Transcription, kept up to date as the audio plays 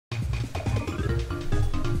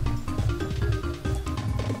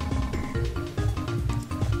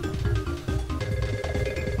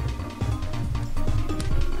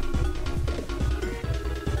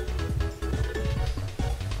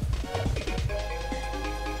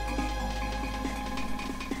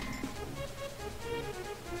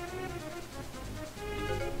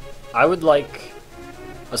I would like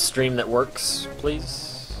a stream that works,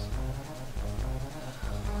 please.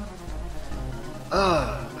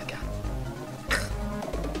 Oh my god.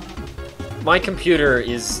 My computer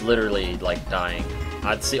is literally like dying.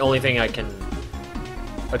 That's the only thing I can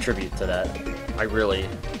attribute to that. I really.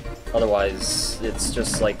 Otherwise, it's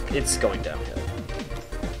just like, it's going downhill.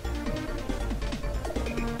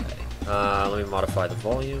 Okay. Let me modify the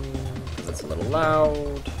volume, because it's a little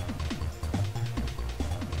loud.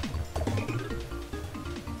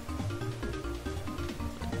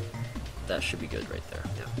 That should be good right there,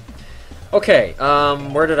 yeah. Okay,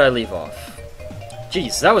 where did I leave off?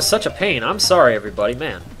 Jeez, that was such a pain. I'm sorry, everybody.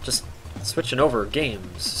 Man, just switching over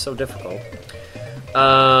games, so difficult.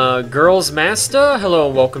 Girls Master, hello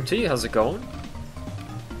and welcome to you. How's it going?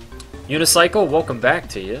 Unicycle, welcome back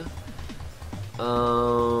to you.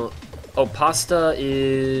 Oh, Pasta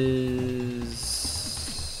is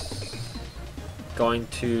going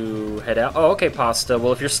to head out. Oh, okay, Pasta.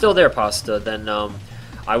 Well, if you're still there, Pasta, then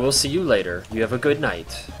I will see you later. You have a good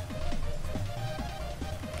night.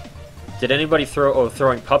 Did anybody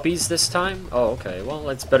throwing puppies this time? Oh, okay. Well,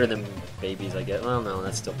 that's better than babies, I guess. Well, no,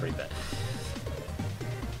 that's still pretty bad.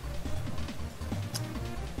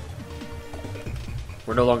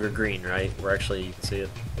 We're no longer green, right? We're actually, you can see it.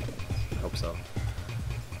 I hope so.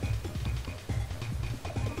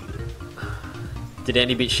 Did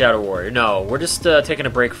Andy beat Shadow Warrior? No, we're just taking a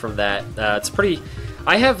break from that. It's pretty...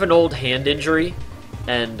 I have an old hand injury,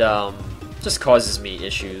 and just causes me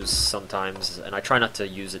issues sometimes, and I try not to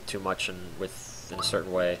use it too much in a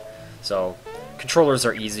certain way. So, controllers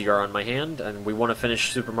are easier on my hand, and we want to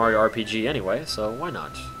finish Super Mario RPG anyway, so why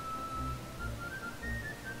not?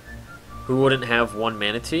 Who wouldn't have one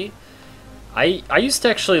manatee? I used to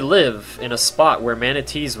actually live in a spot where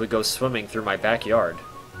manatees would go swimming through my backyard.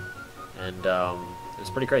 And, it was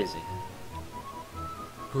pretty crazy.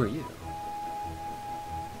 Who are you?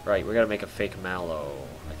 Right, we gotta make a fake Mallow,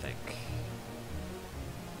 I think.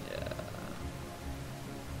 Yeah.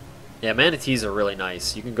 Yeah, manatees are really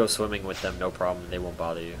nice. You can go swimming with them, no problem. They won't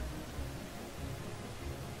bother you.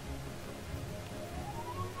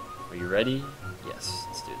 Are you ready? Yes,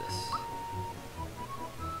 let's do this.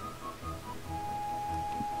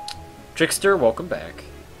 Trickster, welcome back.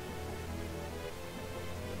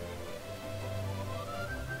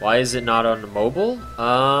 Why is it not on the mobile?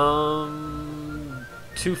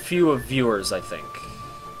 Too few of viewers, I think.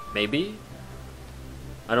 Maybe?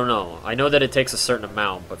 I don't know. I know that it takes a certain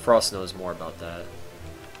amount, but Frost knows more about that.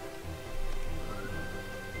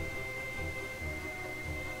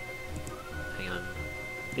 Hang on.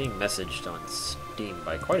 Being messaged on Steam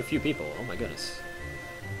by quite a few people. Oh my goodness.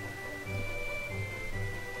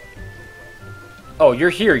 Oh, you're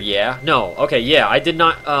here, yeah? No, okay, yeah, I did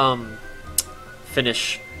not,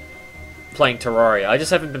 finish playing Terraria. I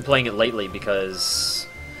just haven't been playing it lately because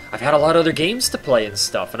I've had a lot of other games to play and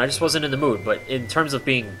stuff, and I just wasn't in the mood. But in terms of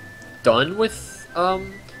being done with,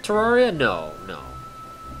 Terraria, no.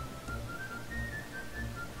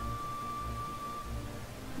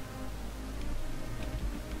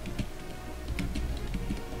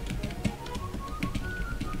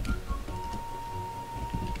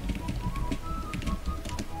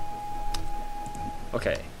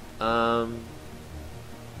 Okay,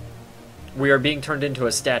 we are being turned into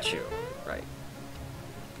a statue, right.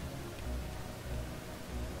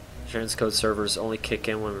 Sharon's code servers only kick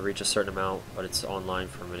in when we reach a certain amount, but it's online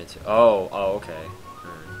for a minute too. Oh, okay.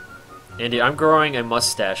 Right. Andy, I'm growing a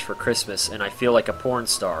mustache for Christmas, and I feel like a porn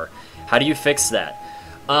star. How do you fix that?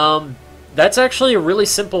 That's actually a really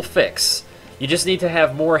simple fix. You just need to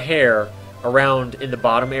have more hair around in the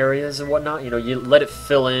bottom areas and whatnot. You know, you let it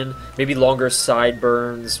fill in, maybe longer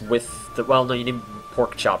sideburns with the, well, no, you need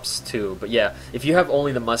pork chops too, but yeah, if you have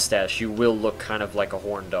only the mustache, you will look kind of like a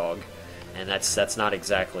horn dog, and that's not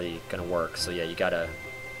exactly gonna work. So yeah, you gotta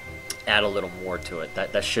add a little more to it.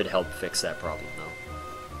 That should help fix that problem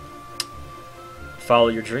though. Follow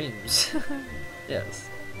your dreams. Yes.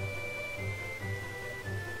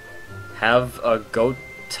 Have a goat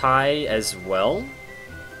tie as well?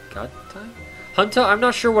 Got tie? Hunter, I'm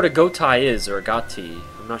not sure what a goat tie is, or a goatee.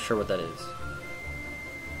 I'm not sure what that is.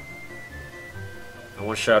 I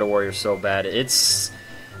want Shadow Warrior so bad. It's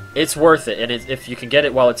worth it, and if you can get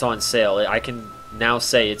it while it's on sale, I can now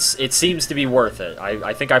say it seems to be worth it.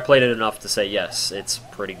 I think I played it enough to say yes, it's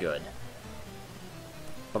pretty good.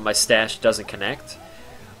 But my stash doesn't connect.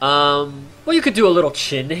 Well, you could do a little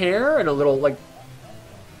chin hair and a little, like,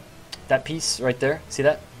 that piece right there. See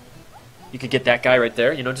that? You could get that guy right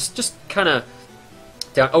there, you know, just kind of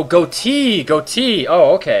down. Oh, goatee! Goatee!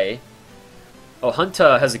 Oh, okay. Oh,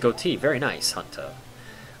 Hunter has a goatee. Very nice, Hunter.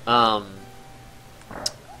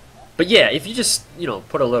 But yeah, if you just, you know,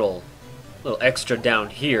 put a little extra down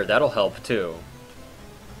here, that'll help too.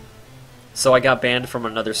 So I got banned from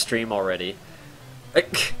another stream already.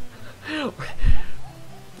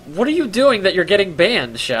 What are you doing that you're getting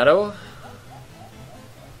banned, Shadow?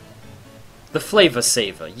 The Flava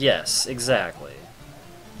Sava, yes, exactly.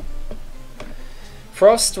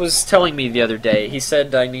 Frost was telling me the other day, he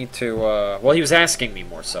said I need to, well, he was asking me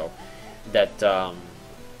more so, that,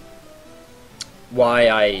 why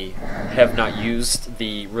I have not used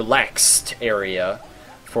the relaxed area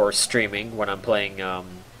for streaming when I'm playing,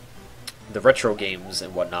 the retro games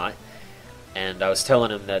and whatnot. And I was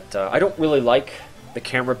telling him that, I don't really like the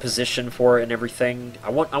camera position for it and everything. I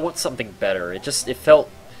want something better. It felt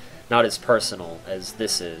not as personal as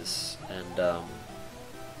this is, and,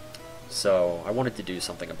 so I wanted to do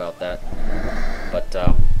something about that, but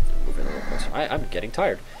move it a little closer. I'm getting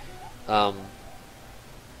tired.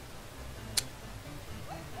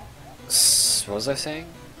 What was I saying?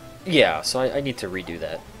 Yeah, so I need to redo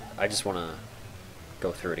that. I just want to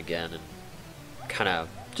go through it again and kind of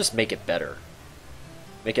just make it better,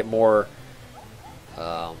 make it more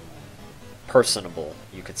personable,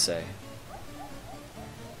 you could say.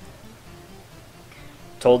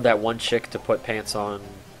 Told that one chick to put pants on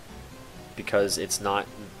because it's not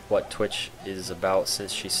what Twitch is about,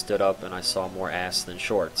 since she stood up and I saw more ass than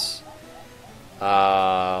shorts.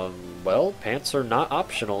 Well, pants are not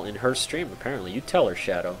optional in her stream, apparently. You tell her,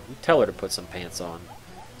 Shadow. You tell her to put some pants on.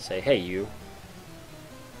 Say, hey, you.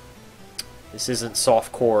 This isn't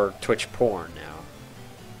softcore Twitch porn now.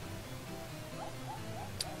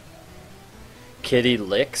 Kitty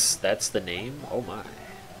Licks, that's the name? Oh my.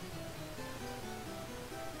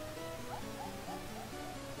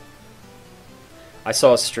 I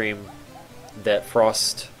saw a stream that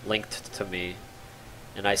Frost linked to me,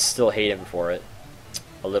 and I still hate him for it.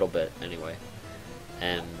 A little bit, anyway.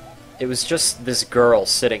 And it was just this girl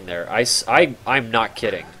sitting there. I'm not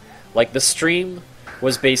kidding. Like, the stream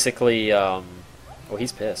was basically, oh,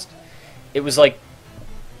 he's pissed. It was like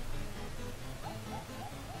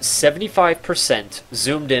 75%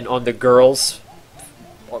 zoomed in on the girl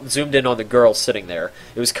sitting there.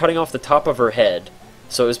 It was cutting off the top of her head.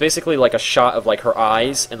 So it was basically like a shot of like her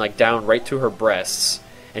eyes and like down right to her breasts,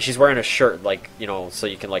 and she's wearing a shirt, like, you know, so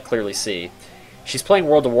you can like clearly see. She's playing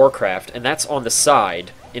World of Warcraft, and that's on the side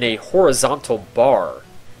in a horizontal bar,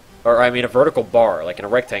 or I mean a vertical bar, like in a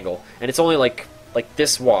rectangle, and it's only like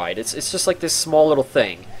this wide. It's just like this small little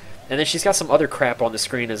thing, and then she's got some other crap on the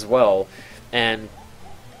screen as well, and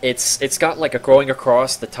it's got like a going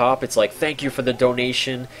across the top. It's like, thank you for the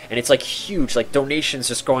donation, and it's like huge, like donations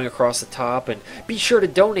just going across the top, and be sure to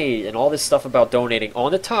donate, and all this stuff about donating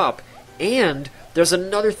on the top, and there's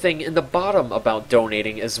another thing in the bottom about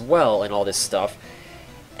donating as well, and all this stuff,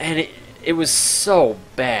 and it was so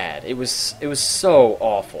bad. It was so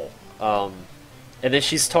awful. And then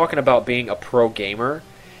she's talking about being a pro gamer,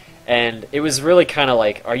 and it was really kind of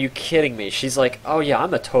like, are you kidding me? She's like, oh yeah,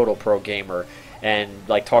 I'm a total pro gamer. And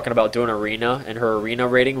like talking about doing arena, and her arena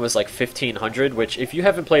rating was like 1500, which if you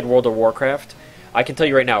haven't played World of Warcraft, I can tell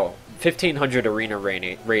you right now, 1500 arena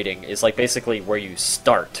rating is like basically where you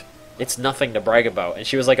start. It's nothing to brag about. And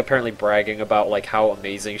she was like apparently bragging about like how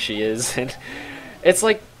amazing she is, and it's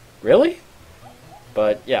like, really?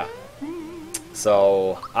 But yeah.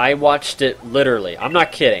 So I watched it literally. I'm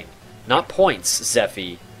not kidding. Not points,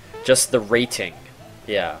 Zephy, just the rating.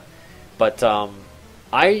 Yeah. But I'm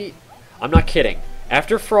not kidding.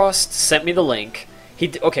 After Frost sent me the link,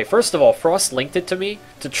 okay, first of all, Frost linked it to me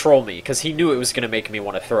to troll me, because he knew it was going to make me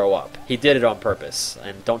want to throw up. He did it on purpose,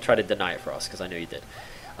 and don't try to deny it, Frost, because I know you did.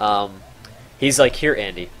 He's like, here,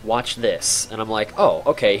 Andy, watch this. And I'm like, oh,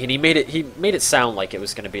 okay, and he made it sound like it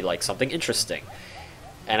was going to be like something interesting.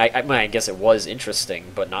 And I mean, I guess it was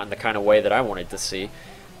interesting, but not in the kind of way that I wanted to see.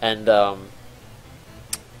 And,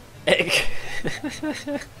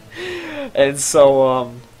 and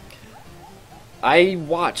so, I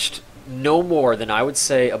watched no more than, I would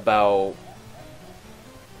say, about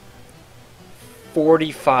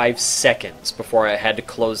 45 seconds before I had to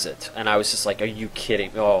close it, and I was just like, are you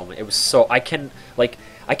kidding? Oh, it was so, I can't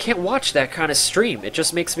watch that kind of stream. It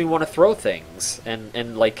just makes me want to throw things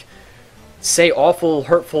and like say awful,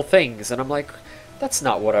 hurtful things, and I'm like, that's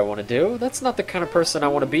not what I want to do. That's not the kind of person I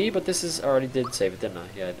want to be. But this is, I already did save it, didn't I?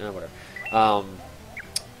 Yeah, no, whatever.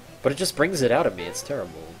 But it just brings it out of me. It's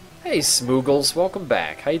terrible. Hey, Smoogles, welcome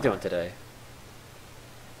back. How you doing today?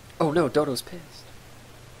 Oh no, Dodo's pissed.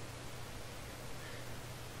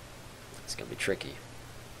 It's gonna be tricky.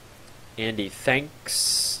 Andy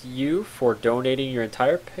thanks you for donating your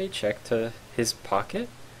entire paycheck to his pocket?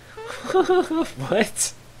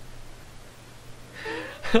 What?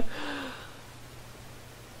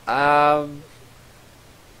 Um,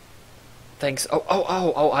 thanks.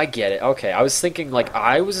 Oh, I get it. Okay, I was thinking like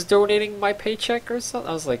I was donating my paycheck or something.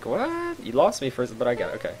 I was like, what? You lost me first, but I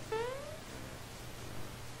got it. Okay.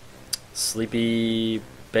 Sleepy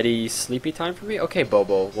Betty, sleepy time for me? Okay,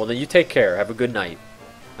 Bobo. Well, then you take care. Have a good night.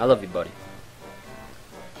 I love you, buddy.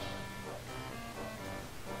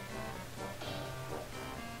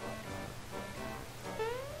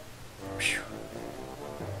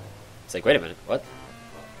 It's like, wait a minute, what?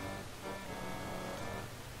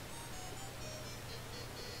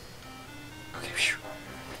 Okay, phew.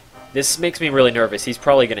 This makes me really nervous. He's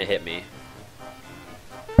probably gonna hit me.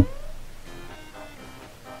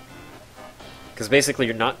 Because basically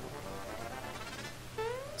you're not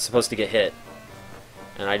supposed to get hit.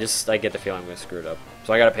 And I get the feeling I'm gonna screw it up.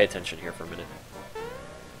 So I gotta pay attention here for a minute.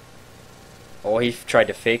 Oh, he tried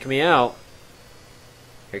to fake me out.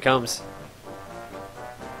 Here he comes.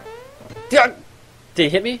 Did he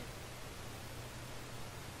hit me?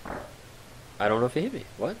 I don't know if he hit me.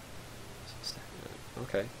 What?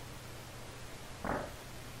 Okay. Do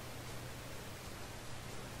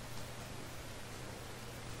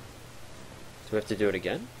we have to do it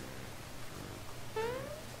again?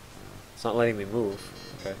 It's not letting me move.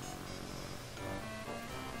 Okay.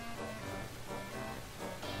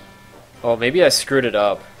 Oh, maybe I screwed it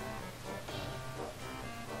up.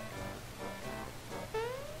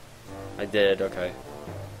 I did, okay.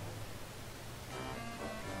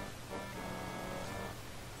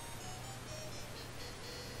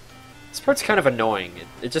 This part's kind of annoying.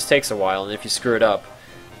 It just takes a while, and if you screw it up,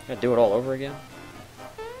 you gotta do it all over again.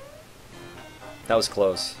 That was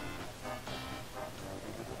close.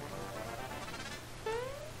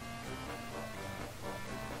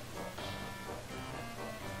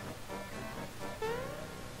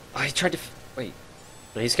 Oh, he tried to... Wait.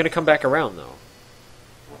 No, he's gonna come back around, though.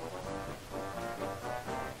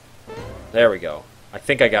 There we go. I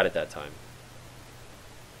think I got it that time.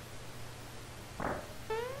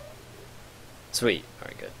 Sweet.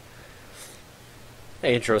 Alright, good.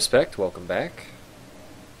 Hey, Introspect. Welcome back.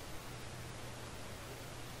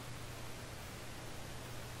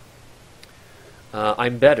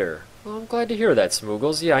 I'm better. Well, I'm glad to hear that,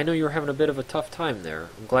 Smoogles. Yeah, I know you were having a bit of a tough time there.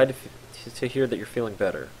 I'm glad to hear that you're feeling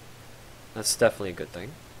better. That's definitely a good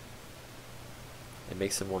thing. It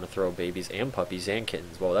makes them want to throw babies and puppies and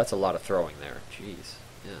kittens. Well, that's a lot of throwing there. Jeez.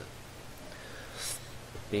 Yeah.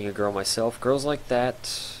 Being a girl myself, girls like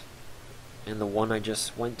that and the one I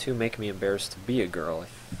just went to make me embarrassed to be a girl.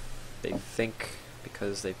 They think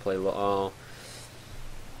because they play oh.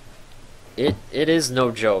 It is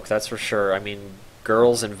no joke, that's for sure. I mean,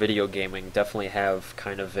 girls in video gaming definitely have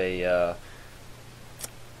kind of a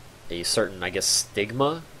certain, I guess,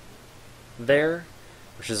 stigma there,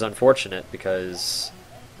 which is unfortunate because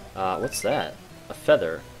what's that? A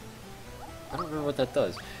feather. I don't remember what that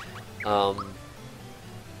does.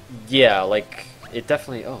 Yeah, like it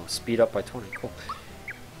definitely. Oh, speed up by 20. Cool.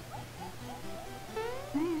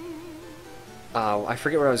 I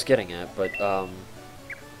forget what I was getting at, but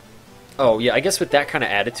oh yeah, I guess with that kind of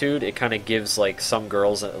attitude, it kind of gives like some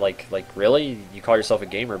girls like really, you call yourself a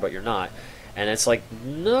gamer, but you're not, and it's like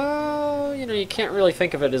no, you know, you can't really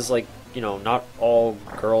think of it as like, you know, not all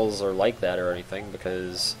girls are like that or anything,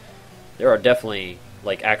 because there are definitely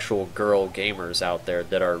like actual girl gamers out there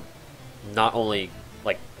that are not only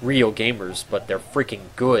like real gamers, but they're freaking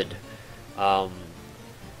good.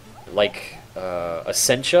 Like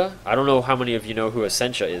Essentia. I don't know how many of you know who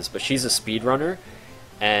Essentia is, but she's a speedrunner,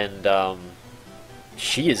 and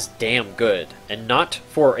she is damn good. And not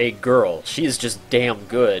for a girl, she is just damn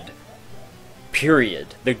good.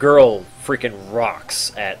 Period. The girl freaking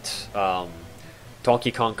rocks at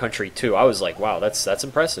Donkey Kong Country 2. I was like, wow, that's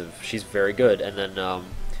impressive. She's very good. And then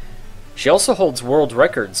she also holds world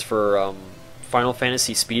records for Final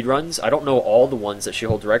Fantasy speedruns. I don't know all the ones that she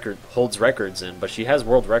holds records in, but she has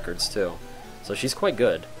world records too. So she's quite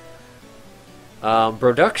good.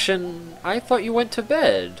 Production, I thought you went to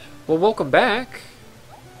bed. Well, welcome back.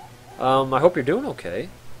 I hope you're doing okay.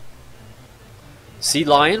 Sea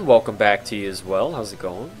Lion, welcome back to you as well. How's it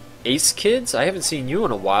going? Ace Kids, I haven't seen you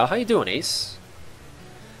in a while. How you doing, Ace?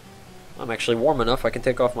 I'm actually warm enough I can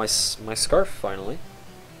take off my scarf finally.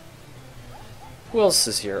 Who else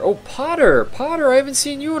is here? Oh, Potter! Potter, I haven't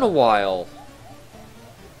seen you in a while.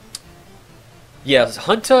 Yes,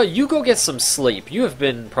 Hunter, you go get some sleep. You have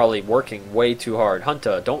been probably working way too hard.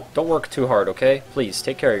 Hunter, don't work too hard, okay? Please,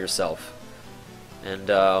 take care of yourself. And,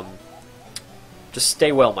 just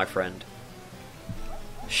stay well, my friend.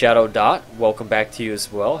 Shadow Dot, welcome back to you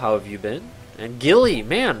as well. How have you been? And Gilly,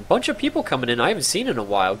 man, bunch of people coming in I haven't seen in a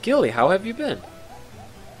while. Gilly, how have you been?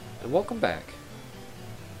 And welcome back.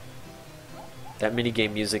 That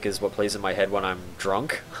minigame music is what plays in my head when I'm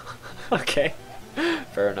drunk. Okay,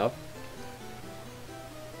 fair enough.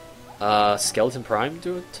 Skeleton Prime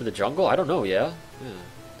to the jungle? I don't know, yeah.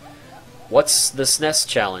 What's the SNES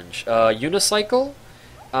challenge? Unicycle?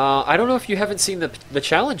 I don't know if you haven't seen the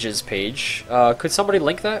challenges page. Could somebody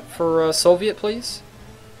link that for Soviet, please?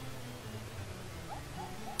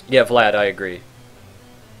 Yeah, Vlad, I agree.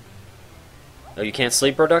 Oh, you can't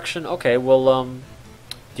sleep, production? Okay, well, do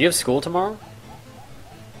you have school tomorrow?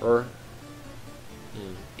 Or...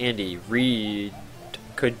 Andy, read...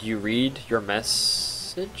 Could you read your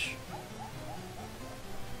message?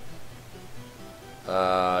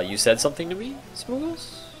 You said something to me,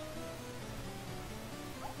 Smoogles?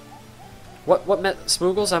 What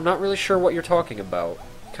Smoogles? I'm not really sure what you're talking about.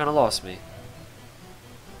 Kinda lost me.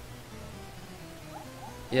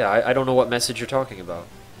 Yeah, I don't know what message you're talking about.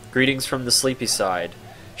 Greetings from the sleepy side.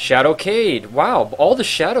 Shadowcade! Wow, all the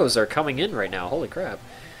shadows are coming in right now. Holy crap.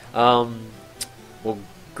 Well,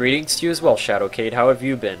 greetings to you as well, Shadowcade. How have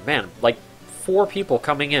you been? Man, like 4 people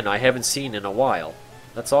coming in I haven't seen in a while.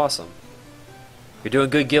 That's awesome. You're doing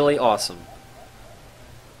good, Gilly? Awesome.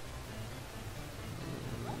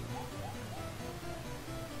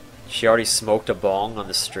 She already smoked a bong on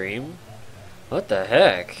the stream? What the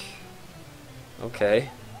heck? Okay.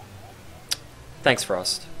 Thanks,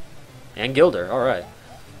 Frost. And Gilder, alright.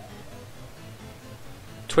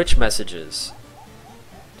 Twitch messages.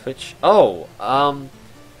 Twitch... Oh,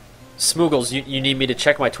 Smoogles, you need me to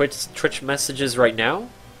check my Twitch messages right now?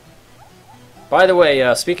 By the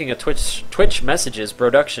way, speaking of Twitch messages,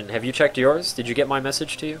 production, have you checked yours? Did you get my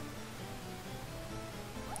message to you?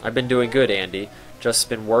 I've been doing good, Andy. Just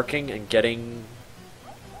been working and getting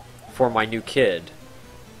for my new kid.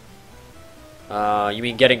 You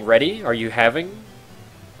mean getting ready? Are you having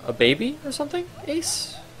a baby or something,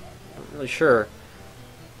 Ace? I'm not really sure.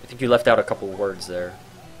 I think you left out a couple words there.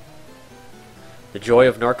 The joy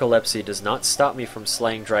of narcolepsy does not stop me from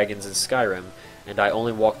slaying dragons in Skyrim, and I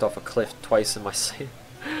only walked off a cliff twice in my sleep.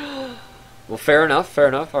 Well, fair enough,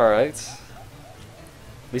 alright.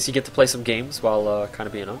 At least you get to play some games while kind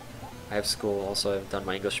of being up. I have school, also I've done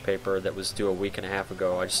my English paper that was due a week and a half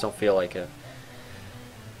ago. I just don't feel like it.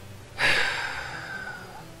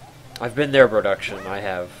 I've been there, production. I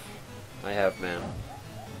have, man.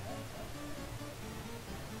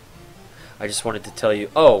 I just wanted to tell you...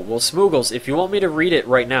 Oh, well, Smoogles, if you want me to read it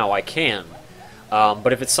right now, I can.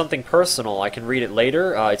 But if it's something personal, I can read it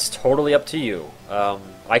later. It's totally up to you.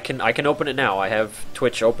 I can open it now. I have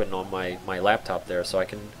Twitch open on my laptop there, so I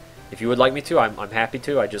can... If you would like me to, I'm happy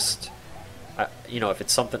to. I just... you know, if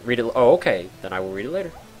it's something... Read it... Oh, okay. Then I will read it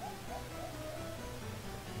later.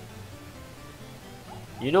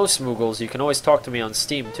 You know, Smoogles, you can always talk to me on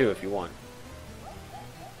Steam, too, if you want.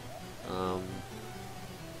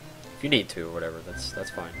 If you need to, or whatever, that's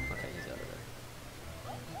fine. Okay, he's out of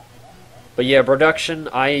there. But yeah, production,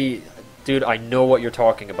 dude, I know what you're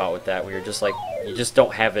talking about with that, where you're just like, you just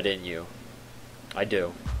don't have it in you. I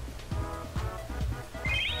do.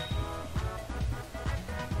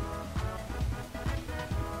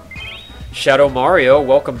 Shadow Mario,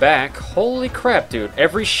 welcome back. Holy crap, dude.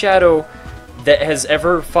 Every shadow that has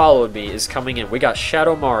ever followed me is coming in. We got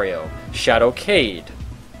Shadow Mario, Shadowcade,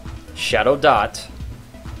 Shadow Dot,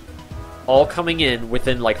 all coming in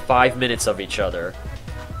within like 5 minutes of each other.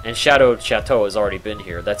 And Shadow Chateau has already been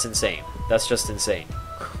here. That's insane. That's just insane.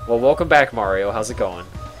 Well, welcome back, Mario. How's it going?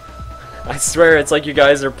 I swear, it's like you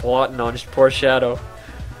guys are plotting on poor Shadow.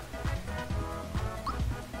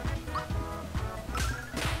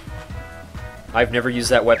 I've never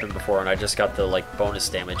used that weapon before, and I just got the like bonus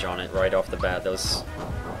damage on it right off the bat. That was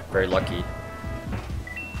very lucky.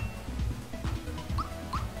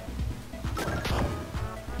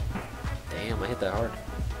 Damn, I hit that hard.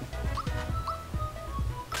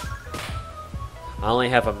 I only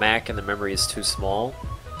have a Mac and the memory is too small.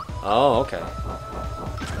 Oh, okay.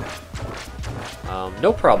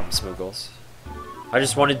 No problem, Smoogles. I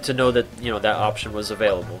just wanted to know that, you know, that option was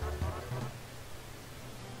available.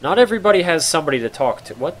 Not everybody has somebody to talk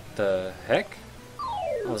to. What the heck?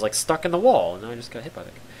 I was like stuck in the wall, and I just got hit by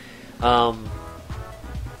that.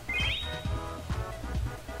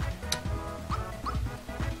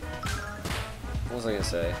 What was I gonna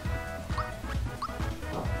say?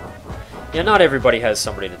 Yeah, not everybody has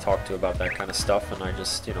somebody to talk to about that kind of stuff, and I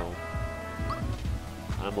just, you know,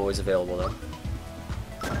 I'm always available though.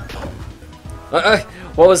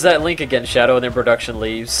 What was that link again, Shadow? And then production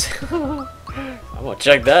leaves. I'm gonna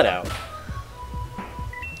check that out.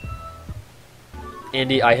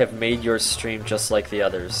 Andy, I have made your stream just like the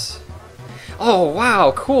others. Oh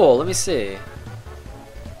wow, cool. Let me see.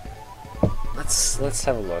 Let's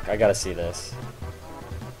have a look. I gotta see this.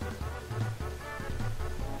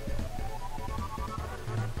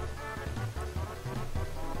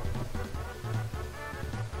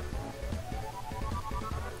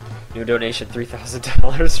 New donation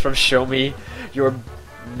 $3,000 from Show Me Your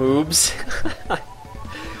Moobs.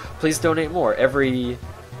 Please donate more. Every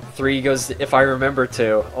 3 goes if I remember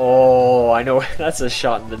to. Oh, I know that's a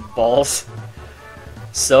shot in the balls.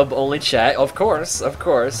 Sub only chat, of course, of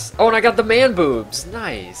course. Oh, and I got the man boobs.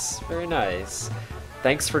 Nice, very nice.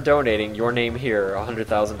 Thanks for donating. Your name here,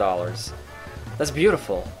 $100,000. That's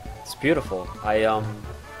beautiful. It's beautiful.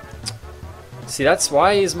 See, that's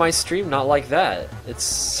why is my stream not like that?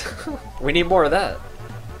 It's we need more of that.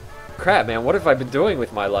 Crap, man, what have I been doing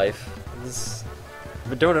with my life? I've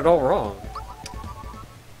been doing it all wrong.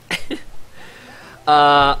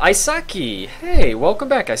 Isaki! Hey, welcome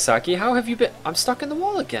back, Isaki. How have you been? I'm stuck in the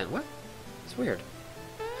wall again. What? It's weird.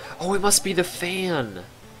 Oh, it must be the fan.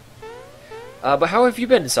 But how have you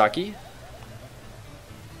been, Isaki?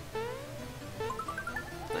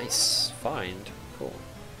 Nice. Find. Cool.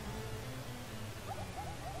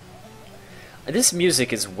 This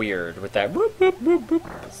music is weird with that boop, boop, boop,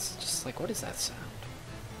 boop. It's just like, what is that sound?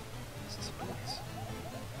 What is this noise?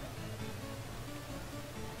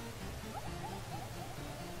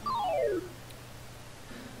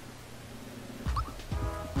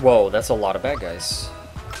 Whoa, that's a lot of bad guys.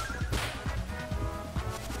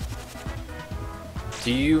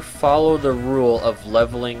 Do you follow the rule of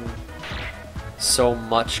leveling so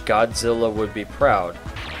much Godzilla would be proud?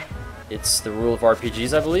 It's the rule of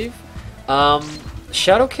RPGs, I believe.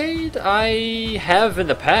 Shadowcade, I have in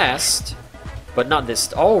the past, but not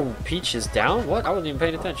this. Oh, Peach is down? What? I wasn't even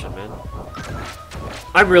paying attention, man.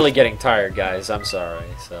 I'm really getting tired, guys. I'm sorry.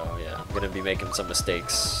 So, yeah, I'm gonna be making some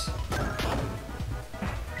mistakes.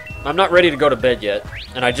 I'm not ready to go to bed yet,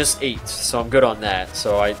 and I just ate, so I'm good on that.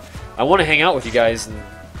 So I want to hang out with you guys and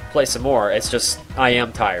play some more. It's just, I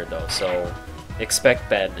am tired, though, so expect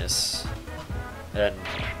badness. And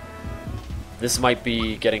this might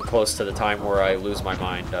be getting close to the time where I lose my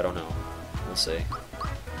mind. I don't know. We'll see.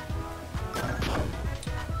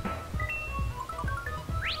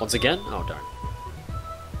 Once again? Oh, darn.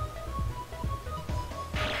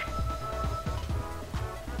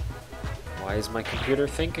 Why is my computer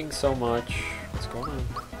thinking so much? What's going on?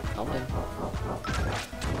 Come in.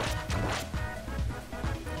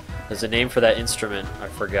 There's a name for that instrument. I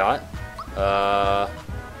forgot.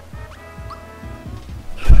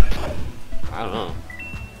 I don't know.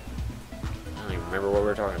 I don't even remember what we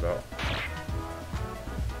were talking about.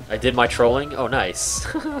 I did my trolling? Oh, nice.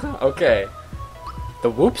 Okay. The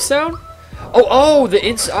whoop sound? Oh, the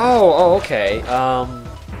oh, okay.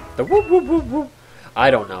 The whoop, whoop, whoop, whoop.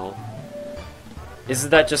 I don't know. Isn't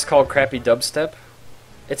that just called crappy dubstep?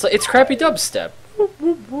 It's crappy dubstep. Whoop,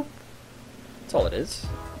 whoop, whoop. That's all it is.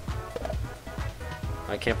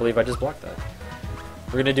 I can't believe I just blocked that.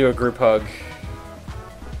 We're gonna do a group hug.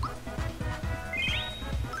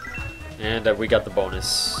 And we got the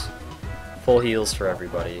bonus. Full heals for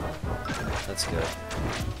everybody. That's good.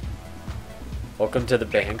 Welcome to the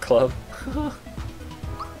band club.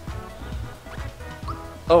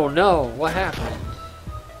 Oh no, what happened?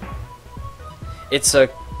 It's a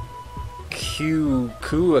kuika?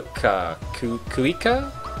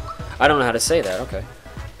 I don't know how to say that, okay.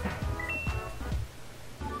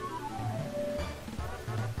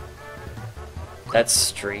 That's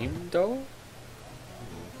streamed, though?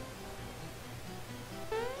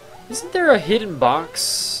 Isn't there a hidden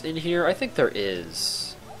box in here? I think there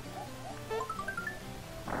is.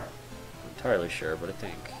 I'm entirely sure, but I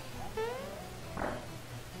think.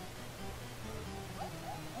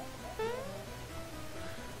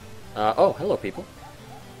 Oh, hello, people.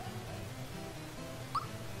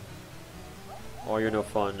 Oh, you're no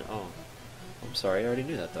fun. Oh, I'm sorry. I already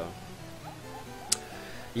knew that, though.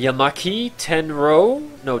 Yamaki Tenro?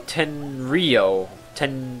 No, Tenryo.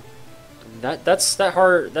 That's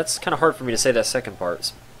hard. That's kind of hard for me to say that second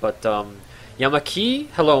part. But Yamaki,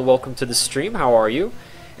 hello and welcome to the stream. How are you?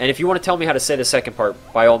 And if you want to tell me how to say the second part,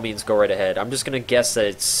 by all means, go right ahead. I'm just gonna guess that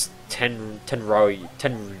it's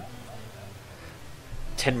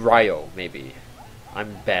Tenryo, maybe.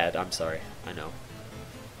 I'm bad. I'm sorry. I know.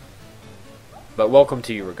 But welcome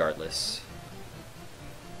to you regardless.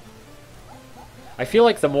 I feel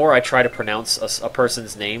like the more I try to pronounce a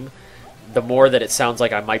person's name, the more that it sounds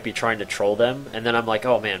like I might be trying to troll them, and then I'm like,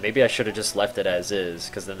 oh man, maybe I should have just left it as is,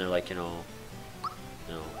 because then they're like, you know.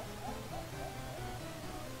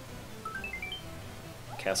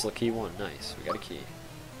 Castle key 1, nice, we got a key.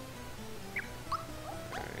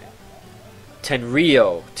 Alright.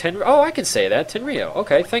 Tenryo. Oh, I can say that, Tenryo.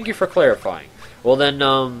 Okay, thank you for clarifying. Well then,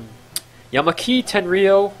 Yamaki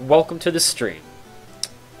Tenryo, welcome to the stream.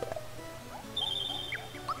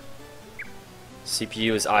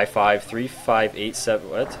 CPU is i5-3587.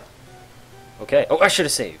 What? Okay. Oh, I should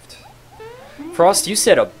have saved. Frost, you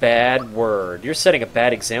said a bad word. You're setting a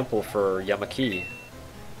bad example for Yamaki.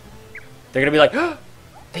 They're gonna be like, oh,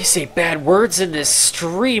 they say bad words in this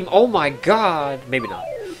stream. Oh my god. Maybe not.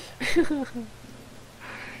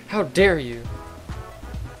 How dare you?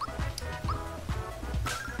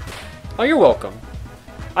 Oh, you're welcome.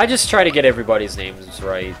 I just try to get everybody's names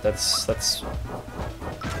right. That's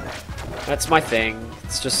my thing.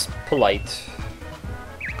 It's just polite.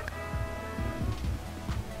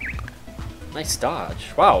 Nice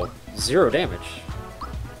dodge. Wow, 0 damage.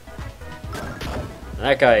 And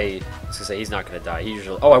that guy, I was gonna say, he's not gonna die. He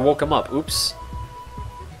usually. Oh, I woke him up. Oops.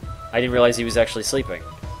 I didn't realize he was actually sleeping.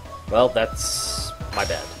 Well, that's my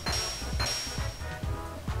bad.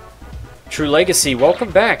 True Legacy,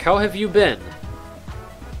 welcome back. How have you been?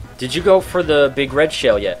 Did you go for the big red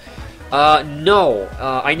shell yet? No.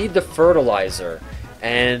 I need the fertilizer,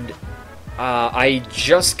 and I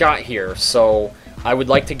just got here, so I would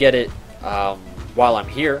like to get it while I'm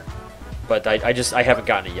here, but I haven't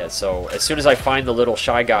gotten it yet. So as soon as I find the little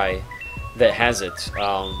shy guy that has it,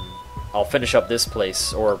 I'll finish up this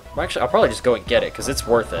place, or actually I'll probably just go and get it because it's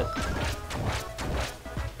worth it.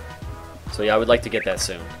 So yeah, I would like to get that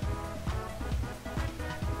soon.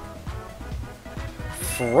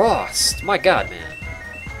 Frost! My god, man.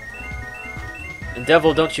 And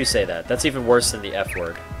Devil, don't you say that. That's even worse than the F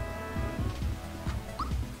word.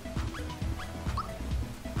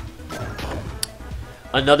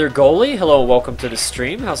 Another goalie? Hello, welcome to the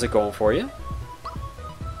stream. How's it going for you?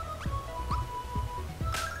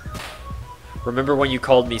 Remember when you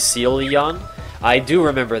called me Ceolion? I do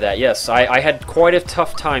remember that, yes. I had quite a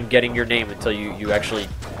tough time getting your name until you actually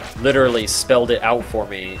literally spelled it out for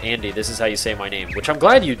me. Andy, this is how you say my name. Which I'm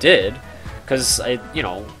glad you did, because, I'm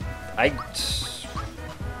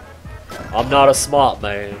not a smart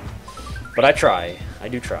man. But I try. I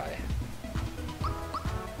do try.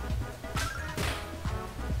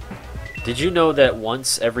 Did you know that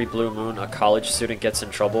once every blue moon a college student gets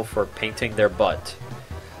in trouble for painting their butt?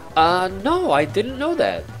 No, I didn't know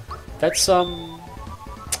that. That's,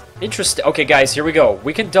 interesting. Okay, guys, here we go.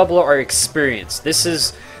 We can double our experience. This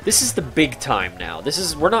is the big time now.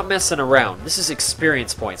 We're not messing around. This is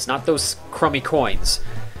experience points, not those crummy coins.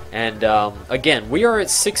 And, again, we are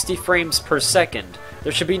at 60 frames per second.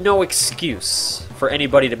 There should be no excuse for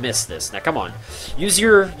anybody to miss this. Now, come on. Use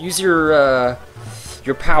your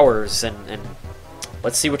powers and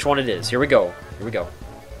let's see which one it is. Here we go. Here we go.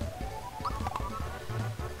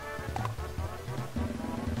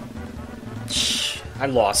 I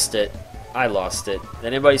lost it. I lost it. Did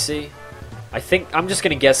anybody see? I think I'm just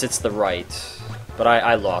gonna guess it's the right, but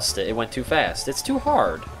I lost it. It went too fast. It's too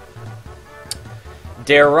hard.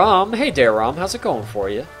 Daram, hey Daram, how's it going for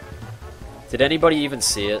you? Did anybody even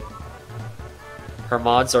see it? Her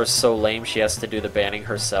mods are so lame she has to do the banning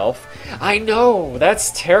herself. I know, that's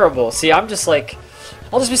terrible. See, I'm just like,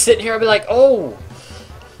 I'll just be sitting here and be like, oh,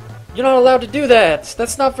 you're not allowed to do that.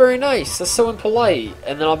 That's not very nice. That's so impolite.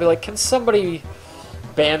 And then I'll be like, can somebody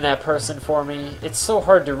ban that person for me? It's so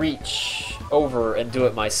hard to reach over and do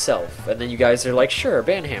it myself. And then you guys are like, sure,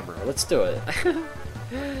 banhammer, let's do it.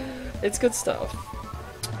 It's good stuff.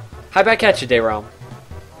 Hi back at you, Dayrom.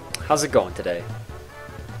 How's it going today?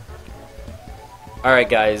 Alright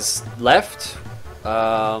guys, left.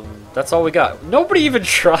 That's all we got. Nobody even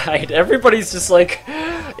tried. Everybody's just like,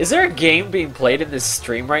 is there a game being played in this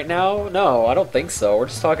stream right now? No, I don't think so. We're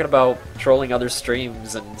just talking about trolling other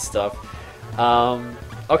streams and stuff.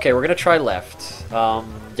 Okay, we're gonna try left.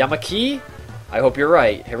 Yamaki, I hope you're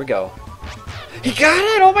right. Here we go. He got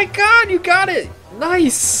it! Oh my god, you got it!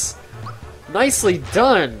 Nice! Nicely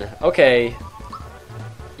done. Okay.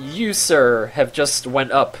 You, sir, have just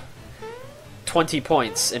went up 20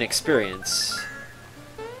 points in experience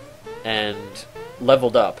and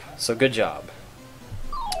leveled up, so good job.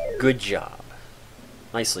 Good job.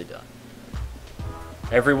 Nicely done.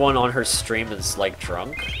 Everyone on her stream is like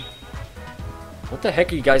drunk. What the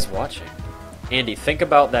heck are you guys watching? Andy, think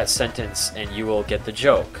about that sentence and you will get the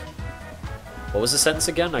joke. What was the sentence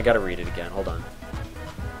again? I gotta read it again, hold on.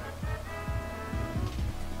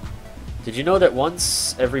 Did you know that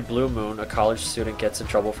once every blue moon a college student gets in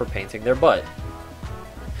trouble for painting their butt?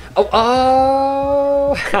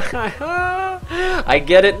 Oh! I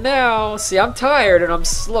get it now! See, I'm tired and I'm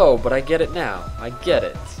slow, but I get it now. I get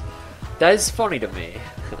it. That is funny to me.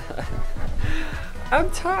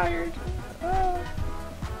 I'm tired.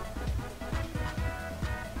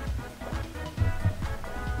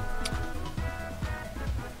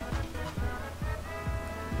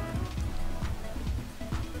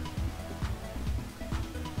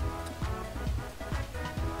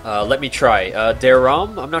 Let me try.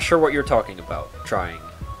 Deram? I'm not sure what you're talking about. Trying.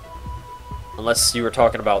 Unless you were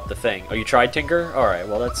talking about the thing. Oh, you tried, Tinker? Alright,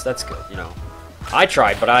 well, that's good, you know. I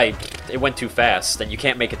tried, but it went too fast, and you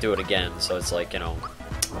can't make it do it again, so it's like, you know,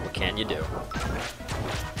 what can you do?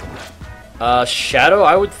 Shadow,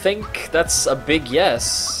 I would think that's a big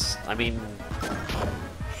yes. I mean,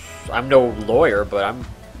 I'm no lawyer, but I'm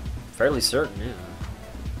fairly certain, yeah.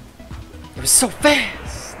 It was so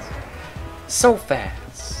fast! So fast.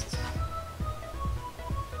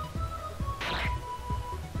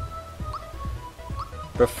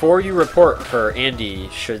 Before you report her, Andy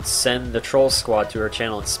should send the troll squad to her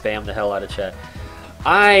channel and spam the hell out of chat.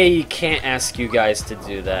 I can't ask you guys to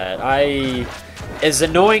do that. As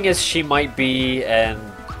annoying as she might be and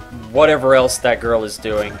whatever else that girl is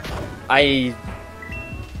doing, I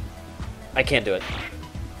can't do it.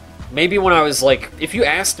 Maybe when I was like, if you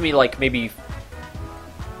asked me like maybe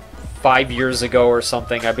 5 years ago or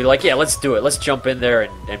something, I'd be like, yeah, let's do it. Let's jump in there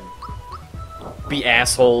and be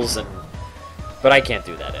assholes and... But I can't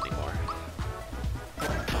do that anymore.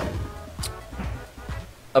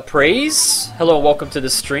 Appraise? Hello and welcome to the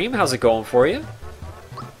stream. How's it going for you?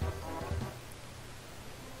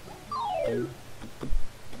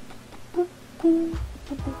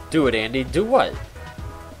 Do it, Andy. Do what?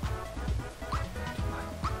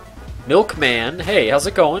 Milkman. Hey, how's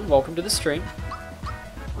it going? Welcome to the stream.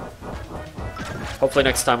 Hopefully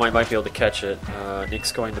next time I might be able to catch it.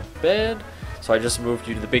 Nick's going to bed. So I just moved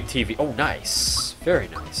you to the big TV. Oh, nice. Very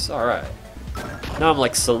nice. Alright. Now I'm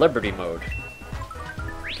like celebrity mode.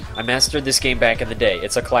 I mastered this game back in the day.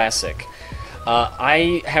 It's a classic.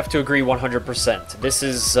 I have to agree 100%. This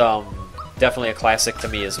is definitely a classic to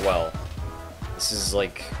me as well. This is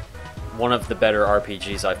like one of the better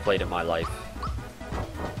RPGs I've played in my life.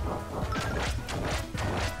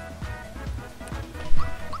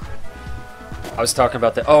 I was talking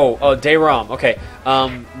about the Dayrom. Okay,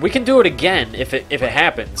 we can do it again if it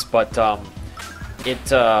happens, but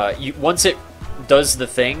once it does the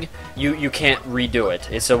thing, you can't redo it.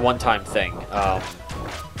 It's a one-time thing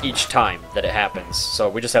each time that it happens. So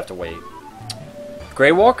we just have to wait.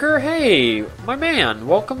 Grey Walker, hey, my man,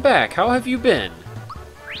 welcome back. How have you been?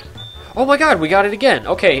 Oh my God, we got it again.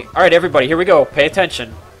 Okay, all right, everybody, here we go. Pay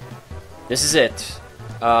attention. This is it.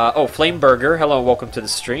 Flameburger, hello and welcome to the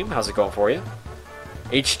stream. How's it going for you?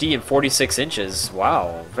 HD in 46 inches.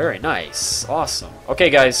 Wow, very nice. Awesome. Okay,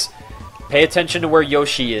 guys, pay attention to where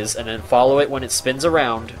Yoshi is, and then follow it when it spins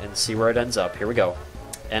around, and see where it ends up. Here we go.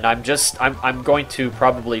 And I'm going to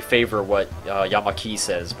probably favor what Yamaki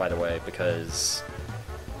says, by the way, because,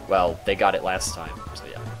 well, they got it last time, so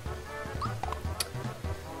yeah.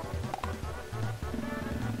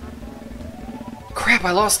 Crap,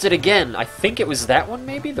 I lost it again. I think it was that one,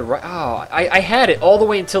 maybe? The right... Oh, I had it all the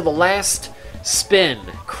way until the last spin.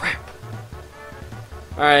 Crap.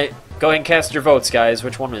 Alright, go ahead and cast your votes, guys.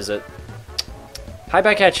 Which one is it? Hi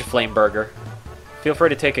back at you, Flameburger. Feel free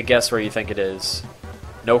to take a guess where you think it is.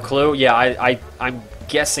 No clue? Yeah, I'm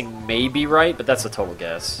guessing maybe right, but that's a total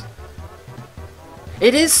guess.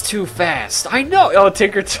 It is too fast. I know. Oh,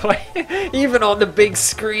 Tinker Toy. Even on the big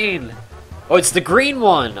screen. Oh, it's the green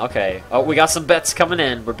one. Okay. Oh, we got some bets coming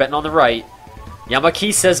in. We're betting on the right.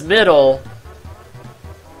 Yamaki says middle.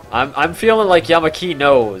 I'm feeling like Yamaki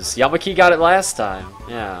knows. Yamaki got it last time.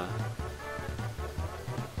 Yeah.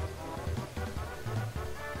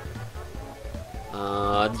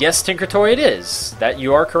 Yes, Tinker Toy, it is. That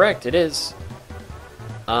you are correct. It is.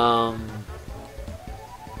 Nova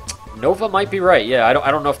might be right. Yeah, I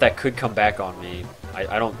don't know if that could come back on me.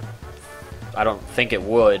 I don't think it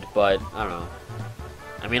would, but I don't know.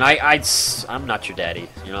 I mean, I'm not your daddy,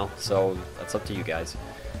 you know. So that's up to you guys.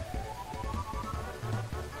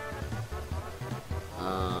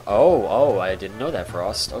 I didn't know that,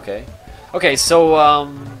 Frost. Okay. Okay,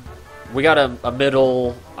 so, we got a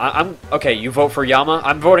middle... Okay, you vote for Yama?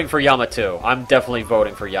 I'm voting for Yama, too. I'm definitely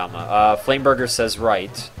voting for Yama. Flameburger says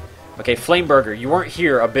right. Okay, Flameburger, you weren't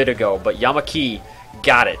here a bit ago, but Yamaki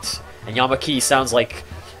got it. And Yamaki sounds like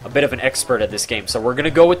a bit of an expert at this game, so we're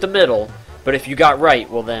gonna go with the middle. But if you got right,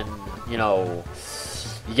 well then, you know,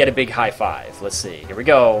 you get a big high five. Let's see. Here we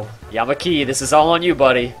go. Yamaki, this is all on you,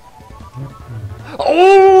 buddy.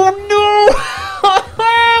 Oh, no!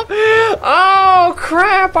 Oh,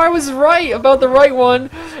 crap! I was right about the right one.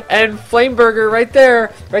 And Flameburger right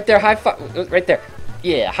there, high five, right there.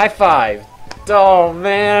 Yeah, high five. Oh,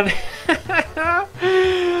 man.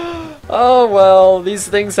 Oh, well, these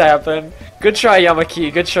things happen. Good try,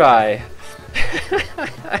 Yamaki, good try.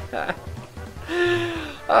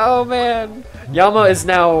 Oh, man. Yama is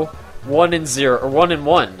now 1-0, or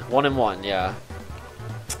 1-1. 1-1, yeah.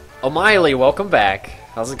 O'Miley, welcome back.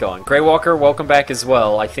 How's it going? Grey Walker, welcome back as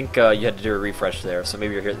well. I think you had to do a refresh there, so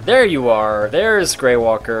maybe you're here. There you are. There's Grey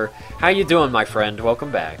Walker. How you doing, my friend?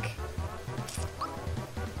 Welcome back.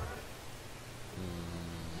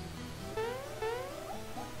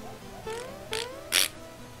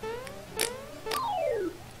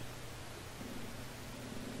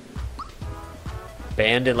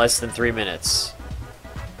 Banned in less than 3 minutes.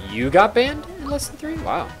 You got banned in less than 3?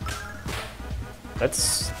 Wow.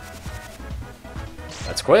 That's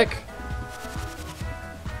quick.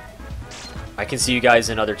 I can see you guys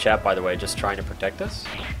in other chat, by the way, just trying to protect us.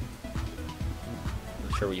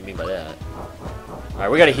 Not sure what you mean by that.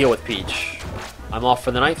 Alright, we gotta heal with Peach. I'm off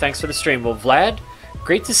for the night. Thanks for the stream. Well, Vlad,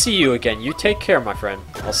 great to see you again. You take care, my friend.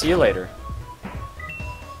 I'll see you later.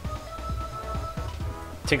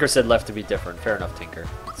 Tinker said left to be different. Fair enough, Tinker.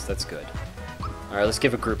 That's good. Alright, let's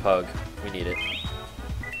give a group hug. We need it.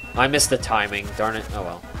 I missed the timing. Darn it. Oh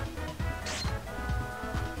well.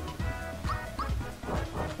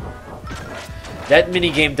 That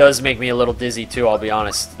minigame does make me a little dizzy too, I'll be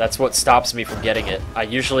honest. That's what stops me from getting it.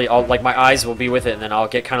 I'll like, my eyes will be with it, and then I'll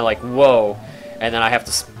get kind of like, whoa, and then I have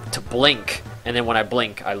to blink, and then when I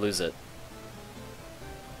blink, I lose it.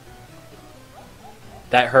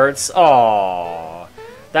 That hurts? Aww.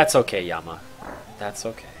 That's okay, Yama. That's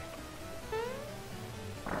okay.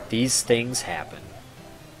 These things happen.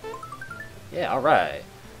 Yeah, alright.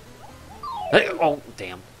 Oh,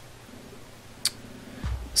 damn.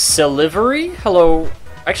 Celivery? Hello.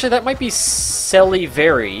 Actually, that might be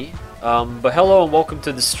Celivery. But hello and welcome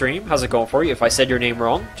to the stream. How's it going for you? If I said your name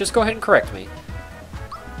wrong, just go ahead and correct me.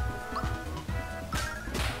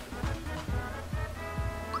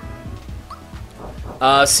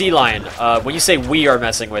 Sea Lion, when you say we are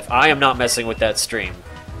messing with, I am not messing with that stream.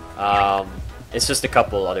 It's just a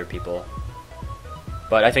couple other people.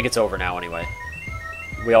 But I think it's over now anyway.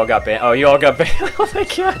 We all got banned. Oh, you all got banned. Oh my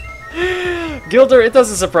god. Gilder, it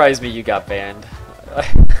doesn't surprise me you got banned.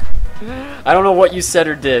 I don't know what you said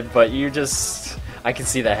or did, but you just... I can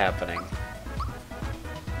see that happening.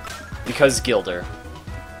 Because Gilder.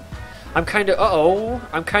 I'm kinda... Uh-oh.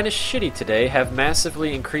 I'm kinda shitty today. Have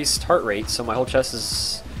massively increased heart rate, so my whole chest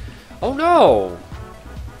is... Oh no!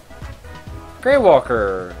 Grey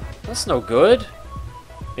Walker. That's no good.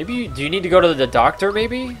 Maybe do you need to go to the doctor,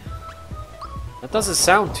 maybe? That doesn't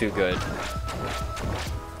sound too good.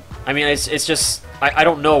 I mean, it's just... I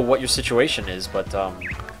don't know what your situation is, but,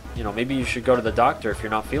 you know, maybe you should go to the doctor if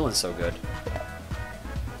you're not feeling so good.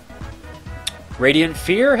 Radiant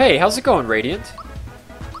Fear? Hey, how's it going, Radiant?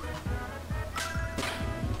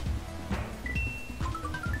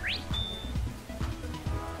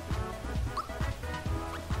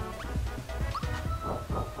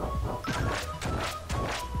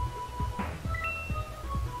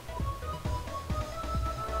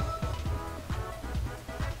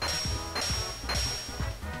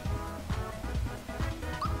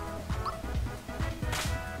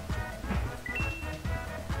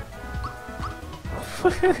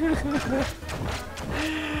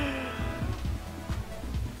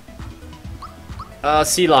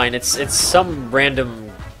 Sea Lion, it's some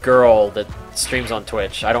random girl that streams on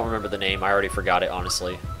Twitch. I don't remember the name. I already forgot it,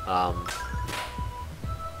 honestly. But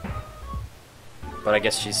I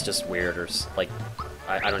guess she's just weird or like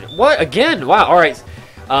I don't know. What again? Wow. All right.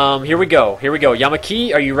 Here we go. Here we go.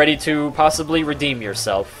 Yamaki, are you ready to possibly redeem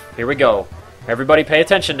yourself? Here we go. Everybody, pay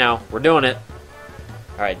attention now. We're doing it.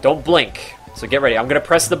 All right. Don't blink. So get ready. I'm gonna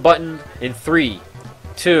press the button in 3,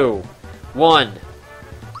 2, 1.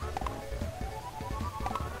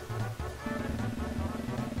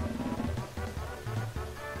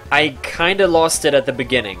 I kinda lost it at the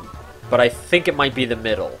beginning, but I think it might be the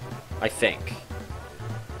middle. I think.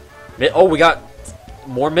 Oh, we got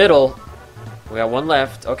more middle. We got one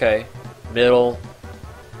left. Okay. Middle.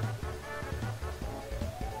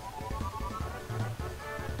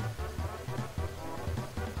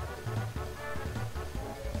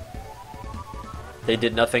 They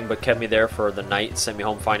did nothing but kept me there for the night and sent me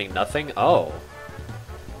home finding nothing? Oh.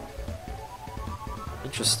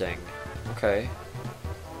 Interesting. Okay.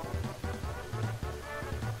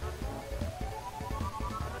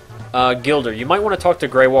 Gilder, you might want to talk to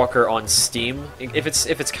Grey Walker on Steam if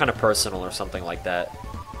it's kind of personal or something like that.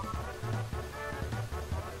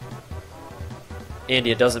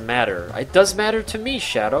 Andy, it doesn't matter. It does matter to me,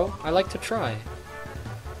 Shadow. I like to try.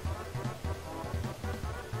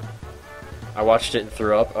 I watched it and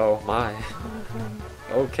threw up. Oh my.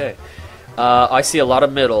 Okay. I see a lot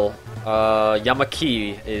of middle.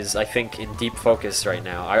 Yamaki is, I think, in deep focus right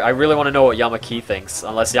now. I really want to know what Yamaki thinks,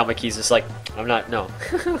 unless Yamaki's just like, I'm not, no.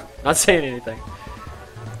 Not saying anything.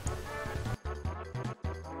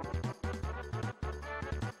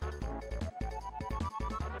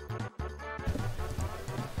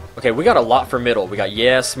 Okay, we got a lot for middle. We got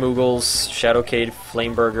Smoogles, Shadowcade,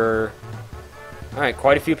 Flameburger. Alright,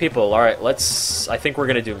 quite a few people. Alright, let's... I think we're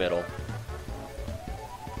gonna do middle.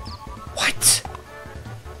 What?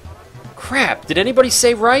 Crap, did anybody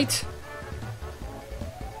say right?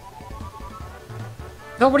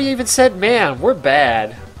 Nobody even said man. We're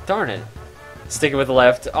bad. Darn it. Sticking with the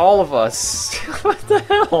left. All of us. What the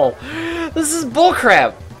hell? This is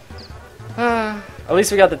bullcrap. At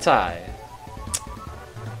least we got the tie.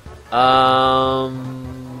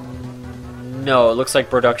 No, it looks like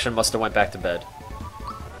production must have went back to bed.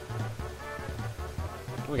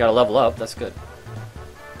 We gotta level up, that's good.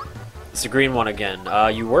 It's the green one again.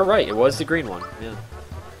 You were right, it was the green one, yeah.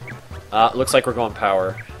 Looks like we're going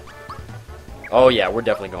power. Oh yeah, we're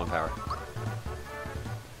definitely going power.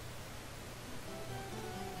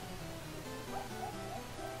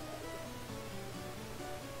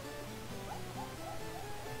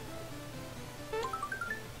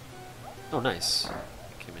 Oh, nice.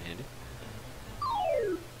 Came in handy.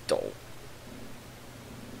 Dole.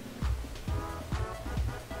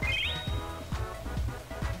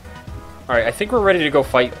 Alright, I think we're ready to go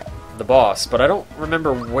fight the boss, but I don't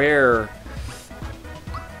remember where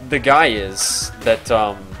the guy is that,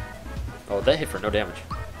 Oh, that hit for no damage.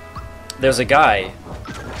 There's a guy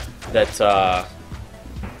that,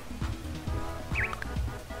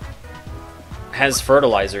 has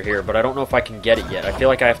fertilizer here, but I don't know if I can get it yet. I feel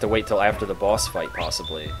like I have to wait till after the boss fight,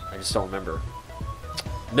 possibly. I just don't remember.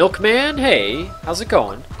 Milkman, hey, how's it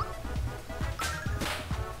going?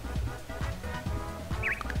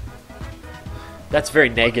 That's very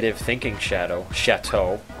negative thinking, Chateau.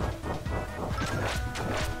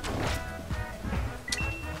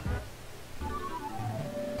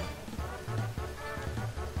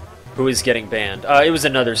 Who is getting banned? It was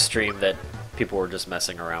another stream that people were just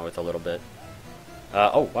messing around with a little bit.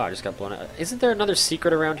 Oh, wow, I just got blown out. Isn't there another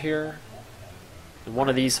secret around here? In one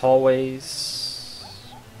of these hallways?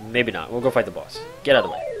 Maybe not. We'll go fight the boss. Get out of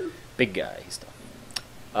the way. Big guy stuff.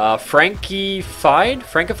 Frankified?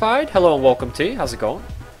 Hello and welcome to you. How's it going?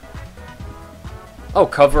 Oh,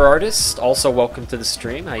 cover artist. Also welcome to the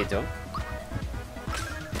stream. How you doing?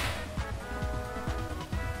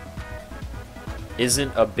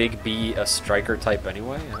 Isn't a big B a striker type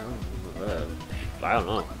anyway? I don't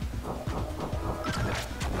know.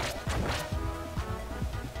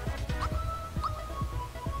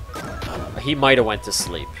 He might have went to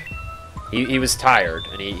sleep. He was tired,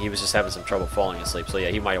 and he was just having some trouble falling asleep, so yeah,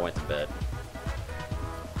 he might have went to bed.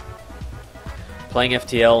 Playing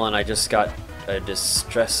FTL, and I just got a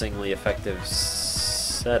distressingly effective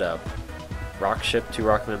setup. Rock ship, 2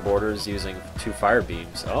 Rockman borders using 2 fire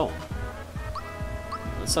beams. Oh.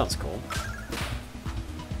 That sounds cool.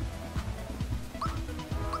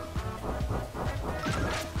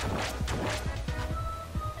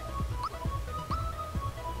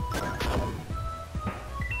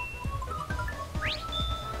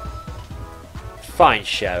 Fine,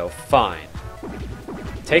 Shadow, fine.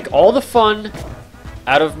 Take all the fun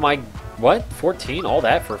out of my... What? 14? All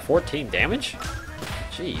that for 14 damage?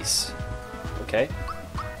 Jeez. Okay.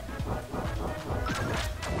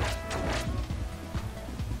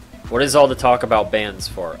 What is all the talk about bans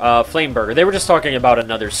for? Flameburger. They were just talking about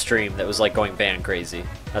another stream that was like going ban crazy.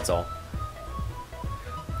 That's all.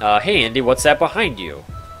 Hey Andy, what's that behind you?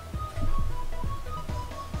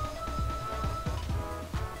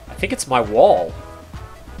 I think it's my wall.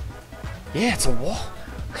 Yeah, it's a wall.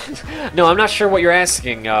 No, I'm not sure what you're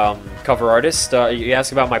asking, cover artist. You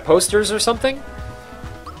ask about my posters or something?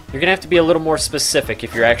 You're gonna have to be a little more specific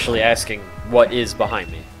if you're actually asking what is behind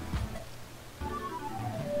me.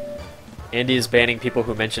 Andy is banning people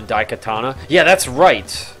who mention Daikatana. Yeah, that's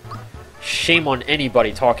right. Shame on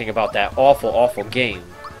anybody talking about that awful, awful game.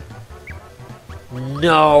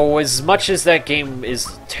 No, as much as that game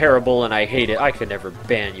is terrible and I hate it, I could never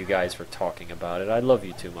ban you guys for talking about it. I love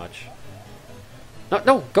you too much.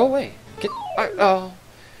 No, go away. Get. Oh.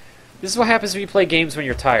 This is what happens when you play games when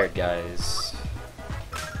you're tired, guys.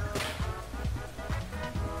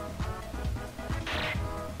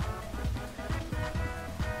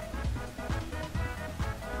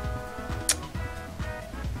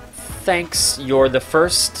 Thanks, you're the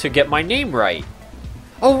first to get my name right.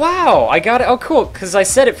 Oh, wow, I got it. Oh, cool, because I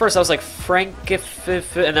said it first. I was like,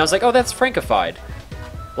 and I was like, oh, that's Frankified.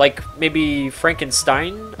 Like, maybe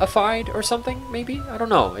Frankenstein-ified or something, maybe? I don't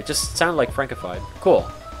know. It just sounded like Frankified. Cool.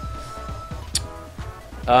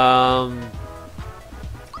 Well,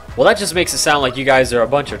 that just makes it sound like you guys are a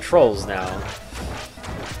bunch of trolls now.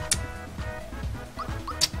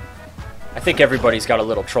 I think everybody's got a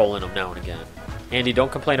little troll in them now and again. Andy,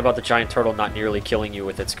 don't complain about the giant turtle not nearly killing you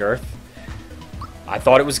with its girth. I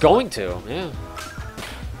thought it was going to, yeah.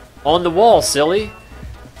 On the wall, silly.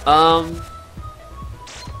 Well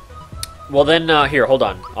then, here, hold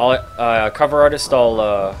on. I'll, cover artist,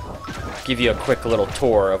 I'll, give you a quick little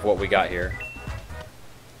tour of what we got here.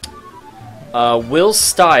 Will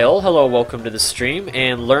Style, hello, welcome to the stream,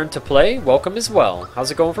 and Learn to Play, welcome as well. How's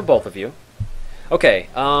it going for both of you? Okay,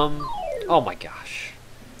 oh my gosh.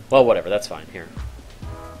 Well, whatever, that's fine, here.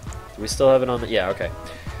 Do we still have it on the, yeah, okay.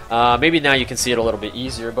 Maybe now you can see it a little bit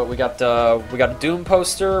easier, but we got a Doom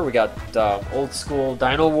poster, we got old school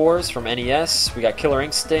Dino Wars from NES, we got Killer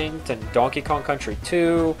Instinct and Donkey Kong Country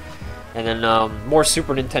 2, and then more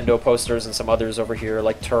Super Nintendo posters and some others over here,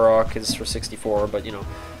 like Turok is for 64, but you know,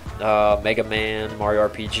 Mega Man, Mario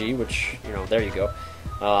RPG, which, you know, there you go.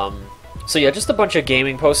 So yeah, just a bunch of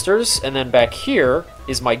gaming posters, and then back here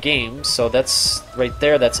is my games, so that's right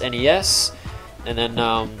there, that's NES, and then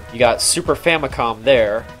you got Super Famicom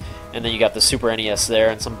there, and then you got the Super NES there,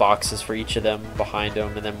 and some boxes for each of them behind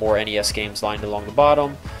them, and then more NES games lined along the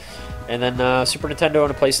bottom, and then Super Nintendo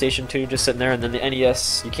and a PlayStation 2 just sitting there, and then the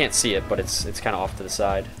NES, you can't see it, but it's kind of off to the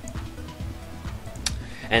side.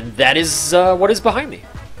 And that is what is behind me.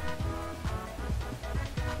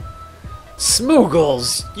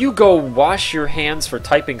 Smoogles, you go wash your hands for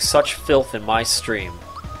typing such filth in my stream.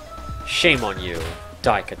 Shame on you,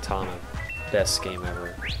 Daikatana. Best game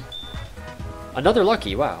ever. Another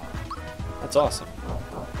lucky, wow. That's awesome.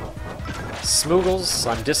 Smoogles,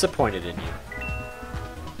 I'm disappointed in you.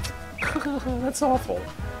 That's awful.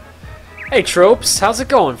 Hey Tropes, how's it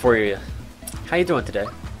going for you? How you doing today?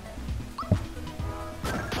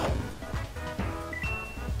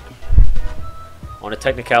 On a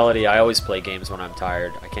technicality, I always play games when I'm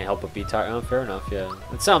tired. I can't help but be tired. Oh, fair enough, yeah.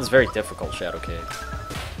 It sounds very difficult, Shadow Cave.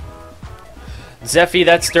 Zeffy,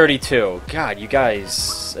 that's dirty too. God, you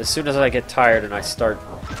guys, as soon as I get tired and I start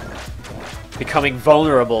becoming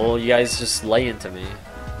vulnerable, you guys just lay into me.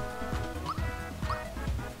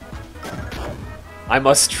 I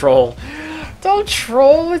must troll. Don't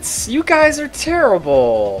troll, it's, you guys are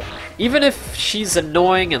terrible. Even if she's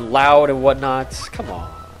annoying and loud and whatnot, come on.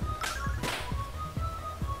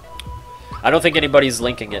 I don't think anybody's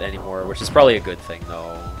linking it anymore, which is probably a good thing,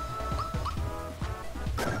 though.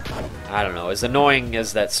 I don't know, as annoying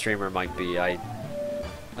as that streamer might be, I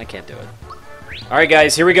can't do it. Alright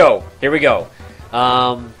guys, here we go. Here we go.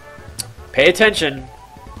 Pay attention.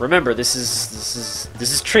 Remember, this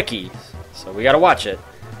is tricky, so we gotta watch it.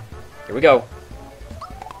 Here we go.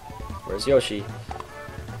 Where's Yoshi?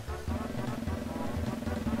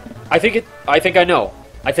 I think I know.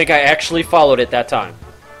 I think I actually followed it that time.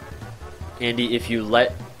 Andy, if you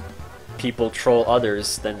let people troll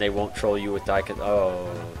others, then they won't troll you with Daikatana.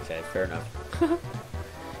 Oh, okay, fair enough.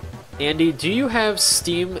 Andy, do you have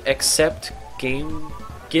Steam accept game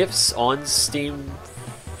gifts on Steam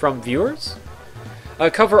from viewers?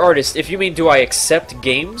 Cover artist, if you mean do I accept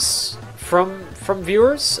games from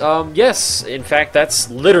viewers? Yes, in fact, that's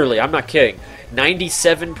literally, I'm not kidding,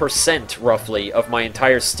 97% roughly of my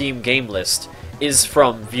entire Steam game list is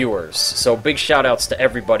from viewers. So big shout outs to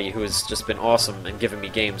everybody who has just been awesome and given me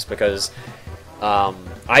games, because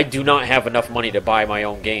I do not have enough money to buy my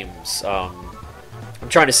own games. I'm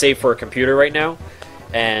trying to save for a computer right now,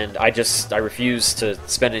 and I refuse to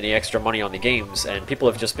spend any extra money on the games, and people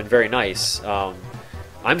have just been very nice.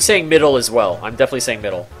 I'm saying middle as well. I'm definitely saying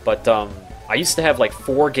middle, but I used to have like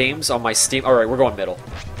 4 games on my Steam. Alright, we're going middle.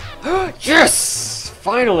 Yes!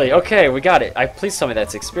 Finally! Okay, we got it. Please tell me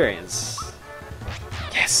that's experience.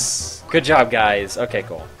 Yes! Good job, guys. Okay,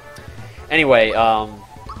 cool. Anyway,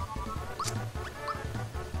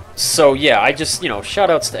 so yeah, I just, you know,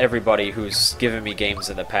 shoutouts to everybody who's given me games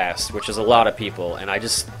in the past, which is a lot of people, and I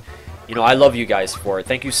just, you know, I love you guys for it.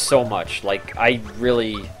 Thank you so much. Like, I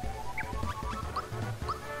really...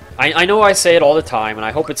 I know I say it all the time, and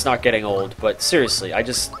I hope it's not getting old, but seriously, I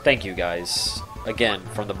just thank you guys, again,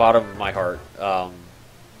 from the bottom of my heart.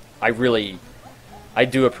 I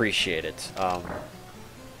do appreciate it.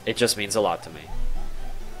 It just means a lot to me.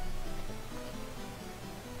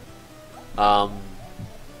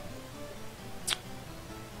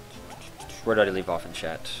 Where did I leave off in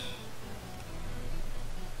chat?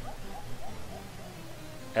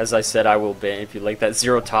 As I said, I will ban if you like that.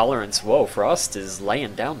 Zero tolerance. Whoa, Frost is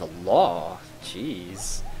laying down the law.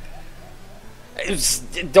 Jeez.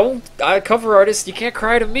 Don't cover artist. You can't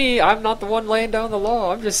cry to me. I'm not the one laying down the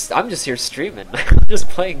law. I'm just here streaming. I'm just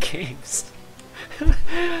playing games.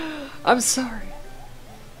 I'm sorry.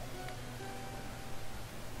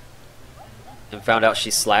 And found out she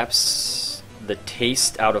slaps the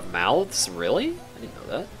taste out of mouths. Really? I didn't know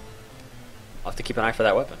that. I'll have to keep an eye for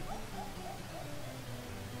that weapon.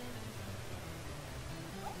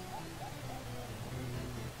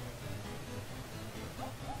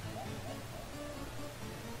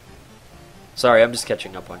 Sorry, I'm just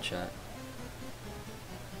catching up on chat.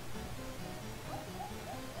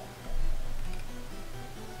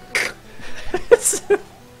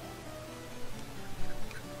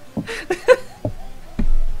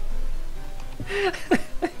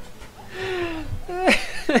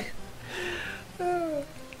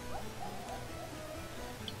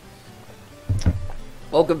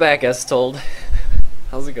 Welcome back, S Told.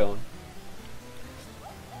 How's it going?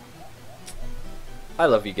 I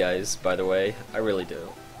love you guys, by the way. I really do.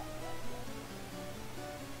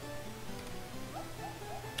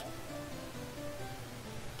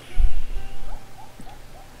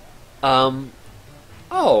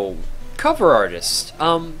 Oh, cover artist.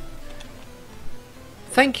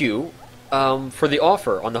 Thank you, for the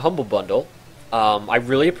offer on the Humble Bundle. I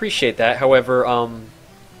really appreciate that. However,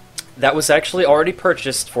 that was actually already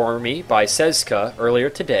purchased for me by Sezka earlier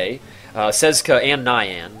today. Sezka and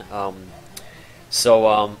Nyan.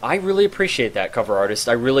 So I really appreciate that, cover artist.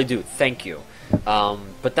 I really do. Thank you.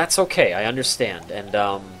 But that's okay. I understand. And,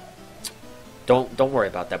 don't worry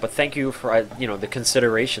about that. But thank you for, you know, the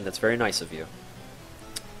consideration. That's very nice of you.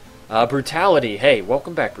 Brutality. Hey,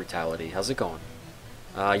 welcome back, Brutality. How's it going?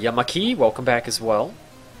 Yamaki, welcome back as well.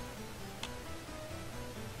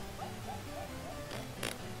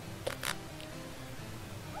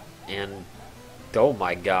 And, oh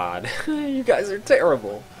my god, you guys are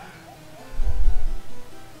terrible.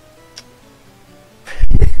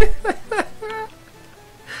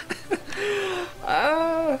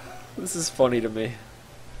 This is funny to me.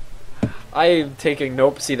 I am taking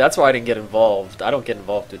nope. See, that's why I didn't get involved. I don't get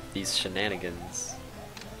involved with these shenanigans.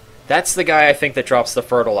 That's the guy I think that drops the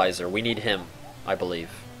fertilizer. We need him, I believe.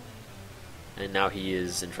 And now he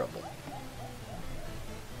is in trouble.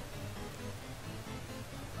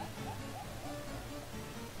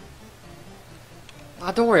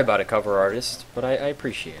 Don't worry about it, cover artist, but I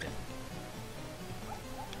appreciate it.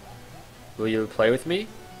 Will you play with me?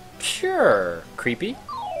 Sure. Creepy.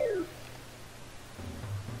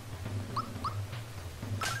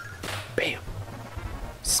 Bam.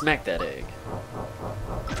 Smack that egg.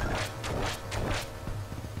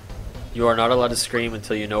 You are not allowed to scream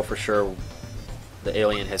until you know for sure the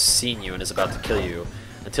alien has seen you and is about to kill you.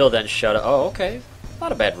 Until then, shut up. Oh, okay.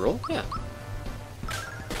 Not a bad rule, yeah.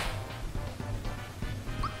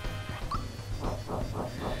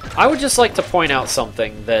 I would just like to point out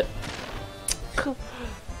something that...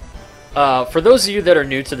 for those of you that are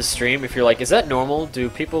new to the stream, if you're like, is that normal? Do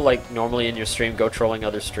people, like, normally in your stream go trolling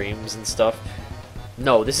other streams and stuff?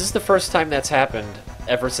 No, this is the first time that's happened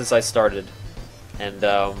ever since I started. And,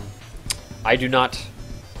 I do not,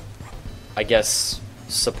 I guess,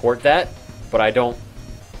 support that, but I don't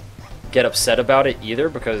get upset about it either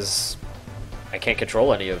because I can't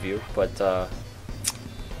control any of you, but,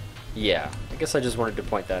 yeah. I guess I just wanted to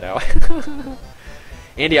point that out.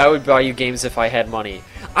 Andy, I would buy you games if I had money.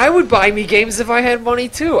 I would buy me games if I had money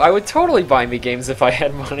too. I would totally buy me games if I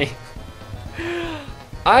had money.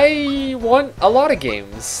 I want a lot of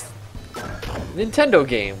games. Nintendo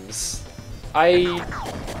games. I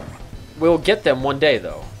will get them one day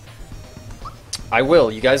though. I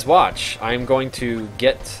will. You guys watch. I'm going to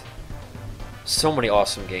get so many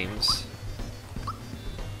awesome games.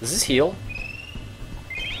 Does this heal?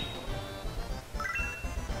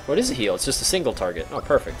 What is a heal? It's just a single target. Oh,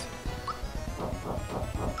 perfect.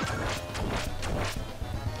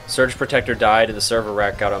 Surge Protector died and the server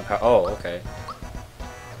rack got on power. Oh, okay.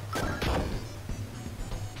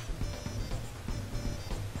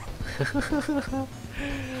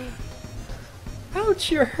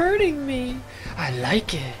 Ouch, you're hurting me. I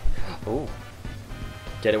like it. Oh.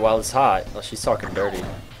 Get it while it's hot. Oh, she's talking dirty.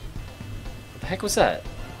 What the heck was that?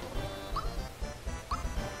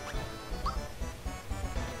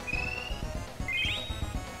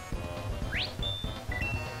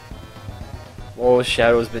 Oh,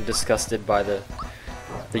 Shadow's been disgusted by the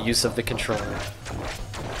use of the controller.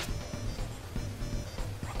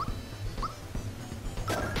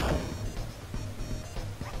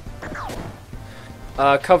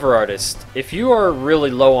 Cover artist. If you are really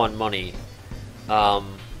low on money,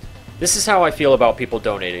 this is how I feel about people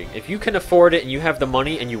donating. If you can afford it and you have the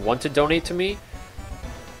money and you want to donate to me,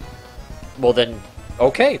 well then,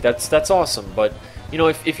 okay, that's awesome. But, you know,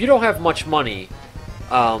 if you don't have much money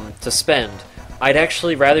to spend, I'd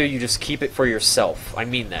actually rather you just keep it for yourself. I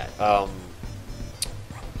mean that.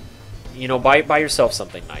 You know, buy yourself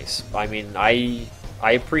something nice. I mean, I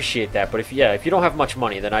appreciate that, but if you don't have much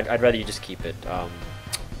money, then I'd rather you just keep it.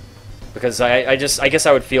 Because I guess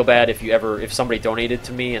I would feel bad if somebody donated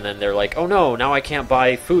to me and then they're like, oh no, now I can't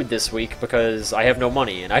buy food this week because I have no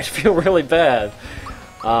money, and I'd feel really bad.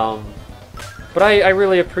 But I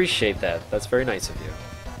really appreciate that. That's very nice of you.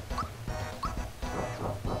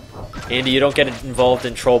 Andy, you don't get involved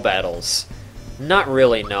in troll battles. Not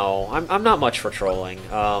really, no. I'm not much for trolling.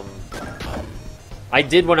 I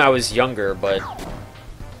did when I was younger, but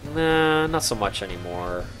nah, not so much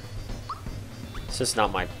anymore. It's just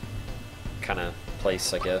not my kind of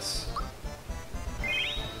place, I guess.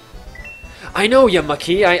 I know,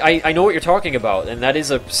 Yamaki. I know what you're talking about, and that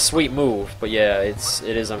is a sweet move. But yeah, it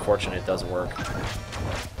is unfortunate it doesn't work.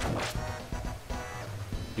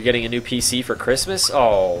 You're getting a new PC for Christmas?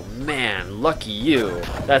 Oh man, lucky you.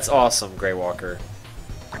 That's awesome, Grey Walker.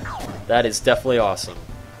 That is definitely awesome.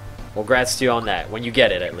 Well, congrats to you on that. When you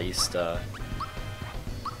get it, at least. Oh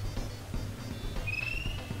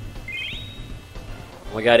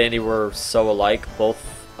my god, Andy, we're so alike. Both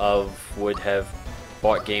of would have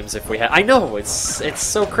bought games if we had. I know, it's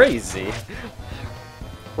so crazy.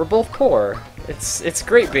 We're both poor. It's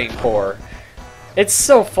great being poor. It's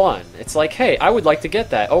so fun. It's like, hey, I would like to get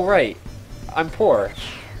that. Oh right, I'm poor.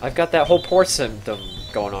 I've got that whole poor symptom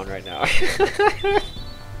going on right now.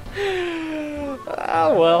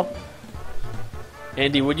 Oh well.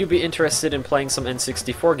 Andy, would you be interested in playing some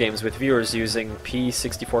N64 games with viewers using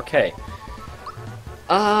P64K?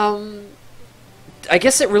 I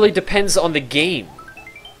guess it really depends on the game.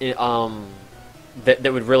 That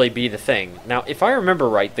would really be the thing. Now, if I remember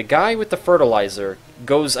right, the guy with the fertilizer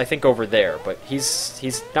goes, I think, over there, but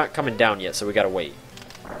he's not coming down yet, so we gotta wait.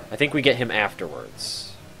 I think we get him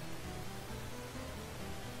afterwards.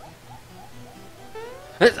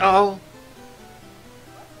 Oh!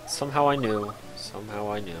 Somehow I knew.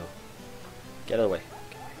 Somehow I knew. Get out of the way.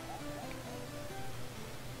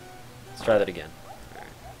 Let's try that again.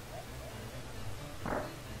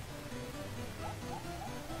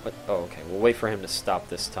 What? Oh, okay. We'll wait for him to stop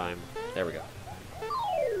this time. There we go.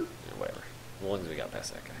 Yeah, whatever. As long as we got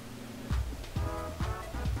past that guy.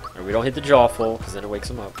 Or we don't hit the jaw full, because then it wakes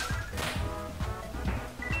him up.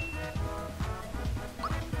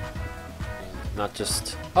 Not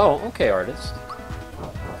just... Oh, okay, artist.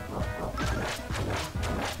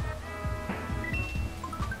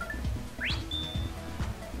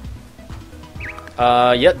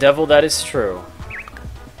 Yeah, Devil, that is true.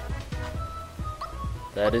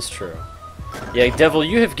 That is true. Yeah, Devil,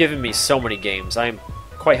 you have given me so many games. I am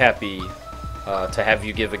quite happy to have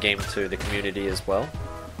you give a game to the community as well.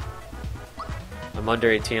 I'm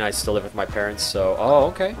under 18, I still live with my parents, so... Oh,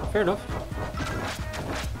 okay, fair enough.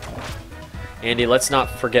 Andy, let's not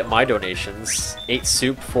forget my donations. 8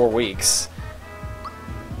 soup, 4 weeks.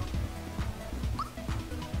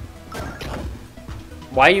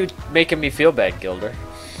 Why are you making me feel bad, Gilder?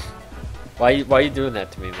 Why are you doing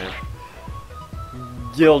that to me, man?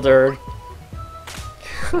 Gilder.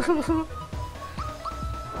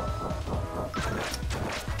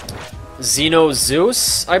 Xeno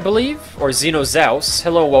Zeus, I believe? Or Xeno Zeus.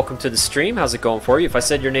 Hello, welcome to the stream. How's it going for you? If I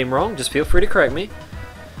said your name wrong, just feel free to correct me.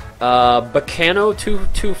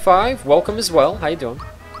 Bacano225, welcome as well. How you doing?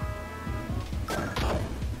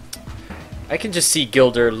 I can just see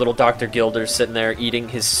Gilder, little Dr. Gilder, sitting there eating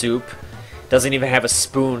his soup. Doesn't even have a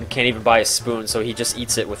spoon, can't even buy a spoon, so he just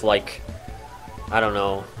eats it with, like, I don't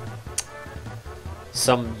know,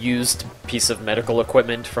 some used piece of medical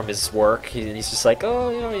equipment from his work. He's just like, oh,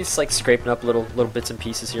 you know, he's like scraping up little bits and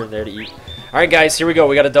pieces here and there to eat. Alright guys, here we go.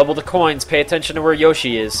 We gotta double the coins. Pay attention to where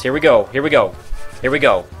Yoshi is. Here we go. Here we go. Here we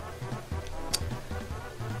go.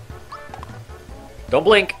 Don't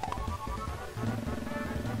blink.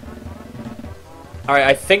 Alright,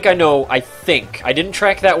 I think I know. I didn't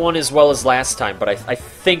track that one as well as last time, but I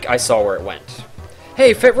think I saw where it went.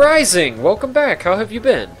 Hey, Fit Rising! Welcome back. How have you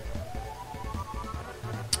been?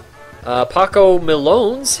 Paco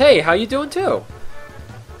Milones? Hey, how you doing too?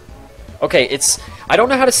 Okay, it's... I don't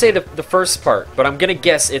know how to say the first part, but I'm gonna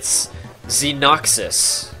guess it's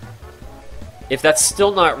Xenoxis. If that's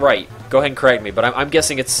still not right, go ahead and correct me, but I'm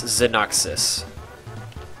guessing it's Xenoxis.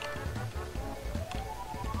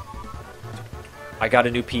 I got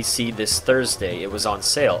a new PC this Thursday. It was on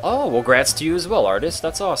sale. Oh, well, congrats to you as well, artist.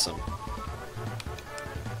 That's awesome.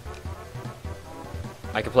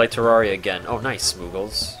 I can play Terraria again. Oh, nice,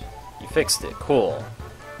 Smoogles. You fixed it. Cool.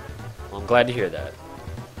 Well, I'm glad to hear that.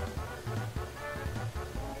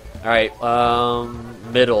 Alright,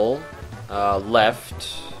 middle,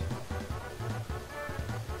 left,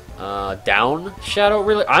 down, shadow,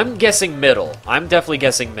 really? I'm guessing middle. I'm definitely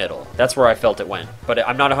guessing middle. That's where I felt it went. But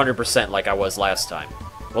I'm not 100% like I was last time.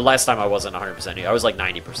 Well, last time I wasn't 100% either. I was like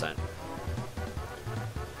 90%.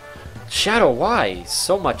 Shadow, why?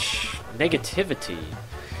 So much negativity.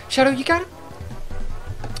 Shadow, you got it?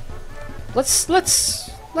 Let's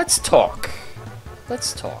talk.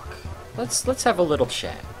 Let's talk. let's have a little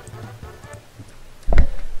chat.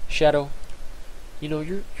 Shadow, you know,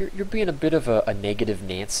 you're being a bit of a negative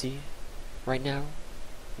Nancy right now.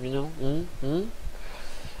 You know, you know,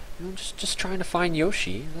 just trying to find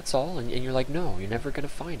Yoshi. That's all. And you're like, no, you're never gonna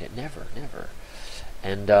find it. Never, never.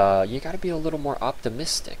 And you got to be a little more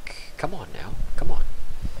optimistic. Come on now, come on.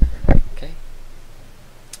 Okay.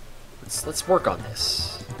 Let's work on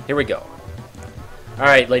this. Here we go. All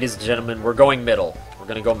right, ladies and gentlemen, we're going middle. We're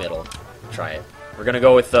gonna go middle. Try it. We're gonna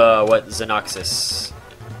go with what Xenoxis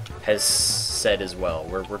has said as well.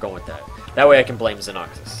 We're going with that. That way I can blame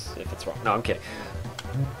Xenoxis if it's wrong. No, I'm kidding.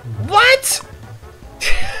 What?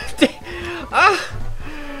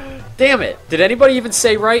 Damn it. Did anybody even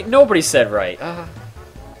say right? Nobody said right.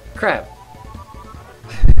 Crap.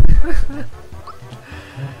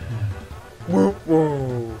 Woo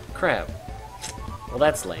woo. Crap. Well,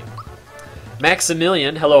 that's lame.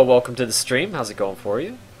 Maximilian, hello, welcome to the stream. How's it going for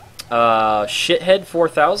you?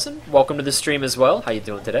 Shithead4000, welcome to the stream as well. How you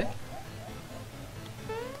doing today?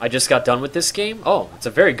 I just got done with this game. Oh, it's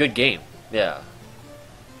a very good game. Yeah.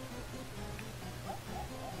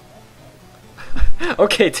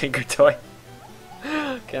 Okay, Tinker Toy.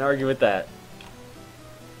 Can't argue with that.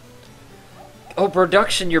 Oh,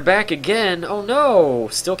 production, you're back again. Oh no,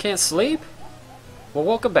 still can't sleep? Well,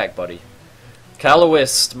 welcome back, buddy.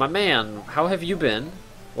 Callowist, my man, how have you been?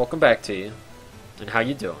 Welcome back to you. And how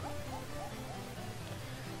you doing?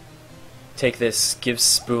 Take this, give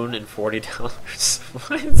spoon and $40.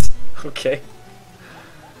 What? Okay.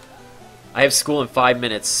 I have school in 5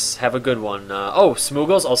 minutes. Have a good one. Oh,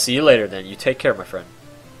 Smoogles, I'll see you later then. You take care, my friend.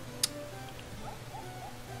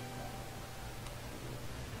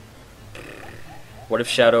 What if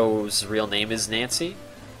Shadow's real name is Nancy?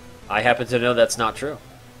 I happen to know that's not true.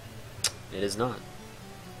 It is not.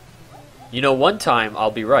 You know, one time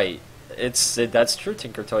I'll be right. That's true,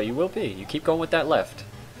 Tinker Toy. You will be. You keep going with that left.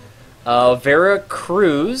 Vera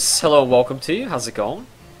Cruz, hello and welcome to you. How's it going?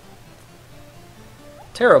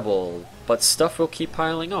 Terrible, but stuff will keep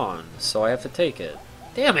piling on, so I have to take it.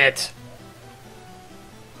 Damn it!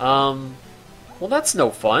 Well, that's no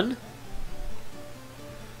fun.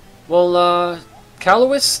 Well,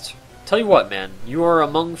 Callowist, tell you what, man. You are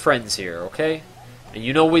among friends here, okay? And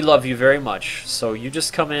you know we love you very much, so you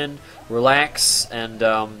just come in, relax, and,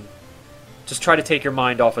 just try to take your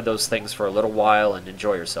mind off of those things for a little while and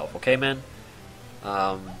enjoy yourself, okay, man?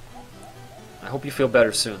 I hope you feel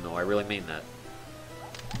better soon, though. I really mean that.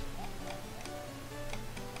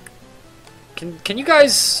 Can you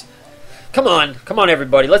guys... Come on,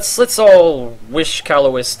 everybody. Let's all wish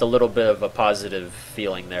Callowist a little bit of a positive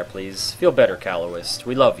feeling there, please. Feel better, Callowist.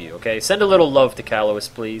 We love you, okay? Send a little love to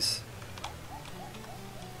Callowist, please.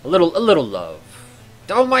 A little love.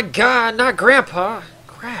 Oh my God, not Grandpa.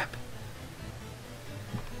 Crap.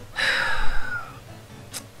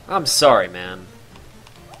 I'm sorry, man.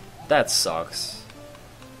 That sucks.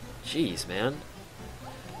 Jeez, man.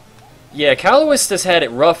 Yeah, Callowist has had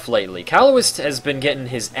it rough lately. Callowist has been getting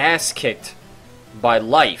his ass kicked by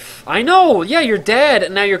life. I know! Yeah, your dad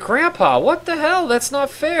and now your grandpa. What the hell? That's not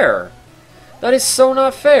fair. That is so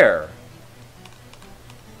not fair.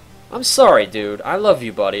 I'm sorry, dude. I love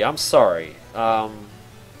you, buddy. I'm sorry.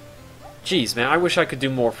 Jeez, man. I wish I could do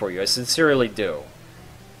more for you. I sincerely do.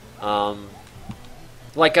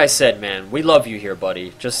 Like I said, man, we love you here,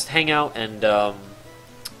 buddy. Just hang out and,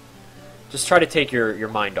 just try to take your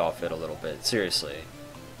mind off it a little bit. Seriously.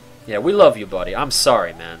 Yeah, we love you, buddy. I'm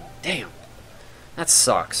sorry, man. Damn. That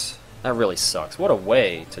sucks. That really sucks. What a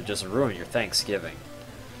way to just ruin your Thanksgiving.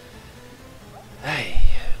 Hey.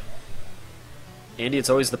 Andy, it's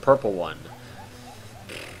always the purple one.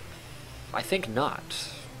 I think not.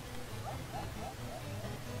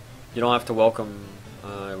 You don't have to welcome...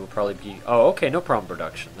 it will probably be... Oh, okay, no problem,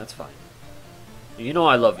 production. That's fine. You know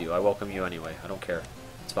I love you. I welcome you anyway. I don't care.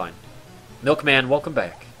 It's fine. Milkman, welcome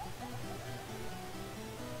back.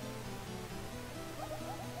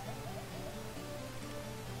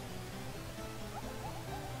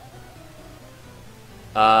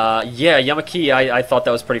 Yeah, Yamaki, I thought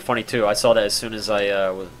that was pretty funny too. I saw that as soon as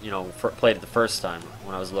I, played it the first time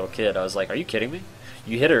when I was a little kid. I was like, are you kidding me?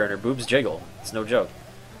 You hit her and her boobs jiggle. It's no joke.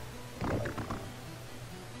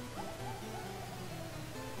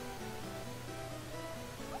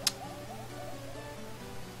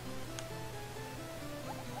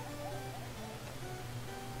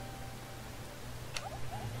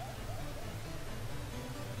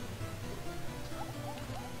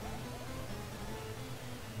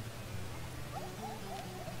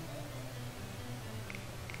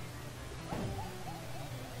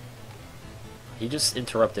 He just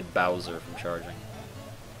interrupted Bowser from charging.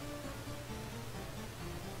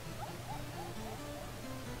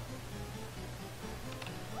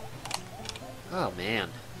 Oh, man.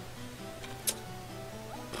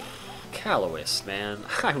 Callowist, man.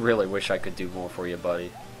 I really wish I could do more for you,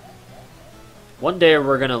 buddy. One day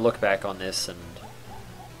we're gonna look back on this and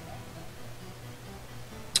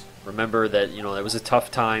remember that, you know, it was a tough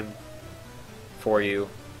time for you.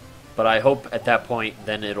 But I hope at that point,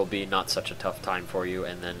 then it'll be not such a tough time for you,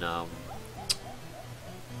 and then,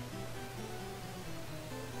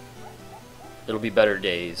 it'll be better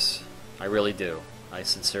days. I really do. I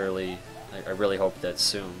really hope that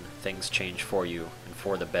soon things change for you, and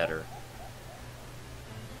for the better.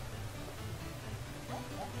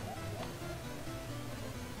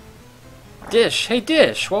 Dish! Hey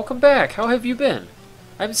Dish! Welcome back! How have you been?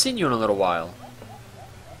 I haven't seen you in a little while.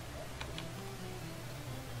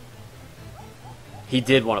 He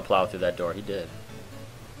did want to plow through that door. He did.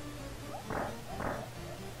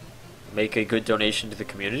 Make a good donation to the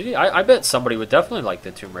community? I bet somebody would definitely like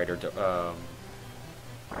the Tomb Raider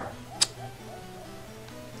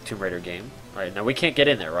game. Alright, now we can't get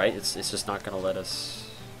in there, right? It's just not going to let us...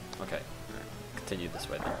 Okay. Right. Continue this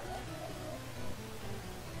way then.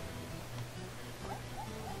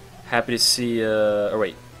 Happy to see, oh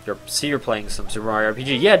wait. You're playing some Super Mario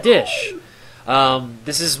RPG. Yeah, Dish!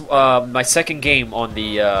 This is my second game on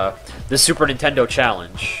the Super Nintendo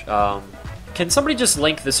Challenge. Can somebody just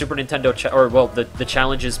link the Super Nintendo the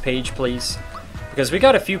challenges page, please? Because we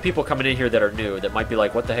got a few people coming in here that are new that might be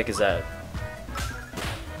like, what the heck is that?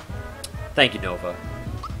 Thank you, Nova.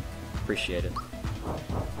 Appreciate it.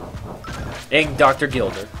 And Dr.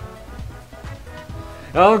 Gilder.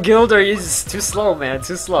 Oh, Gilder, he's too slow, man.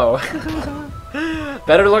 Too slow.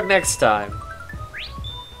 Better luck next time.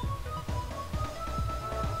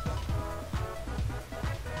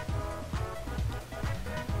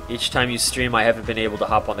 Each time you stream, I haven't been able to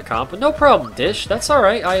hop on the comp. But no problem, Dish. That's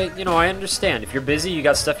alright. I understand. If you're busy, you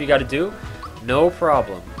got stuff you got to do, no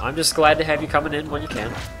problem. I'm just glad to have you coming in when you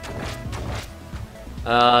can.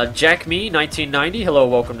 Jack Me 1990. Hello,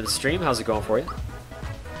 welcome to the stream. How's it going for you?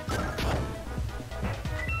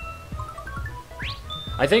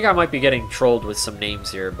 I think I might be getting trolled with some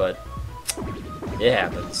names here, but it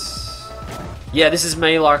happens. Yeah, this is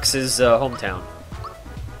Malox's hometown.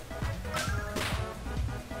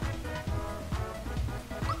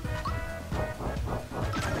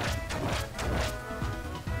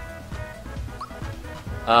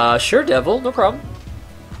 Sure, Devil, no problem.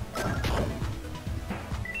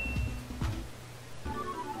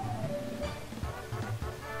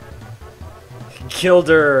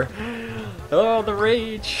 Gilder! Oh, the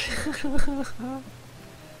rage!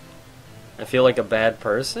 I feel like a bad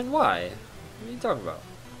person? Why? What are you talking about?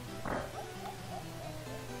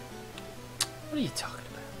 What are you talking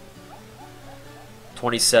about?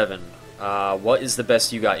 27. What is the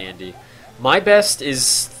best you got, Andy? My best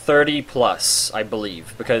is 30 plus, I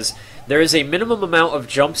believe, because there is a minimum amount of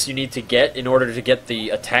jumps you need to get in order to get the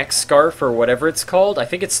attack scarf or whatever it's called. I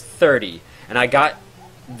think it's 30, and I got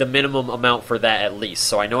the minimum amount for that at least,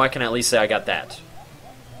 so I know I can at least say I got that.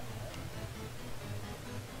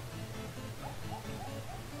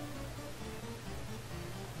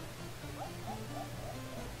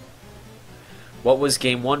 What was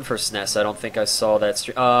game 1 for SNES? I don't think I saw that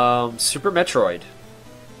Super Metroid.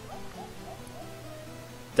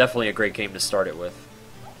 Definitely a great game to start it with.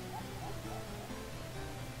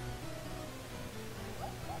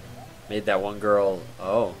 Made that one girl...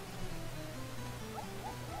 Oh.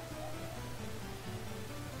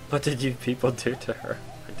 What did you people do to her?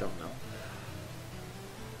 I don't know.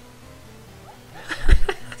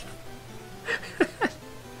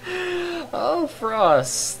 Oh,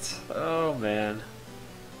 Frost. Oh, man.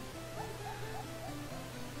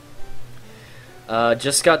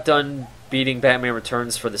 Just got done beating Batman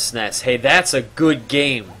Returns for the SNES. Hey, that's a good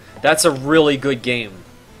game. That's a really good game.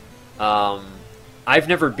 I've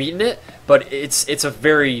never beaten it, but it's a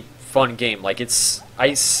very fun game. Like,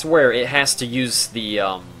 I swear it has to use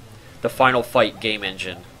the Final Fight game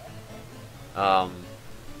engine.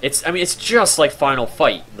 It's just like Final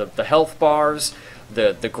Fight. The health bars,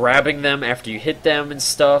 the grabbing them after you hit them and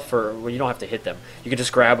stuff, or well, you don't have to hit them. You can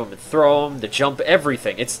just grab them and throw them, the jump,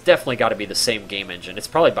 everything. It's definitely got to be the same game engine. It's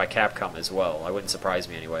probably by Capcom as well. I wouldn't surprise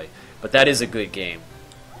me anyway. But that is a good game.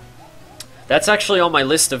 That's actually on my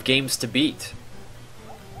list of games to beat.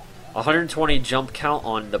 120 jump count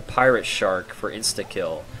on the Pirate Shark for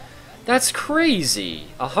insta-kill. That's crazy!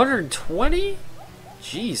 120?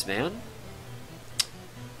 Jeez, man.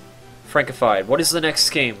 Frankified, what is the next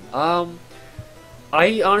game?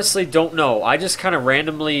 I honestly don't know. I just kind of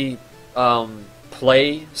randomly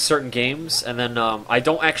play certain games, and then I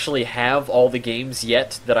don't actually have all the games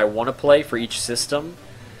yet that I want to play for each system.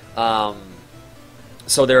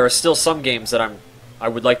 So there are still some games that I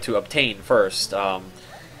would like to obtain first.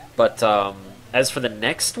 But as for the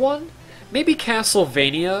next one, maybe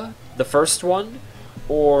Castlevania, the first one,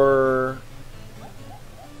 or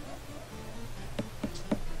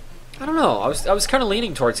I don't know. I was kind of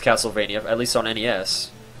leaning towards Castlevania, at least on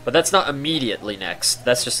NES, but that's not immediately next.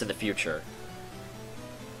 That's just in the future.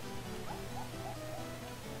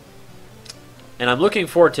 And I'm looking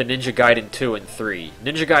forward to Ninja Gaiden 2 and 3.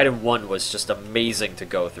 Ninja Gaiden 1 was just amazing to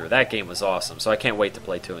go through. That game was awesome, so I can't wait to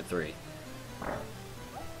play 2 and 3.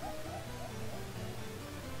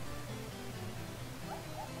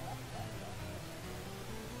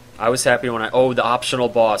 I was happy when oh, the optional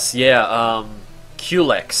boss. Yeah,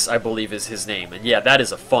 Culex, I believe is his name. And yeah, that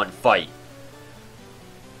is a fun fight.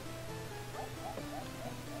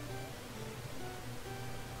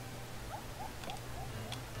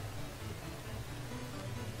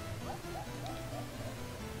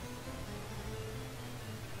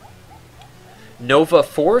 Nova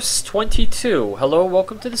Force 22. Hello,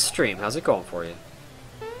 welcome to the stream. How's it going for you?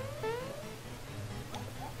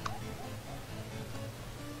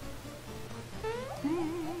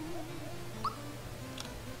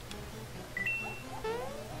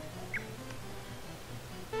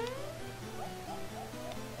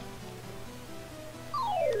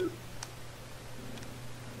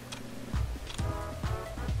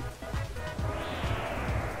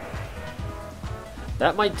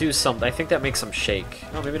 That might do something. I think that makes them shake.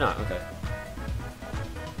 Oh, maybe not. Okay.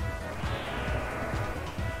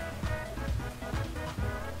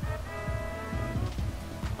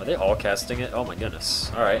 Are they all casting it? Oh my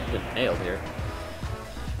goodness. Alright, I'm getting nailed here.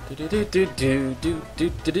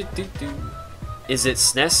 Is it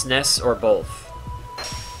SNES, NES, or both?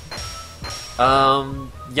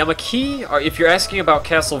 Yamaki, if you're asking about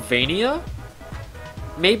Castlevania,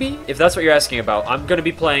 maybe? If that's what you're asking about, I'm gonna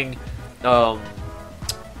be playing,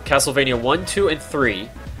 Castlevania 1, 2, and 3,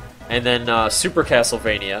 and then Super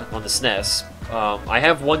Castlevania on the SNES. I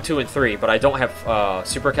have 1, 2, and 3, but I don't have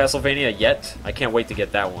Super Castlevania yet. I can't wait to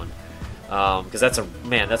get that one. Because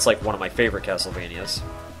that's like one of my favorite Castlevanias.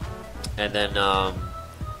 And then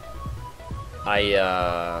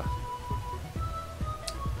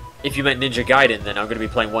if you meant Ninja Gaiden, then I'm going to be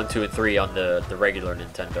playing 1, 2, and 3 on the regular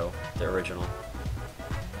Nintendo, the original.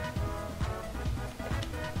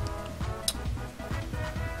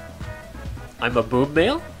 I'm a boob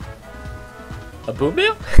male? A boob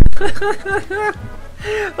male?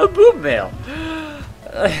 A boob male.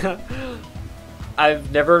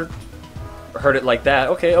 I've never heard it like that.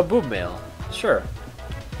 Okay, a boob male. Sure.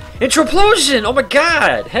 Introplosion! Oh my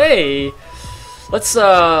god! Hey! Let's,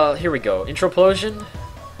 here we go. Introplosion.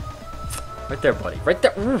 Right there, buddy. Right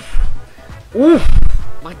there. Oof. Oof.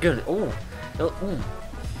 My goodness. Ooh. Ooh.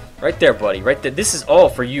 Right there, buddy. Right there. This is all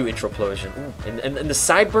for you, Introplosion. Ooh. And the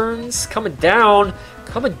sideburns coming down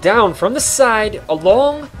from the side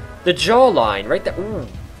along the jawline. Right there. Ooh.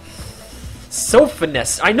 So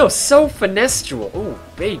finesse. I know, so finestual. Ooh,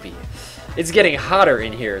 baby. It's getting hotter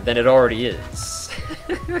in here than it already is.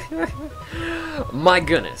 My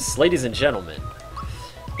goodness. Ladies and gentlemen.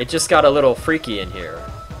 It just got a little freaky in here.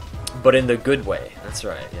 But in the good way. That's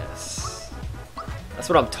right, yes. That's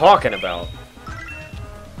what I'm talking about.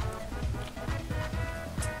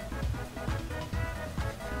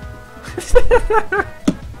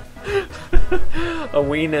 A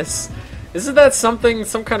weenus. Isn't that something,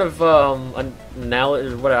 some kind of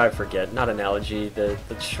analogy? What I forget? Not analogy.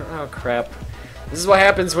 Oh crap! This is what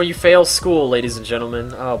happens when you fail school, ladies and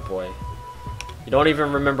gentlemen. Oh boy, you don't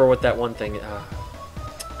even remember what that one thing.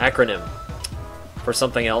 Acronym for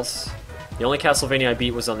something else. The only Castlevania I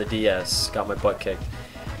beat was on the DS. Got my butt kicked.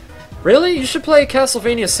 Really? You should play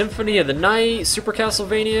Castlevania Symphony of the Night, Super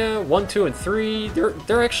Castlevania 1, 2, and 3.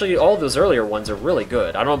 They're actually, all those earlier ones are really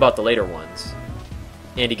good. I don't know about the later ones.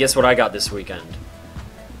 Andy, guess what I got this weekend?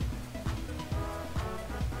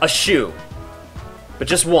 A shoe. But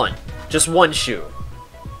just one. Just one shoe.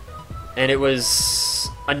 And it was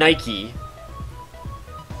a Nike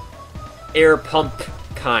air pump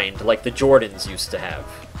kind, like the Jordans used to have.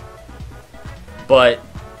 But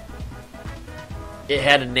it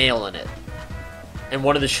had a nail in it. And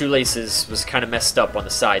one of the shoelaces was kind of messed up on the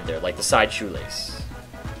side there, like the side shoelace.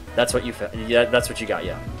 That's what you yeah, that's what you got,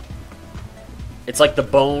 yeah. It's like the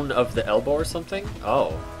bone of the elbow or something?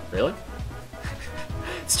 Oh, really?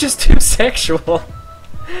 It's just too sexual.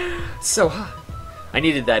 So hot. I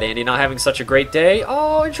needed that, Andy, not having such a great day.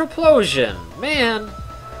 Oh, Introplosion. Man.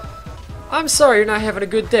 I'm sorry you're not having a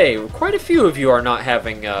good day. Quite a few of you are not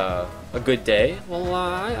having a good day. Well,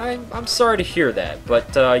 I'm sorry to hear that.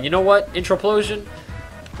 But you know what, Introplosion?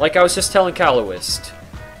 Like I was just telling Caloist,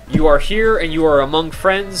 You are here and you are among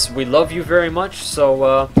friends. We love you very much.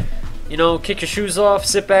 So, you know, kick your shoes off,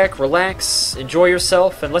 sit back, relax, enjoy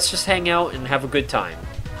yourself, and let's just hang out and have a good time.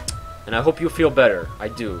 And I hope you feel better. I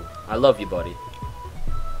do. I love you, buddy.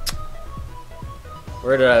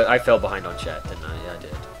 Where did I fell behind on chat, didn't I? Yeah, I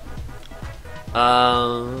did.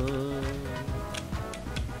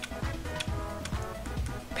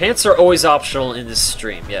 Pants are always optional in this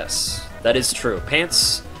stream. Yes, that is true.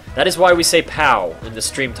 Pants. That is why we say POW in the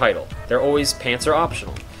stream title. They're always pants are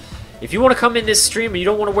optional. If you want to come in this stream and you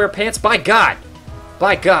don't want to wear pants, by God,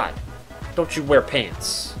 don't you wear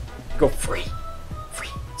pants? Go free.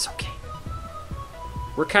 It's okay.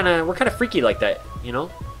 We're kind of freaky like that, you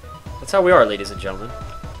know. That's how we are, ladies and gentlemen.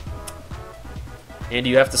 Andy,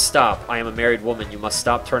 you have to stop. I am a married woman. You must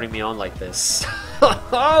stop turning me on like this.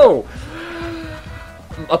 Oh!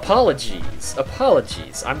 Apologies.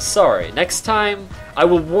 I'm sorry. Next time, I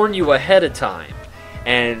will warn you ahead of time.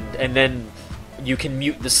 And then you can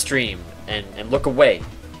mute the stream and look away.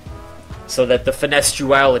 So that the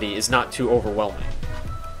finestuality is not too overwhelming.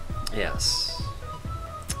 Yes.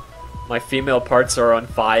 My female parts are on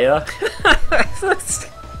fire.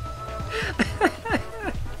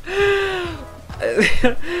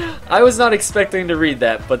 I was not expecting to read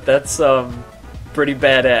that, but that's pretty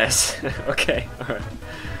badass. Okay, alright.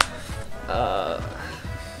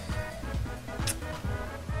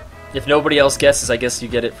 If nobody else guesses, I guess you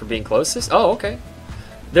get it for being closest? Oh, okay.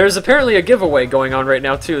 There's apparently a giveaway going on right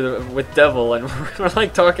now, too, with Devil, and we're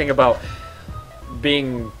like talking about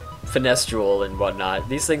being finestual and whatnot.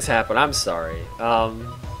 These things happen, I'm sorry.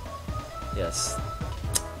 Yes.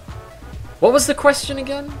 What was the question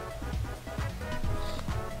again?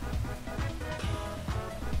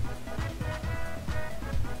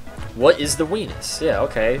 What is the weenus? Yeah,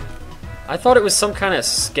 okay. I thought it was some kind of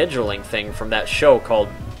scheduling thing from that show called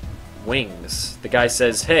Wings. The guy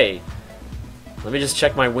says, hey, let me just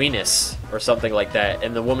check my weenus, or something like that.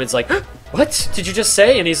 And the woman's like, what did you just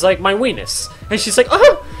say? And he's like, my weenus. And she's like,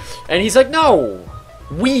 oh! And he's like, no!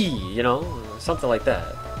 We, you know, something like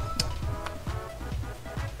that.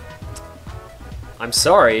 I'm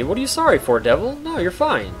sorry. What are you sorry for, Devil? No, you're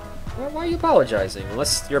fine. Why are you apologizing?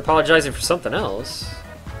 Unless you're apologizing for something else.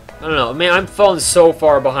 I don't know. Man, I'm falling so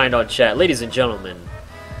far behind on chat. Ladies and gentlemen,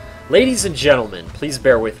 please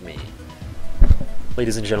bear with me.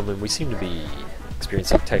 Ladies and gentlemen, we seem to be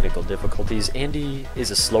experiencing technical difficulties. Andy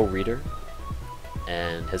is a slow reader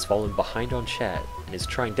and has fallen behind on chat and is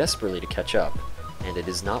trying desperately to catch up, and it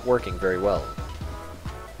is not working very well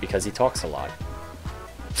because he talks a lot.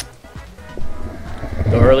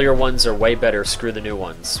 The earlier ones are way better, screw the new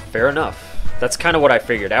ones. Fair enough. That's kind of what I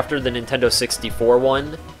figured. After the Nintendo 64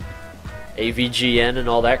 one, AVGN and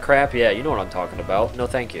all that crap, yeah, you know what I'm talking about. No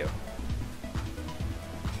thank you.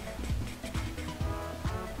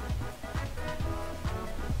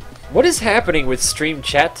 What is happening with stream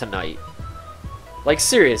chat tonight? Like,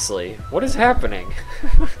 seriously, what is happening?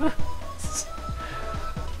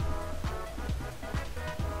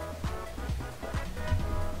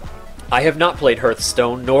 I have not played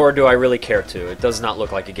Hearthstone, nor do I really care to. It does not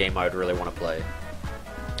look like a game I would really want to play.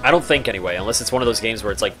 I don't think, anyway, unless it's one of those games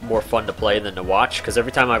where it's like more fun to play than to watch, because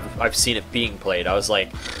every time I've seen it being played, I was like...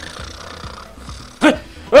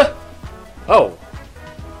 Oh!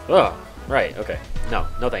 Oh, right, okay.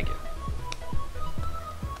 No thank you.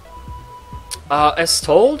 As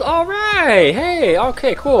Told? Alright! Hey,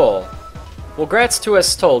 okay, cool. Well, grats to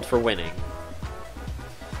As Told for winning.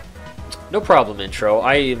 No problem, intro.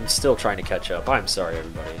 I am still trying to catch up. I'm sorry,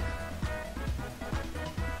 everybody.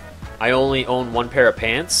 I only own one pair of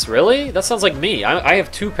pants? Really? That sounds like me. I have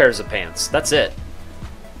 2 pairs of pants. That's it.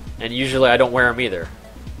 And usually I don't wear them either.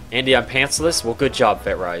 Andy, I'm pantsless? Well, good job,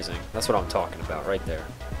 Fet Rising. That's what I'm talking about right there.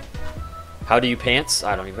 How do you pants?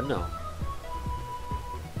 I don't even know.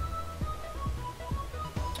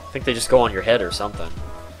 I think they just go on your head or something.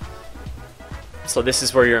 So this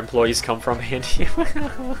is where your employees come from, Andy?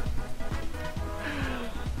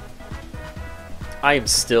 I am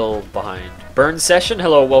still behind. Burn Session,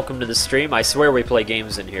 hello, welcome to the stream. I swear we play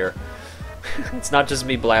games in here. It's not just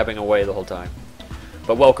me blabbing away the whole time.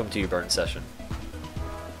 But welcome to you, Burn Session.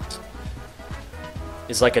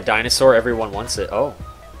 Is like a dinosaur, everyone wants it. Oh,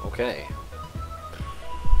 okay.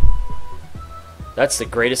 That's the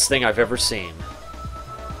greatest thing I've ever seen.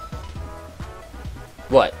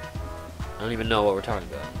 What? I don't even know what we're talking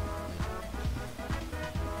about.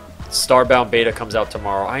 Starbound Beta comes out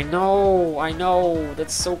tomorrow. I know.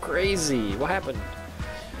 That's so crazy. What happened?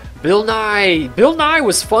 Bill Nye. Bill Nye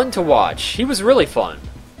was fun to watch. He was really fun.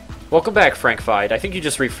 Welcome back, Frankified. I think you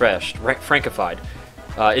just refreshed. Frankified.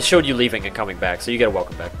 It showed you leaving and coming back, so you get a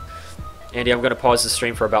welcome back. Andy, I'm gonna pause the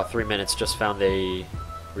stream for about 3 minutes. Just found they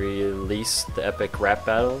released the epic rap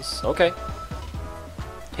battles. Okay.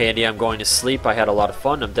 Hey Andy, I'm going to sleep. I had a lot of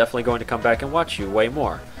fun. I'm definitely going to come back and watch you way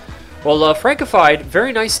more. Well, Frankified,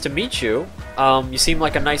 very nice to meet you. You seem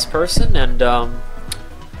like a nice person, and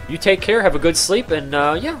you take care, have a good sleep, and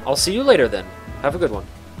yeah, I'll see you later then. Have a good one.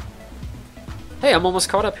 Hey, I'm almost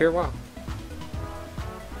caught up here, wow.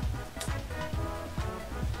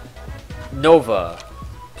 Nova,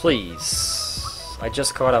 please. I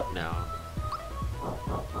just caught up now.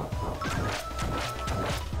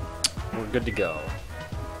 We're good to go.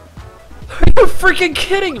 Are you freaking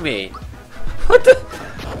kidding me? What the?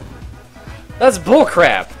 That's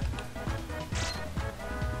bullcrap.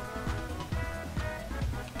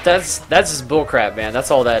 That's just bullcrap, man. That's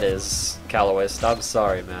all that is, Callowist. I'm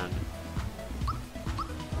sorry, man.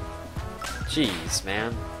 Jeez,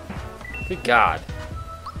 man. Good God.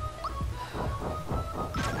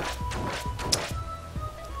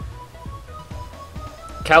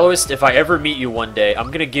 Callowist, if I ever meet you one day,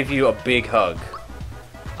 I'm gonna give you a big hug.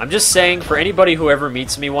 I'm just saying, for anybody who ever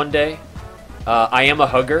meets me one day, I am a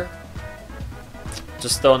hugger.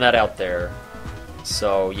 Just throwing that out there.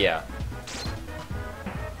 So, yeah.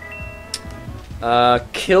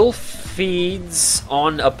 Kill feeds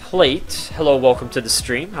on a plate. Hello, welcome to the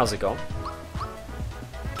stream. How's it going?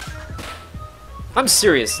 I'm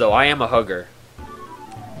serious, though. I am a hugger.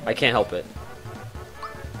 I can't help it.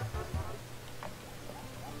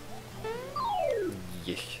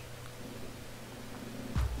 Yeesh.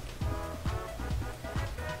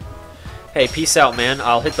 Hey, peace out, man.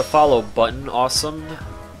 I'll hit the follow button. Awesome.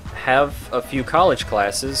 Have a few college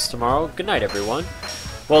classes tomorrow. Good night, everyone.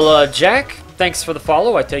 Well, Jack, thanks for the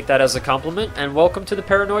follow. I take that as a compliment. And welcome to the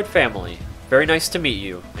Paranoid family. Very nice to meet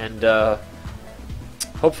you. And,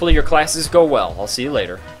 hopefully your classes go well. I'll see you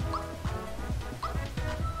later.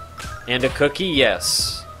 And a cookie?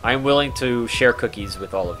 Yes. I am willing to share cookies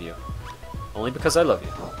with all of you. Only because I love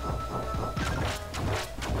you.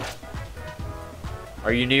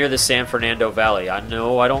 Are you near the San Fernando Valley? I don't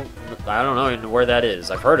know where that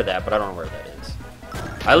is. I've heard of that, but I don't know where that is.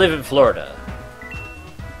 I live in Florida.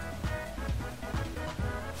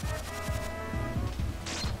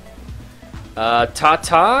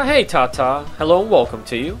 Tata? Hey, Tata. Hello and welcome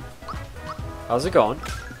to you. How's it going?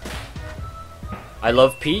 I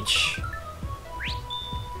love Peach.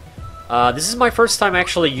 This is my first time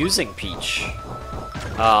actually using Peach.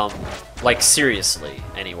 Like, seriously,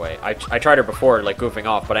 anyway. I tried her before, like, goofing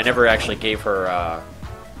off, but I never actually gave her, a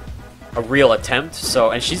real attempt,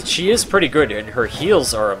 so... And she is pretty good, and her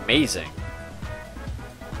heals are amazing.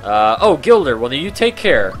 Oh, Gilder, well, you take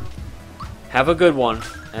care. Have a good one.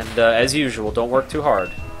 And, as usual, don't work too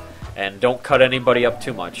hard. And don't cut anybody up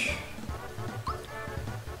too much.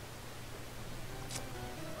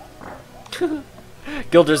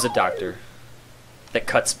 Gilder's a doctor that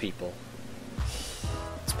cuts people.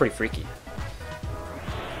 It's pretty freaky.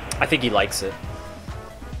 I think he likes it.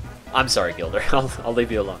 I'm sorry, Gilder. I'll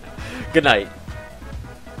leave you alone now. Good night.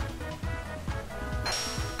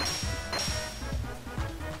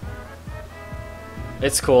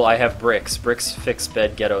 It's cool, I have bricks. Bricks fix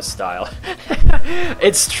bed ghetto style.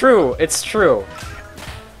 It's true, it's true.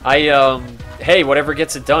 Hey, whatever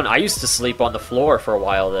gets it done. I used to sleep on the floor for a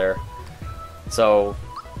while there. So,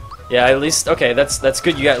 yeah, at least, okay, that's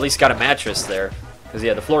good you at least got a mattress there. Because,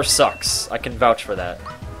 yeah, the floor sucks. I can vouch for that.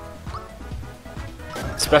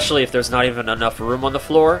 Especially if there's not even enough room on the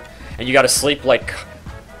floor, and you gotta sleep, like,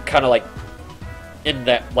 kind of like, in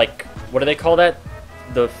that, like, what do they call that?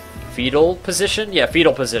 The fetal position? Yeah,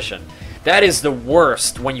 fetal position. That is the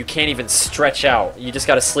worst when you can't even stretch out. You just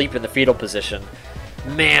gotta sleep in the fetal position.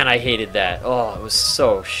 Man, I hated that. Oh, it was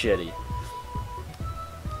so shitty.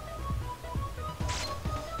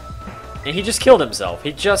 And he just killed himself.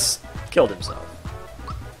 He just killed himself.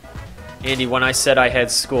 Andy, when I said I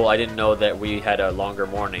had school, I didn't know that we had a longer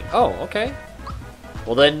morning. Oh, okay.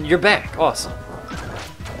 Well then, you're back. Awesome.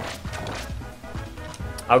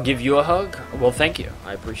 I'll give you a hug. Well, thank you.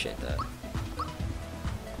 I appreciate that.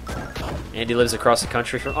 Andy lives across the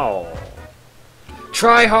country from... Oh.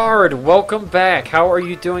 Try hard. Welcome back. How are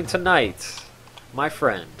you doing tonight, my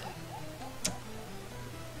friend?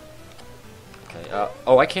 Okay,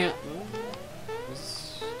 oh, I can't...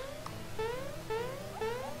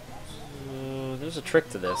 There's a trick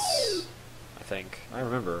to this, I think. I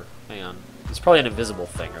remember. Hang on. It's probably an invisible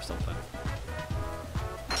thing or something.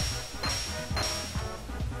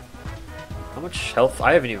 How much health?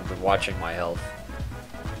 I haven't even been watching my health.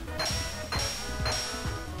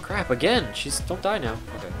 Crap, again! She's... Don't die now.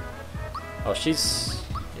 Okay. Oh, she's...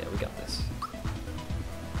 Yeah, we got this.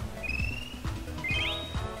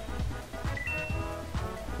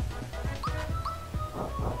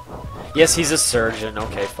 Yes, he's a surgeon.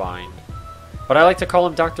 Okay, fine. But I like to call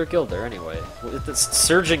him Dr. Gilder anyway.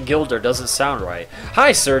 Surgeon Gilder doesn't sound right.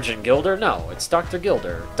 Hi, Surgeon Gilder. No, it's Dr.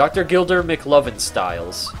 Gilder. Dr. Gilder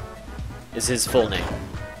McLovenstyles is his full name.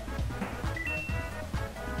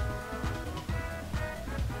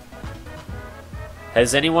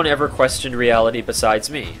 Has anyone ever questioned reality besides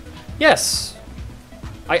me? Yes.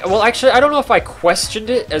 Well, actually, I don't know if I questioned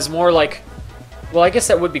it as more like... Well, I guess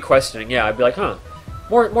that would be questioning. Yeah, I'd be like, huh.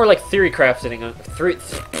 More like theory crafting.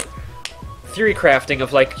 Theory crafting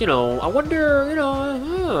of like, you know, I wonder, you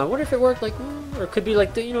know, I wonder if it worked like, or it could be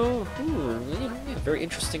like the, you know, yeah, very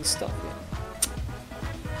interesting stuff. Yeah.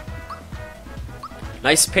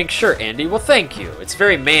 Nice pink shirt, Andy. Well, thank you. It's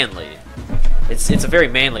very manly. It's a very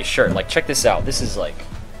manly shirt. Like, check this out. This is like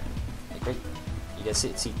you guys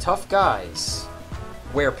see tough guys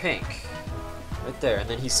wear pink. Right there, and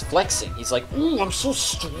then he's flexing. He's like, ooh, I'm so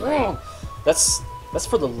strong. That's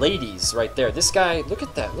for the ladies right there. This guy, look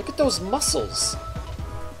at that. Look at those muscles.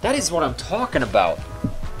 That is what I'm talking about.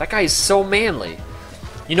 That guy is so manly.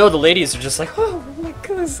 You know, the ladies are just like, oh my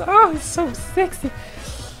goodness, oh, it's so sexy.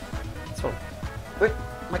 So, wait,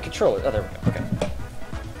 my controller. Oh, there we go. Okay.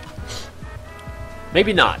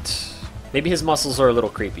 Maybe not. Maybe his muscles are a little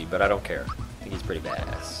creepy, but I don't care. I think he's pretty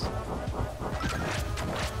badass.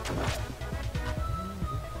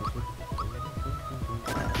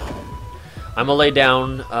 I'm gonna lay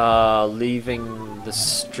down, leaving the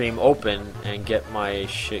stream open and get my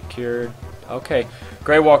shit cured. Okay.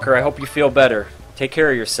 Grey Walker, I hope you feel better. Take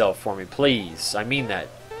care of yourself for me, please. I mean that.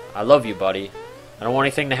 I love you, buddy. I don't want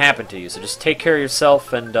anything to happen to you, so just take care of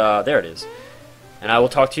yourself, and there it is. And I will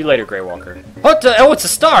talk to you later, Grey Walker. What the? Oh, it's a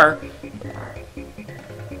star!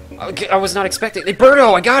 Okay, I was not expecting... Hey,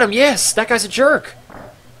 Birdo, I got him, yes! That guy's a jerk!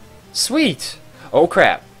 Sweet! Oh,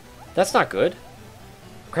 crap. That's not good.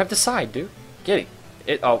 Grab the side, dude. Get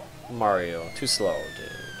him. Oh, Mario. Too slow,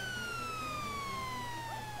 dude.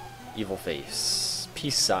 Evil face.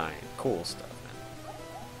 Peace sign. Cool stuff, man.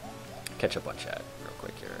 Catch up on chat real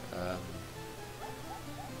quick here.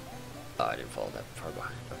 Oh, I didn't follow that far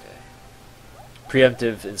behind. Okay.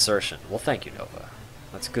 Preemptive insertion. Well, thank you, Nova.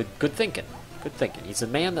 That's good thinking. Good thinking. He's a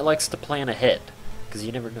man that likes to plan ahead, because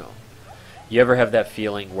you never know. You ever have that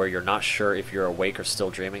feeling where you're not sure if you're awake or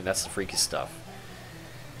still dreaming? That's the freaky stuff.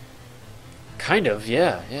 Kind of,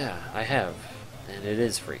 yeah, I have. And it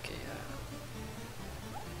is freaky.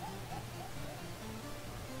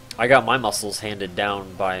 I got my muscles handed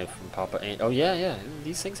down from Papa. Oh, yeah,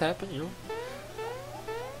 these things happen, you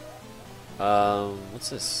know.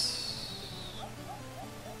 What's this?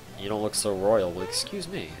 You don't look so royal. Well, excuse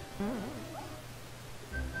me.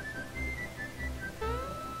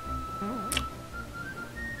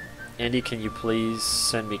 Andy, can you please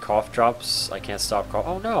send me cough drops? I can't stop cough.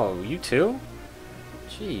 Oh no, you too?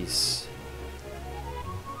 Jeez.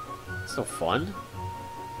 It's no fun.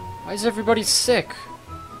 Why is everybody sick?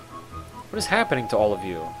 What is happening to all of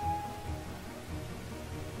you?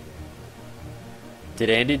 Did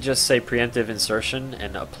Andy just say preemptive insertion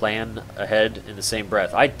and a plan ahead in the same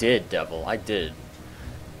breath? I did, Devil. I did.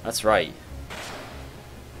 That's right.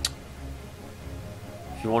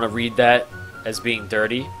 If you want to read that as being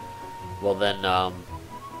dirty, well then,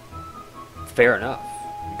 fair enough.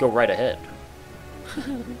 You go right ahead.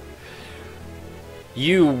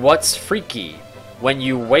 What's freaky? When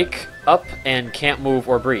you wake up and can't move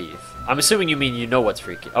or breathe. I'm assuming you mean you know what's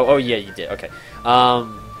freaky. Oh yeah, you did. Okay.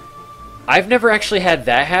 I've never actually had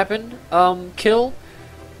that happen, Kill.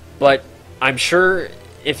 But I'm sure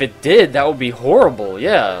if it did, that would be horrible.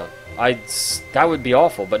 Yeah. That would be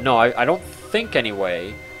awful. But no, I don't think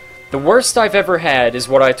anyway. The worst I've ever had is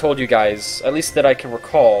what I told you guys, at least that I can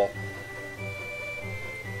recall.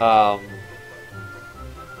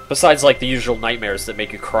 Besides, like, the usual nightmares that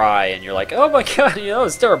make you cry, and you're like, oh my god, you know,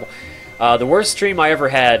 it's terrible. The worst dream I ever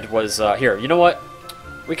had was, here, you know what?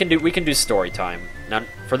 We can do story time. Now,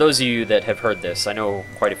 for those of you that have heard this, I know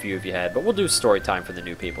quite a few of you had, but we'll do story time for the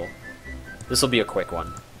new people. This will be a quick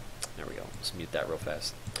one. There we go. Let's mute that real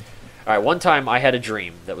fast. Alright, one time I had a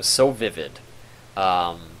dream that was so vivid,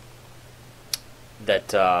 oh,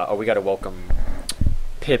 we gotta welcome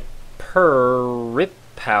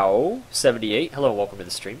Piperipow78. Hello, welcome to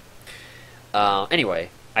the stream.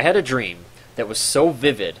 Anyway, I had a dream that was so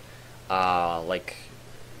vivid, like,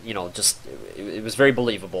 you know, just, it was very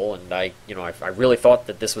believable, and I really thought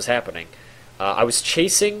that this was happening. I was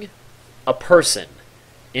chasing a person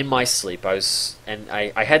in my sleep. I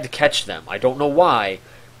had to catch them. I don't know why,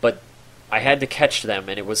 but I had to catch them,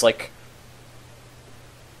 and it was, like,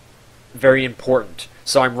 very important.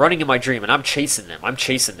 So I'm running in my dream, and I'm chasing them. I'm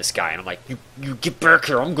chasing this guy, and I'm like, you get back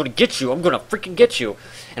here. I'm going to get you. I'm going to freaking get you.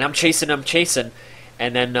 And I'm chasing.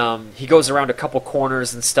 And then he goes around a couple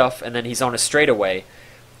corners and stuff, and then he's on a straightaway.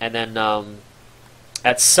 And then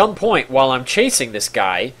at some point while I'm chasing this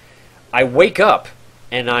guy, I wake up,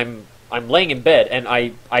 and I'm laying in bed, and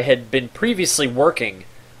I had been previously working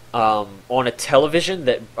on a television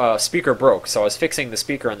that speaker broke. So I was fixing the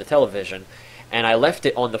speaker on the television, and I left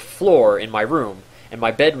it on the floor in my room. And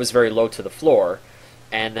my bed was very low to the floor,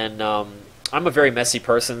 and then I'm a very messy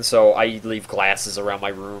person, so I leave glasses around my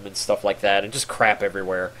room and stuff like that, and just crap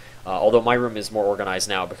everywhere. Although my room is more organized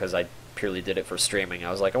now because I purely did it for streaming.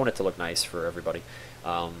 I was like, I want it to look nice for everybody.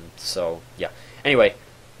 So, yeah. Anyway,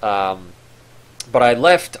 but I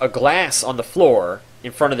left a glass on the floor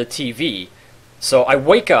in front of the TV, so I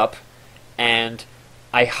wake up, and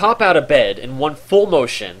I hop out of bed in one full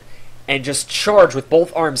motion, and just charge with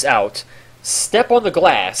both arms out, step on the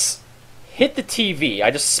glass, hit the TV, I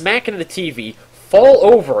just smack into the TV, fall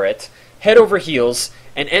over it, head over heels,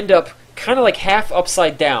 and end up kind of like half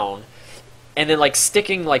upside down, and then like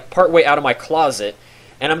sticking like partway out of my closet,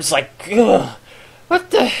 and I'm just like, ugh, what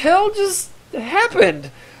the hell just happened?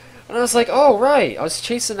 And I was like, oh right, I was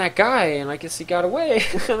chasing that guy, and I guess he got away.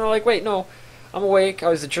 And I'm like, wait, no, I'm awake, I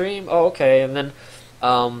was a dream, oh okay, and then,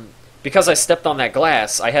 because I stepped on that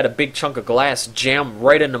glass, I had a big chunk of glass jam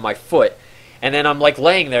right into my foot. And then I'm like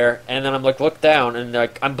laying there, and then I'm like look down, and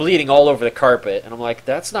like I'm bleeding all over the carpet, and I'm like,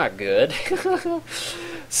 that's not good.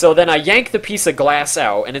 So then I yank the piece of glass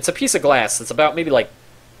out, and it's a piece of glass that's about maybe like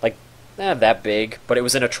that big, but it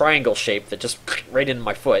was in a triangle shape that just right in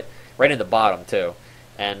my foot, right in the bottom too.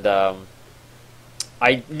 And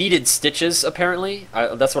I needed stitches apparently.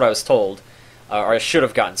 That's what I was told, or I should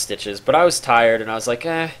have gotten stitches, but I was tired, and I was like,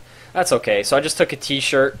 that's okay. So I just took a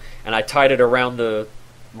t-shirt and I tied it around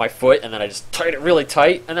my foot, and then I just tied it really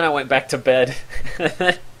tight, and then I went back to bed.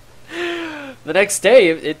 The next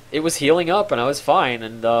day, it was healing up, and I was fine,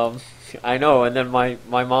 and I know, and then my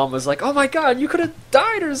mom was like, oh my god, you could have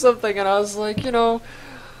died or something, and I was like,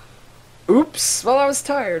 oops, well, I was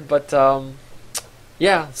tired, but,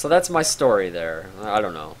 yeah, so that's my story there. I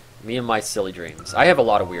don't know. Me and my silly dreams. I have a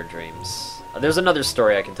lot of weird dreams. There's another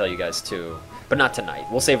story I can tell you guys, too, but not tonight.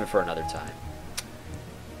 We'll save it for another time.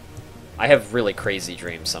 I have really crazy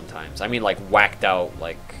dreams sometimes. I mean, like, whacked out,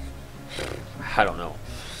 like, I don't know.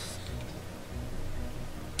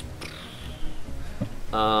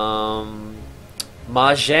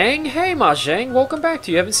 Mahjong? Hey, Mahjong, welcome back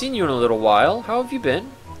to you. Haven't seen you in a little while. How have you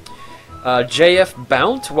been? JF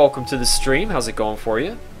Bount, welcome to the stream. How's it going for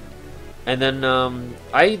you? And then,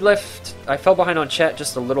 I fell behind on chat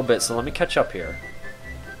just a little bit, so let me catch up here.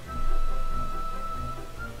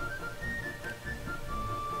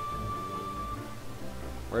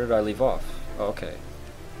 Where did I leave off? Oh, okay.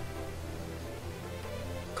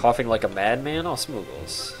 Coughing like a madman? Oh,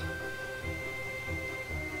 smoogles.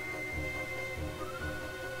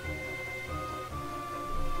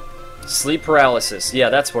 Sleep paralysis. Yeah,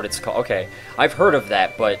 that's what it's called. Okay. I've heard of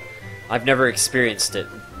that, but I've never experienced it,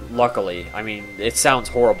 luckily. I mean, it sounds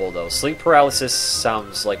horrible, though. Sleep paralysis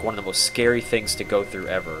sounds like one of the most scary things to go through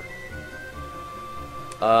ever.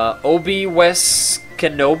 Obi West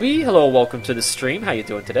Kenobi, hello, welcome to the stream. How you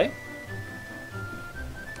doing today?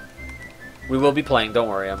 We will be playing, don't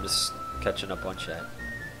worry, I'm just catching up on chat.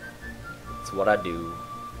 That's what I do.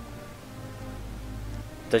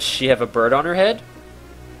 Does she have a bird on her head?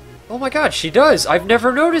 Oh my god, she does! I've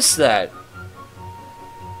never noticed that!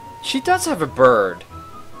 She does have a bird!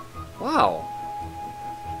 Wow.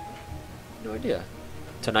 No idea.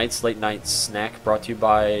 Tonight's late night snack brought to you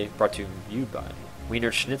by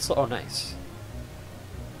Wiener Schnitzel. Oh, nice.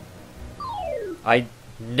 I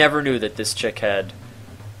never knew that this chick had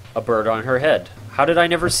a bird on her head. How did I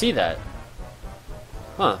never see that?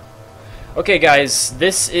 Huh. Okay, guys,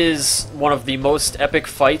 this is one of the most epic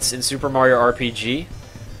fights in Super Mario RPG.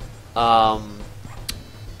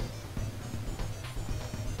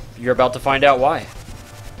 You're about to find out why.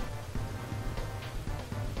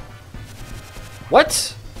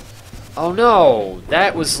 What? Oh no,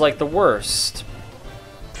 that was like the worst.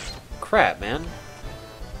 Crap, man.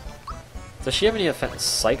 Does she have any offense?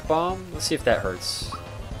 Psych bomb? Let's see if that hurts.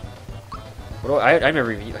 What do I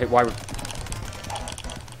never even... Why would...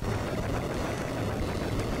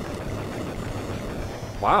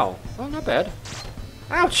 Wow. Oh, not bad.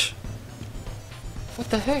 Ouch! What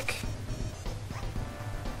the heck?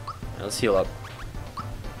 Right, let's heal up.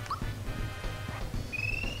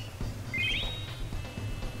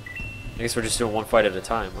 I guess we're just doing one fight at a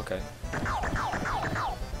time. Okay.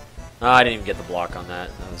 I didn't even get the block on that.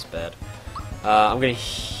 That was bad. I'm gonna...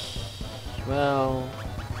 Well...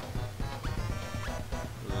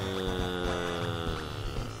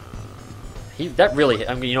 that really hit...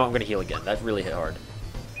 I mean, you know what? I'm gonna heal again. That really hit hard.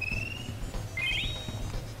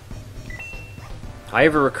 I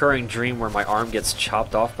have a recurring dream where my arm gets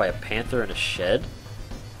chopped off by a panther in a shed.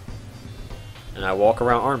 And I walk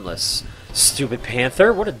around armless. Stupid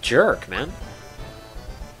panther! What a jerk, man.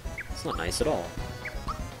 It's not nice at all.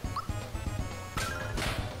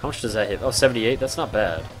 How much does that hit? Oh, 78? That's not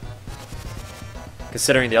bad.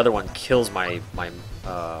 Considering the other one kills my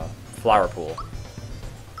flower pool.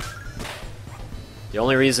 The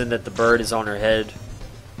only reason that the bird is on her head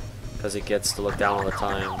because it gets to look down all the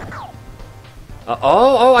time.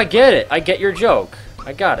 Oh, I get it. I get your joke.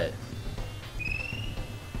 I got it.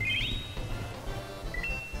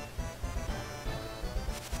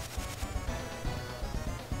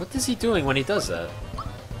 What is he doing when he does that?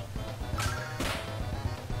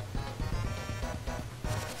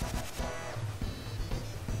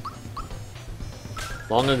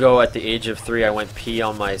 Long ago, at the age of 3, I went pee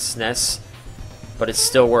on my SNES, but it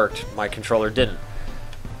still worked. My controller didn't.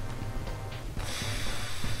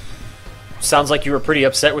 Sounds like you were pretty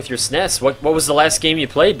upset with your SNES. What was the last game you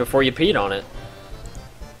played before you peed on it?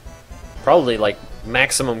 Probably like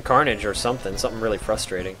Maximum Carnage or something. Something really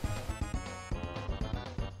frustrating.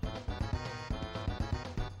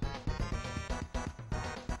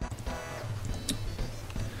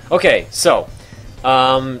 Okay, so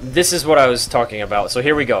this is what I was talking about. So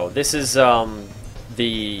here we go. This is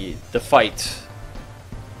the fight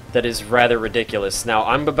that is rather ridiculous. Now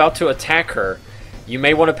I'm about to attack her. You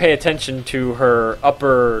may want to pay attention to her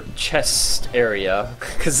upper chest area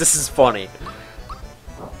because this is funny.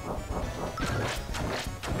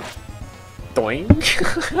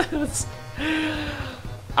 Doink.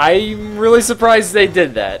 I'm really surprised they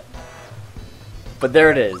did that. But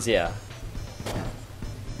there it is, yeah.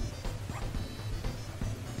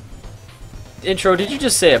 Intro, did you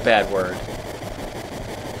just say a bad word?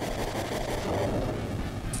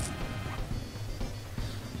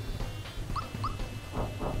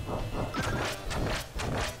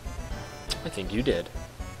 I think you did.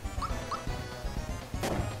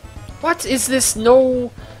 What is this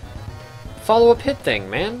no follow-up hit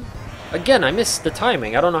thing, man? Again, I missed the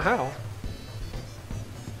timing. I don't know how.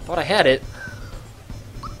 Thought I had it.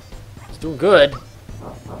 It's doing good.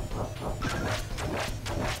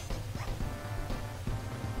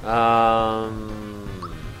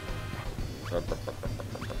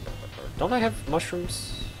 Don't I have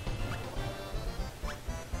mushrooms? I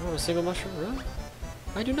don't have a single mushroom, really?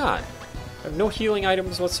 I do not. I have no healing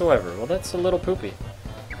items whatsoever. Well, that's a little poopy.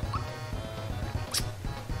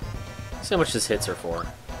 Let's see how much this hits her for.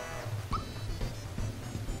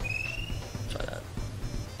 Try that.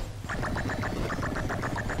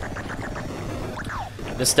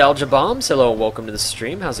 Nostalgia Bombs, hello, welcome to the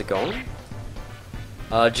stream. How's it going?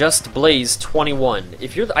 Just Blaze 21.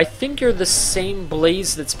 If you're, I think you're the same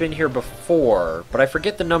Blaze that's been here before, but I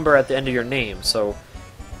forget the number at the end of your name, so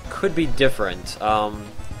could be different.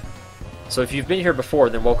 So if you've been here before,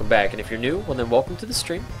 then welcome back, and if you're new, well then welcome to the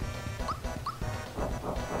stream.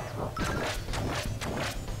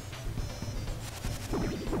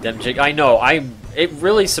 Demjig, I know. It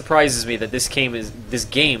really surprises me that this game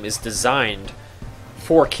is designed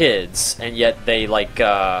for kids, and yet they like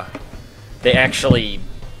they actually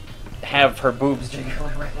have her boobs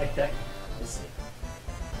jiggling right like that. Let's see.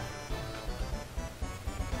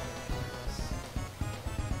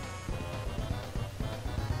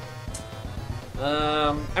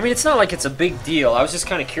 I mean, it's not like it's a big deal. I was just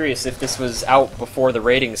kind of curious if this was out before the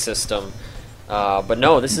rating system. But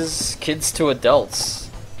no, this is kids to adults.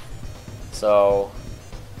 So,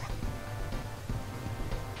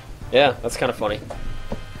 yeah, that's kind of funny.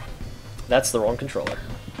 That's the wrong controller.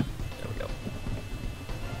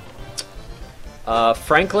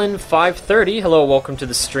 Franklin530, hello, welcome to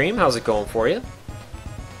the stream. How's it going for you?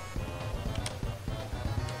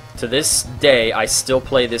 To this day, I still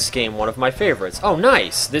play this game, one of my favorites. Oh,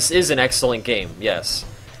 nice! This is an excellent game, yes.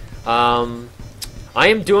 I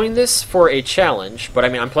am doing this for a challenge, but I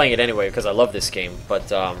mean, I'm playing it anyway because I love this game.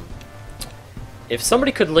 But if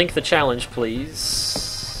somebody could link the challenge,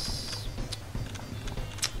 please.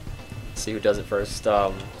 Let's see who does it first,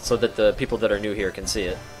 so that the people that are new here can see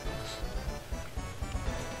it.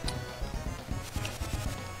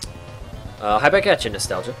 Hi back at you,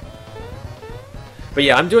 Nostalgia. But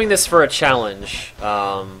yeah, I'm doing this for a challenge.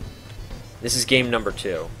 This is game number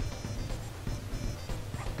 2.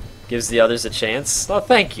 Gives the others a chance. Oh,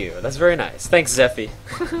 thank you. That's very nice. Thanks, Zeffy.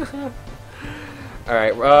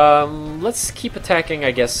 Alright, let's keep attacking, I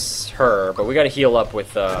guess, her. But we gotta heal up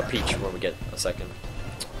with Peach when we get a second.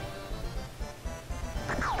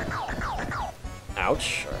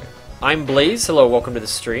 Ouch. Alright. I'm Blaze. Hello, welcome to the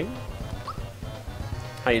stream.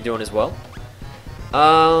 How you doing as well?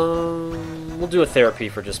 We'll do a therapy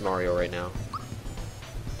for just Mario right now.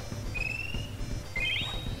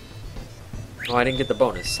 Oh, I didn't get the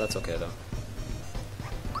bonus. That's okay, though.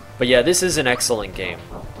 But yeah, this is an excellent game.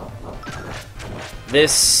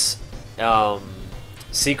 This,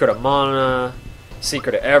 Secret of Mana,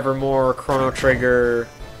 Secret of Evermore, Chrono Trigger,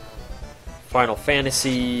 Final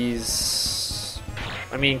Fantasies.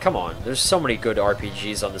 I mean, come on. There's so many good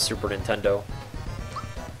RPGs on the Super Nintendo.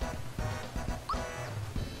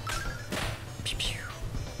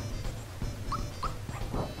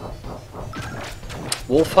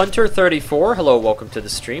 Wolf Hunter 34, hello, welcome to the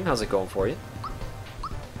stream. How's it going for you?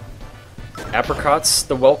 Apricots,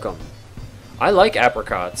 the welcome. I like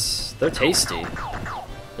apricots. They're tasty.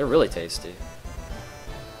 They're really tasty.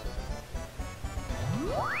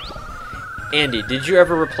 Andy, did you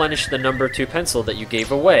ever replenish the number 2 pencil that you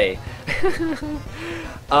gave away?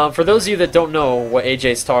 For those of you that don't know what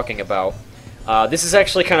AJ's talking about, this is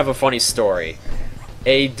actually kind of a funny story.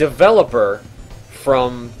 A developer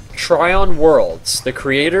from Tryon Worlds, the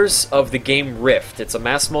creators of the game Rift. It's a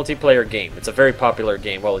mass multiplayer game. It's a very popular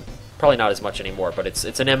game. Well, probably not as much anymore, but it's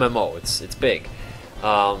an MMO. It's big.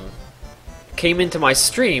 Came into my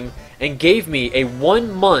stream and gave me a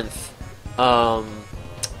 1-month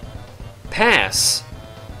pass.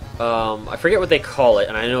 I forget what they call it,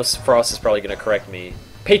 and I know Frost is probably going to correct me.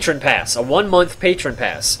 Patron pass. A 1-month patron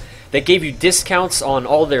pass. That gave you discounts on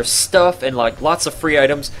all their stuff and like lots of free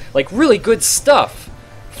items. Like really good stuff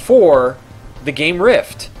for the game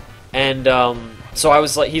Rift. And so I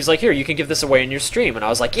was like, he's like, here, you can give this away in your stream. And I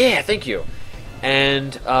was like, yeah, thank you.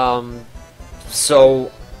 And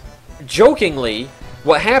so jokingly,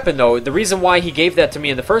 what happened though, the reason why he gave that to me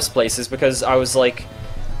in the first place is because I was like,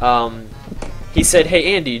 he said,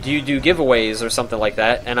 hey Andy, do you do giveaways or something like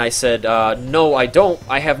that? And I said, no, I don't.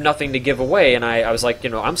 I have nothing to give away. And I was like, you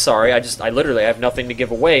know, I'm sorry. I literally have nothing to give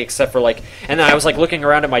away except for like, and then I was like looking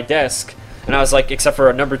around at my desk. And I was like, except for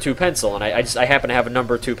a number 2 pencil, and I happen to have a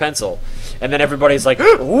number 2 pencil. And then everybody's like,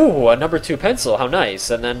 ooh, a number 2 pencil, how nice.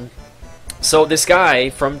 And then, so this guy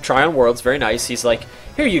from Tryon Worlds, very nice, he's like,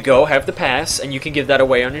 here you go, have the pass, and you can give that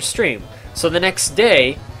away on your stream. So the next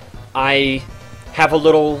day, I have a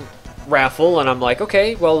little raffle, and I'm like,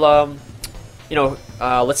 okay, well, you know,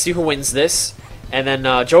 let's see who wins this. And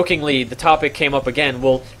then, jokingly, the topic came up again,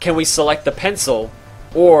 well, can we select the pencil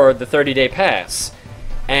or the 30-day pass?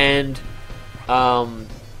 And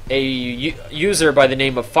a user by the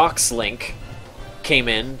name of Foxlink came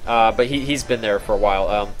in, but he's been there for a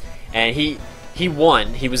while, and he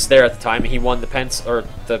won. He was there at the time, and he won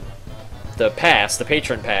the the pass, the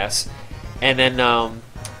patron pass. And then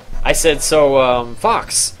I said, so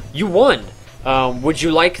Fox, you won. Would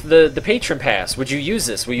you like the patron pass? Would you use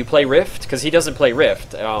this? Will you play Rift? Because he doesn't play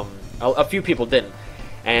Rift. A few people didn't,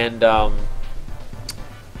 and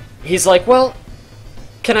he's like, well,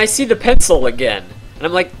 can I see the pencil again? And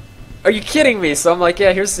I'm like, are you kidding me? So I'm like,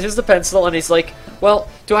 yeah, here's the pencil. And he's like, well,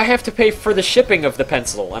 do I have to pay for the shipping of the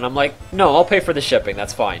pencil? And I'm like, no, I'll pay for the shipping,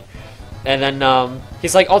 that's fine. And then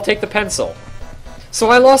he's like, I'll take the pencil.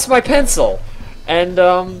 So I lost my pencil. And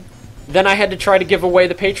then I had to try to give away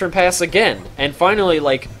the patron pass again. And finally,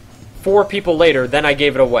 like 4 people later, then I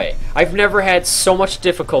gave it away. I've never had so much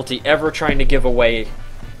difficulty ever trying to give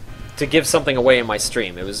something away in my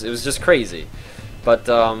stream. It was just crazy. But,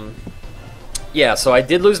 yeah, so I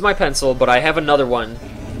did lose my pencil, but I have another one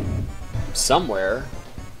somewhere.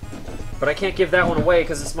 But I can't give that one away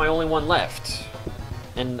because it's my only one left.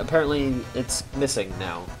 And apparently it's missing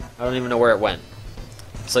now. I don't even know where it went.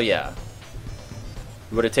 So, yeah.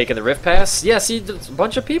 You would have taken the Rift Pass? Yeah, see, a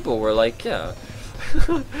bunch of people were like, yeah.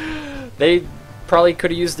 They probably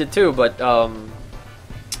could have used it too, but, I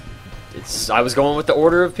was going with the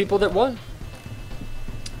order of people that won.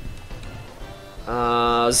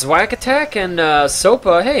 Zwack Attack and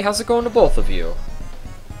Sopa, hey, how's it going to both of you?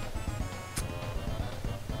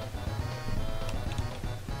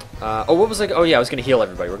 Oh, what was I? Oh yeah, I was gonna heal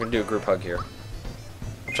everybody. We're gonna do a group hug here.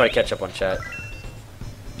 I'll try to catch up on chat.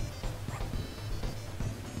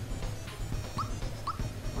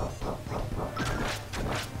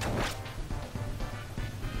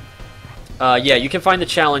 Yeah, you can find the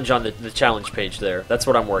challenge on the challenge page there. That's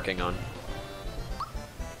what I'm working on.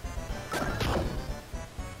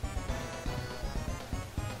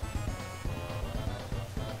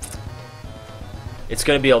 It's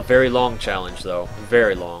going to be a very long challenge, though.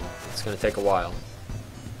 Very long. It's going to take a while.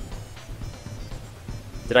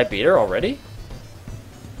 Did I beat her already?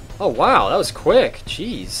 Oh, wow. That was quick.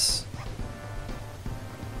 Jeez.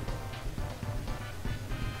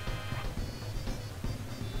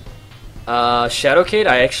 Shadowcade,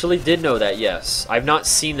 I actually did know that, yes. I've not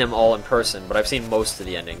seen them all in person, but I've seen most of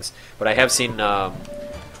the endings. But I have seen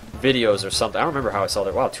videos or something. I don't remember how I saw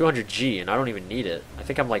that. Wow, 200G, and I don't even need it. I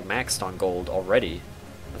think I'm like maxed on gold already.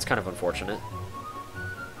 That's kind of unfortunate.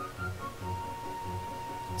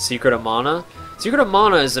 Secret of Mana. Secret of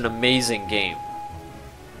Mana is an amazing game.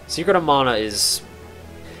 Secret of Mana is...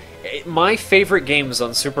 My favorite games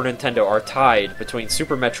on Super Nintendo are tied between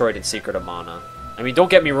Super Metroid and Secret of Mana. I mean, don't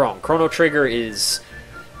get me wrong. Chrono Trigger is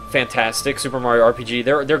fantastic. Super Mario RPG,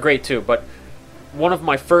 they're great too. But one of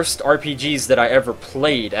my first RPGs that I ever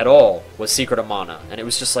played at all was Secret of Mana. And it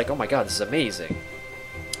was just like, oh my god, this is amazing.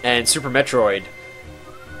 And Super Metroid,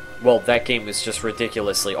 well, that game is just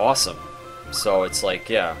ridiculously awesome. So it's like,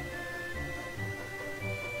 yeah.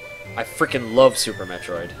 I freaking love Super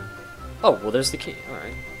Metroid. Oh, well, there's the key.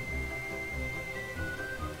 Alright.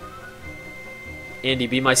 Andy,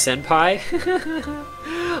 be my senpai?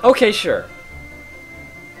 Okay, sure.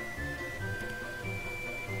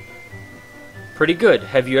 Pretty good.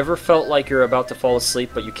 Have you ever felt like you're about to fall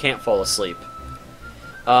asleep, but you can't fall asleep?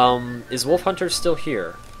 Is Wolf Hunter still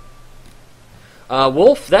here?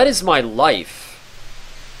 Wolf, that is my life.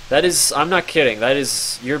 That is, I'm not kidding, that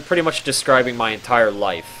is, you're pretty much describing my entire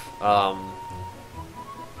life.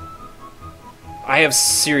 I have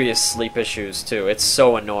serious sleep issues too. It's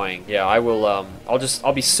so annoying. Yeah, I will,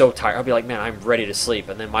 I'll be so tired. I'll be like, man, I'm ready to sleep.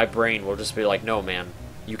 And then my brain will just be like, no, man,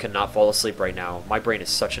 you cannot fall asleep right now. My brain is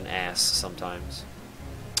such an ass sometimes.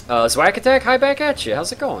 Zwack Attack, hi back at you.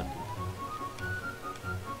 How's it going?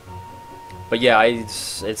 But yeah,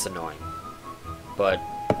 it's annoying. But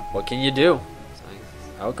what can you do?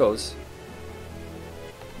 How it goes.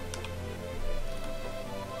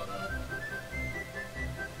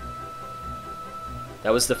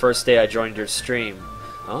 That was the first day I joined your stream.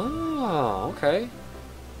 Oh, okay.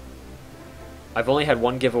 I've only had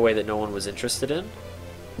one giveaway that no one was interested in.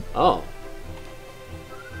 Oh.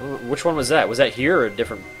 Which one was that? Was that here or a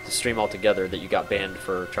different stream altogether that you got banned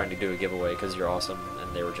for trying to do a giveaway because you're awesome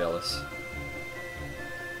and they were jealous?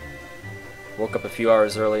 Woke up a few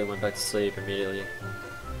hours early and went back to sleep immediately.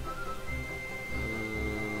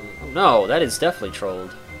 Oh no, that is definitely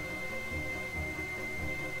trolled.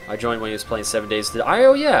 I joined when he was playing 7 days.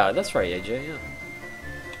 Oh yeah, that's right, AJ, yeah.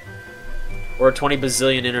 Or 20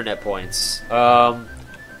 bazillion internet points. 20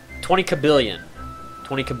 kabillion.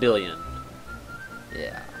 20 kabillion.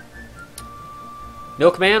 Yeah.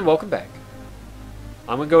 Milkman, welcome back.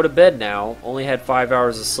 I'm gonna go to bed now. Only had 5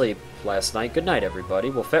 hours of sleep last night. Good night, everybody.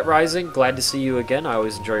 Well, Fet Rising, glad to see you again. I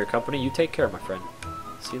always enjoy your company. You take care, my friend.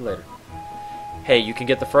 See you later. Hey, you can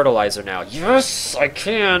get the fertilizer now. Yes, I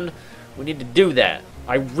can. We need to do that.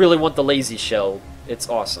 I really want the lazy shell. It's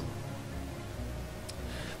awesome.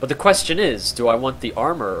 But the question is, do I want the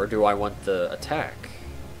armor or do I want the attack?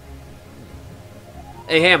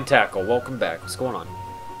 Hey, Ham Tackle, welcome back. What's going on?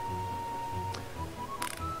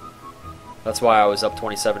 That's why I was up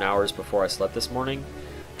 27 hours before I slept this morning.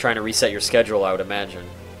 Trying to reset your schedule, I would imagine.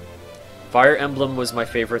 Fire Emblem was my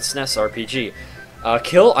favorite SNES RPG.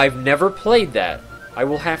 Kill, I've never played that. I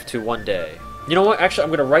will have to one day. You know what? Actually, I'm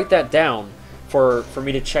going to write that down for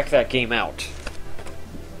me to check that game out.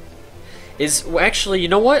 Actually, you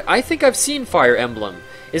know what? I think I've seen Fire Emblem.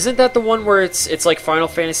 Isn't that the one where it's like Final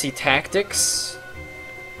Fantasy Tactics?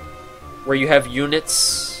 Where you have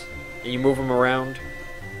units and you move them around?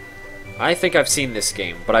 I think I've seen this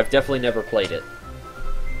game, but I've definitely never played it.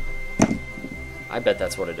 I bet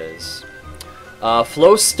that's what it is.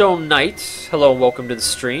 Flowstone Knight, hello and welcome to the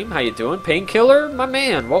stream. How you doing? Painkiller, my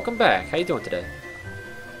man, welcome back. How you doing today?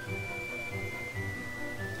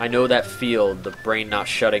 I know that feel, the brain not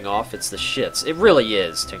shutting off, it's the shits. It really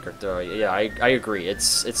is, Tinker. Yeah, I agree.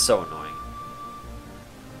 It's so annoying.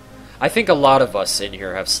 I think a lot of us in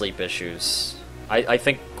here have sleep issues. I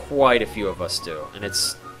think quite a few of us do, and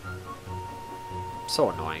it's so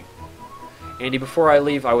annoying. Andy, before I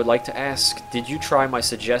leave, I would like to ask, did you try my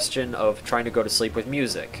suggestion of trying to go to sleep with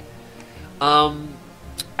music?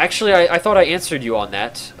 Actually, I thought I answered you on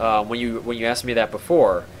that when you asked me that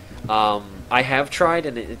before. I have tried,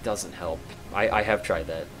 and it doesn't help. I have tried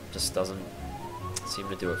that. Just doesn't seem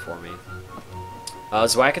to do it for me.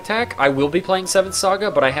 Zwack Attack, I will be playing 7th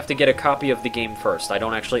Saga, but I have to get a copy of the game first. I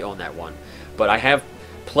don't actually own that one. But I have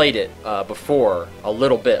played it before a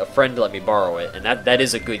little bit. A friend let me borrow it, and that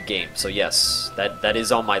is a good game. So yes, that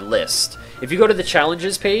is on my list. If you go to the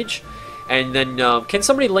challenges page, and then can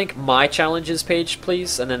somebody link my challenges page,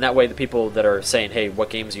 please? And then that way the people that are saying, hey, what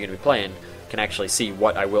games are you going to be playing, can actually see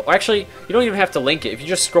what I will. Actually, you don't even have to link it. If you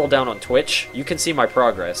just scroll down on Twitch, you can see my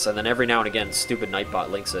progress, and then every now and again, stupid Nightbot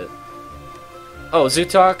links it. Oh,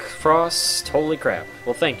 Zootalk, Frost, holy crap.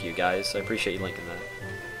 Well, thank you, guys. I appreciate you linking that.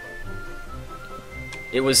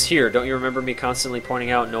 It was here. Don't you remember me constantly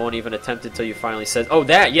pointing out no one even attempted till you finally said... Oh,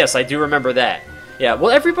 that! Yes, I do remember that. Yeah,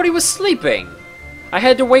 well, everybody was sleeping. I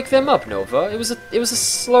had to wake them up, Nova. It was a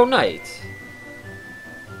slow night.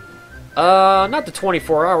 Not the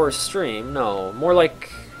 24-hour stream, no. More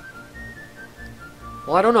like...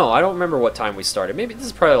 Well, I don't know. I don't remember what time we started. Maybe this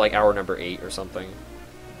is probably like hour number 8 or something.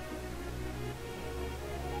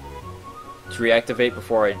 To reactivate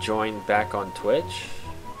before I join back on Twitch?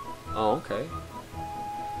 Oh, okay.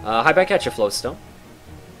 Hi back at you, Flowstone.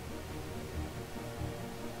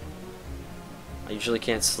 I usually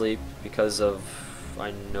can't sleep because of...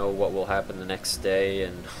 I know what will happen the next day,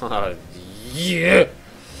 and... yeah!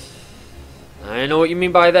 I know what you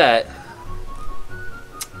mean by that.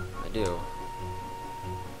 I do.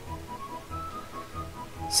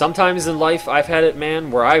 Sometimes in life, I've had it, man,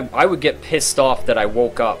 where I would get pissed off that I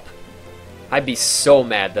woke up. I'd be so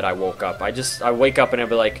mad that I woke up. I wake up and I'd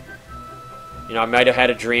be like, you know, I might have had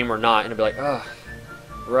a dream or not, and I'd be like, ugh,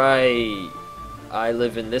 right, I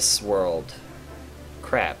live in this world.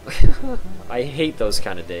 Crap. I hate those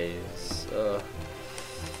kind of days. Ugh.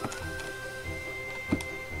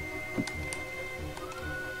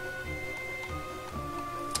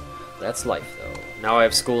 That's life, though. Now I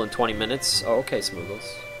have school in 20 minutes. Oh, okay, Smoogles.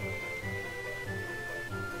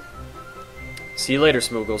 See you later,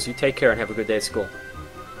 Smoogles. You take care and have a good day at school.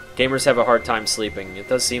 Gamers have a hard time sleeping. It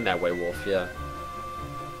does seem that way, Wolf, yeah.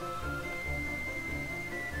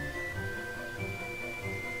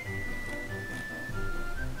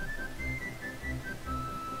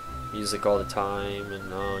 Music all the time,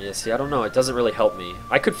 and oh, yeah, see, I don't know. It doesn't really help me.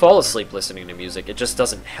 I could fall asleep listening to music. It just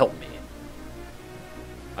doesn't help me.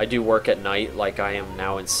 I do work at night like I am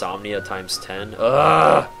now insomnia times 10.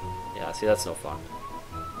 Ugh! Yeah, see, that's no fun.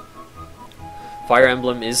 Fire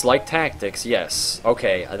Emblem is like Tactics, yes.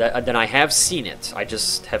 Okay, then I have seen it. I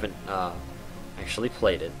just haven't actually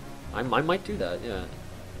played it. I might do that, yeah.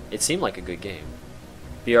 It seemed like a good game.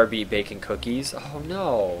 BRB baking cookies. Oh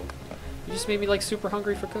no. You just made me like super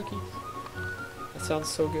hungry for cookies. That sounds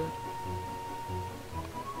so good.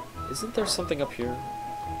 Isn't there something up here?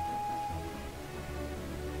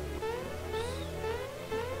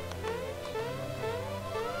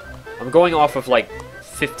 I'm going off of like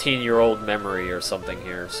 15-year-old memory or something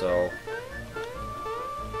here, so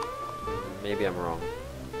maybe I'm wrong.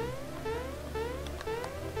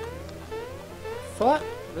 Thought?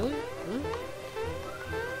 Really?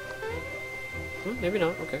 Maybe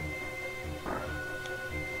not. Okay.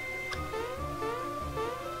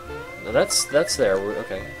 No, that's there.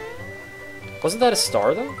 Okay. Wasn't that a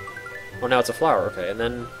star though? Oh, now it's a flower. Okay, and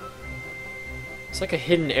then it's like a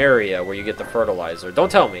hidden area where you get the fertilizer.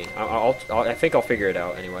 Don't tell me. I think I'll figure it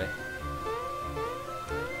out anyway.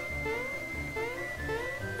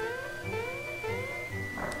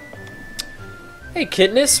 Hey,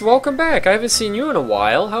 Kitness, welcome back. I haven't seen you in a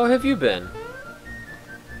while. How have you been?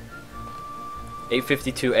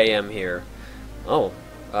 8:52 a.m. here. Oh,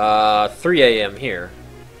 3 a.m. here.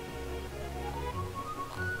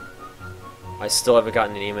 I still haven't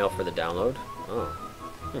gotten an email for the download. Oh.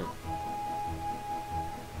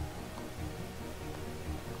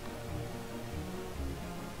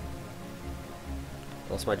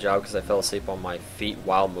 Lost my job because I fell asleep on my feet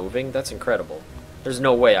while moving? That's incredible. There's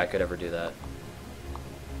no way I could ever do that.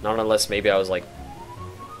 Not unless maybe I was like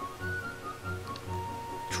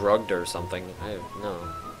drugged or something. No.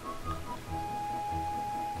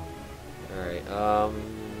 Alright,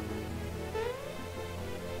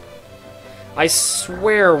 I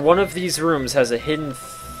swear one of these rooms has a hidden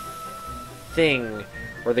thing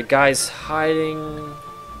where the guy's hiding,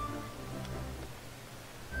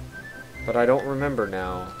 but I don't remember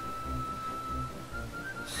now.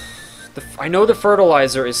 I know the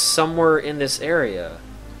fertilizer is somewhere in this area.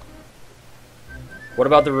 What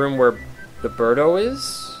about the room where the Birdo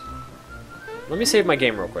is? Let me save my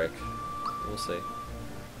game real quick. We'll see.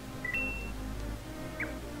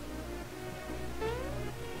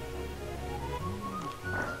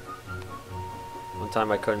 One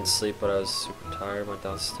time I couldn't sleep, but I was super tired. Went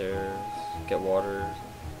downstairs, get water.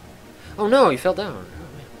 Oh no, you fell down.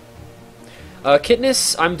 Oh man.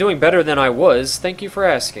 Kitness, I'm doing better than I was. Thank you for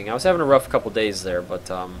asking. I was having a rough couple days there, but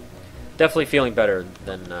definitely feeling better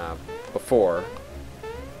than before.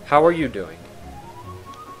 How are you doing?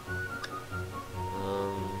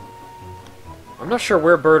 I'm not sure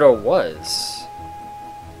where Birdo was.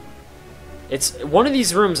 It's one of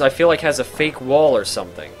these rooms I feel like has a fake wall or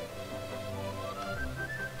something.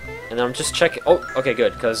 And I'm just checking. Oh, okay,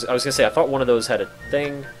 good. Because I was gonna say I thought one of those had a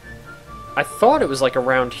thing. I thought it was like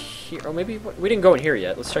around here. Oh, maybe we didn't go in here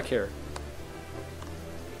yet. Let's check here.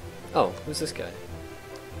 Oh, who's this guy?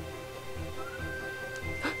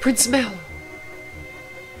 Prince Mel!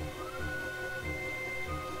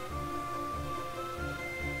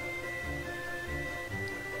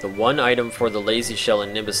 The one item for the Lazy Shell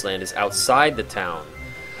in Nimbus Land is outside the town.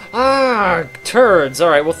 Ah, turds!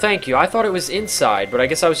 Alright, well thank you. I thought it was inside, but I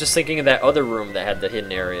guess I was just thinking of that other room that had the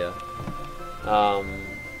hidden area.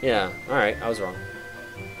 Yeah, alright, I was wrong.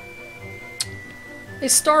 Hey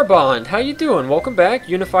Starbond, how you doing? Welcome back.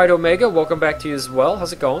 Unified Omega, welcome back to you as well.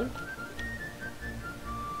 How's it going?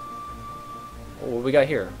 Oh, what we got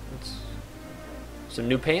here? Some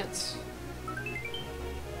new pants?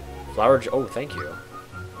 Oh, thank you.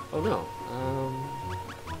 Oh no.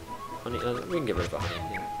 Honey, we can get rid of the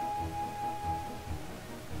honey.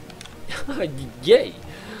 Yeah. Yay!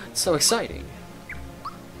 So exciting.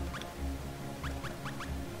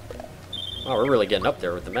 Oh, we're really getting up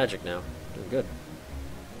there with the magic now. Doing good.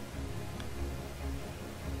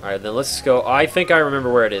 Alright, then let's go. I think I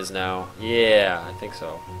remember where it is now. Yeah, I think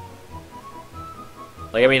so.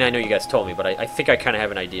 Like, I mean, I know you guys told me, but I think I kind of have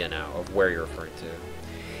an idea now of where you're referring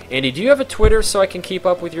to. Andy, do you have a Twitter so I can keep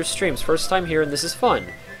up with your streams? First time here, and this is fun.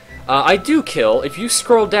 I do, Kill. If you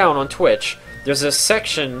scroll down on Twitch, there's a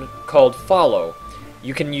section called Follow.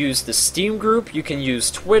 You can use the Steam group, you can use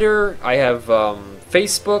Twitter, I have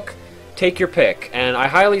Facebook, take your pick. And I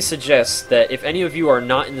highly suggest that if any of you are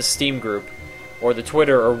not in the Steam group, or the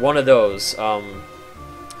Twitter, or one of those,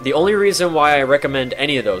 the only reason why I recommend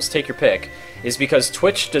any of those, take your pick, is because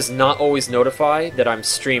Twitch does not always notify that I'm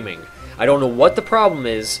streaming. I don't know what the problem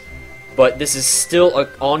is, but this is still an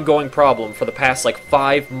ongoing problem for the past, like,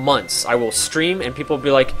 5 months. I will stream, and people will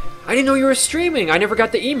be like, I didn't know you were streaming, I never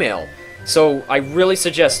got the email. So, I really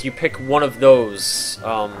suggest you pick one of those,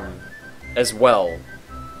 as well,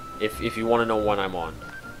 if you want to know when I'm on.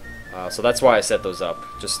 So that's why I set those up,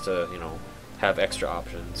 just to, you know, have extra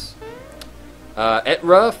options.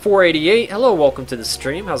 Etra488, hello, welcome to the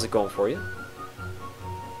stream. How's it going for you?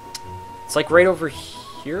 It's like right over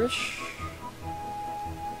here-ish?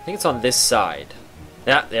 I think it's on this side.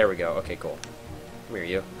 Yeah, there we go. Okay, cool. Come here,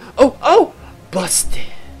 you. Oh! Oh!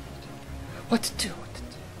 Busted! What to do? What to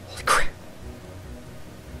do? Holy crap.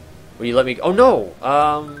 Will you let me... Oh, no!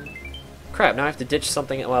 Crap, now I have to ditch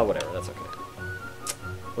something... Well, whatever. That's okay.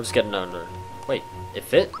 We'll just get another... Wait, it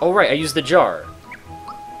fit? Oh, right, I used the jar.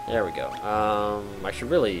 There we go. I should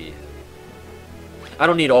really... I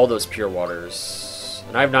don't need all those pure waters.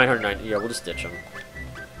 And I have 990... Yeah, we'll just ditch them.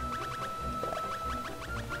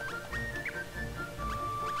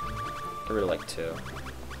 Get rid of like 2.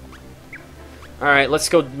 Alright, let's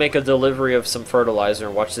go make a delivery of some fertilizer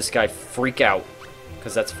and watch this guy freak out.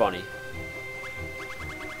 Because that's funny.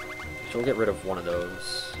 So we'll get rid of one of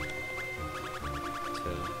those. 2.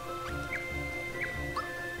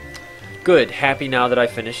 Good. Happy now that I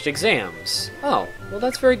finished exams. Oh, well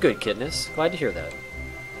that's very good, Kidness. Glad to hear that.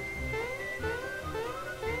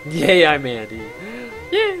 Yay, I'm Andy.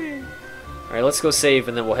 Yay! Alright, let's go save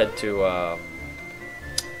and then we'll head to,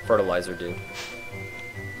 fertilizer dude.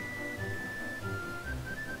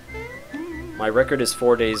 My record is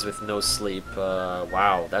 4 days with no sleep.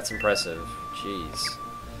 Wow, that's impressive. Jeez.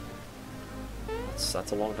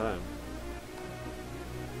 That's a long time.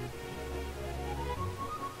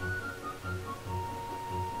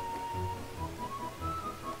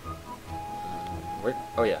 Where?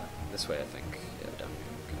 Oh yeah, this way I think. Yeah, down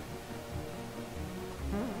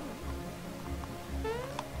here.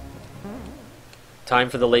 Okay. Time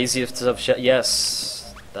for the laziest of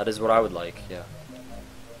yes, that is what I would like. Yeah.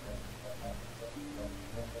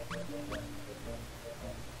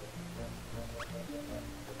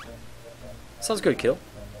 Sounds good, Kill.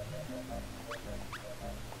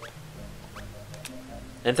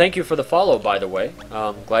 And thank you for the follow, by the way.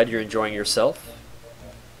 Glad you're enjoying yourself.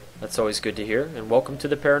 That's always good to hear. And welcome to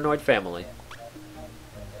the Paranoid family.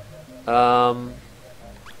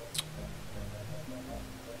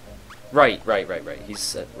 Right.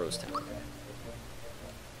 He's at Rosetown.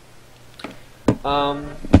 Yeah,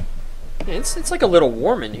 it's like a little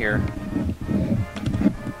warm in here.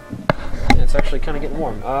 Yeah, it's actually kind of getting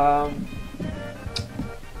warm. I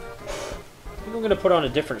think I'm gonna put on a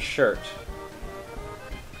different shirt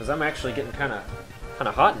because I'm actually getting kind of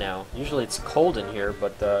hot now. Usually it's cold in here,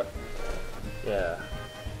 but yeah.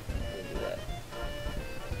 Let me do that.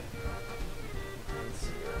 Let's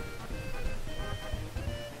see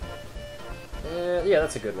here. Yeah,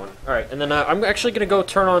 that's a good one. All right, and then I'm actually gonna go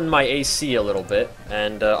turn on my AC a little bit,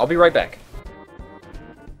 and I'll be right back.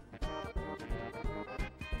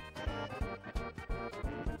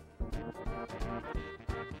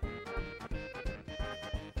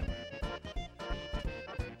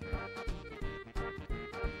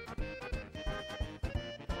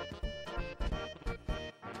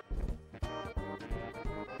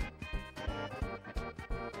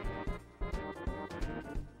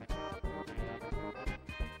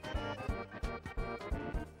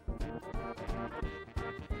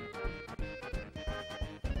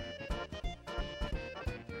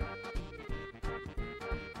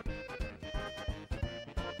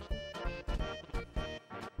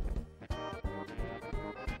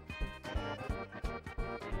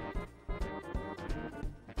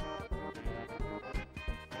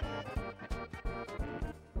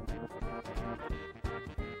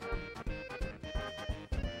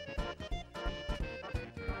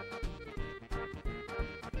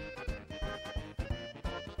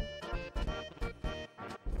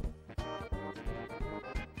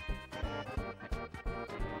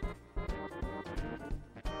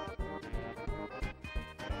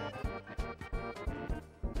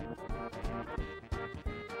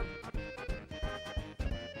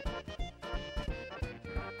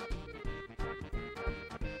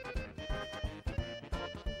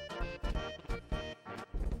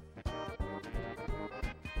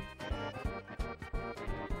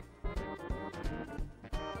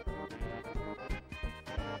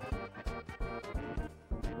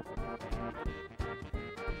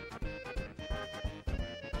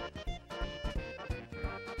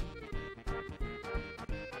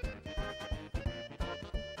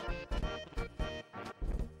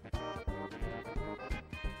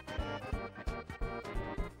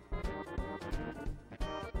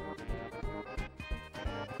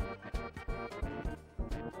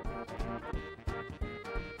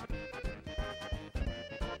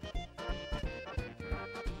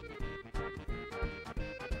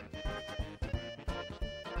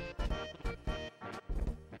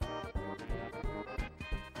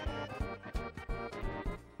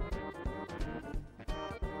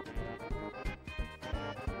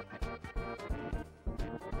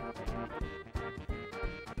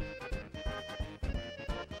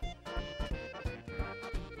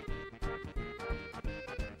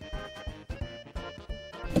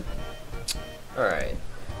 Alright.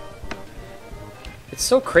 It's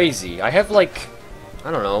so crazy. I have like,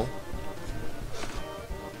 I don't know,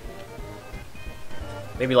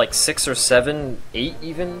 maybe like 6 or 7, 8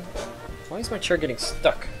 even? Why is my chair getting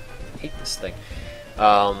stuck? I hate this thing.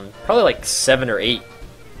 Probably like 7 or 8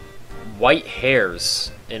 white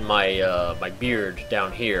hairs in my my beard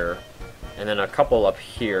down here, and then a couple up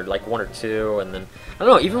here, like 1 or 2, and then I don't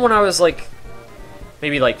know. Even when I was like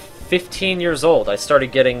maybe like 15 years old, I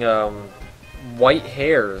started getting white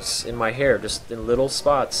hairs in my hair, just in little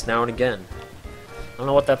spots now and again. I don't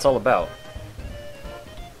know what that's all about.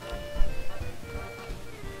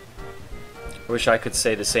 I wish I could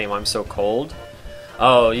say the same. I'm so cold.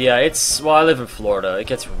 Oh yeah, it's, well, I live in Florida. It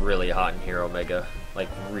gets really hot in here, Omega. Like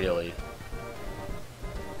really.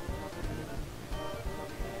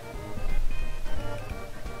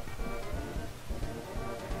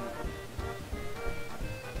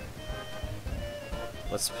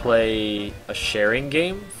 Let's play a sharing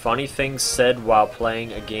game. Funny things said while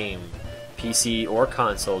playing a game. PC or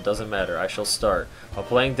console, doesn't matter. I shall start. While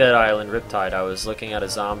playing Dead Island Riptide, I was looking at a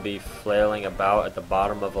zombie flailing about at the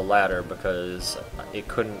bottom of a ladder because it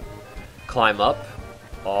couldn't climb up.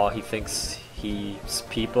 Oh, he thinks he's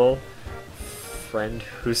people. Friend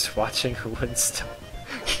who's watching who wouldn't stop.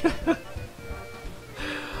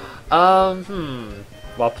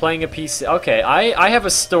 While playing a PC... Okay, I have a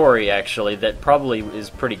story, actually, that probably is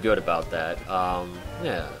pretty good about that.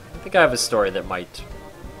 Yeah, I think I have a story that might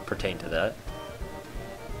pertain to that.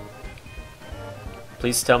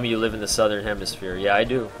 Please tell me you live in the Southern Hemisphere. Yeah, I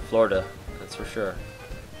do. Florida, that's for sure.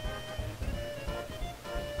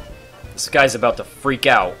 This guy's about to freak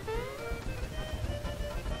out.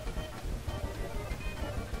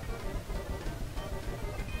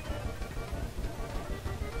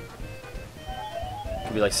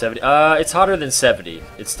 Could be like 70. It's hotter than 70.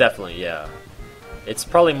 It's definitely, yeah. It's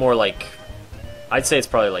probably more like, I'd say it's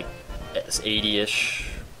probably like 80-ish,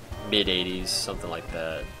 mid-80s, something like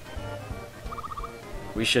that.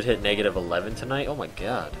 We should hit -11 tonight? Oh my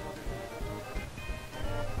god.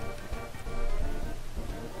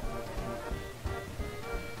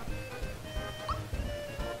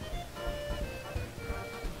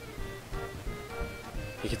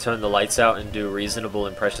 You could turn the lights out and do reasonable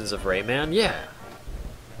impressions of Rayman? Yeah.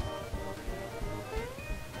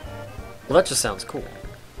 Well, that just sounds cool.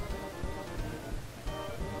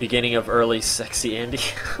 Beginning of early sexy Andy?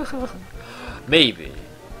 Maybe.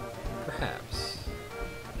 Perhaps.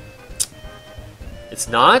 It's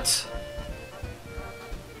not?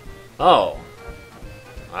 Oh.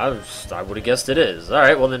 I would have guessed it is.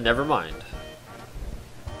 Alright, well then never mind.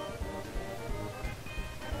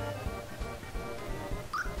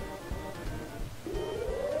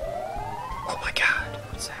 Oh my god,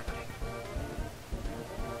 what is happening?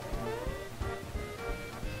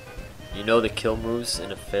 You know the kill moves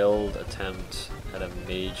in a failed attempt at a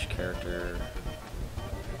mage character.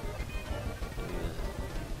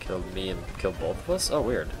 Killed me and killed both of us? Oh,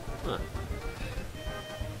 weird. Huh.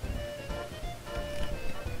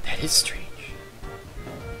 That is strange.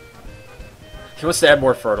 He wants to add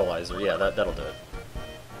more fertilizer. Yeah, that'll do it.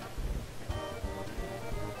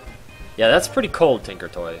 Yeah, that's pretty cold, Tinker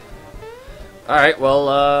Toy. Alright,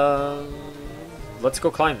 well, let's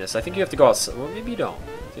go climb this. I think you have to go outside. Well, maybe you don't.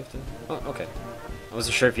 You have to... Oh, okay. I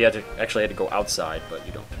wasn't sure if you actually had to go outside, but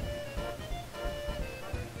you don't.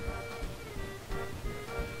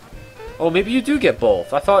 Oh, maybe you do get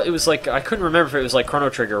both. I thought it was like... I couldn't remember if it was like Chrono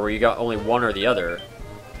Trigger where you got only one or the other.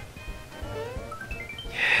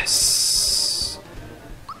 Yes!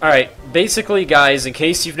 Alright, basically, guys, in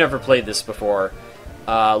case you've never played this before,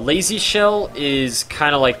 Lazy Shell is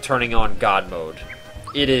kind of like turning on God mode.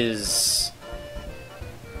 It is...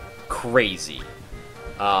 crazy.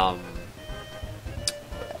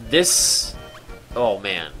 This... Oh,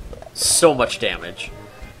 man. So much damage.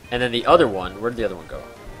 And then the other one... Where did the other one go?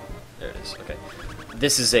 There it is. Okay.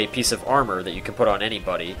 This is a piece of armor that you can put on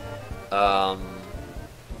anybody.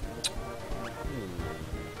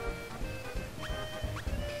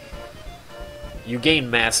 You gain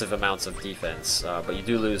massive amounts of defense, but you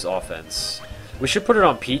do lose offense. We should put it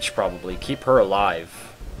on Peach, probably. Keep her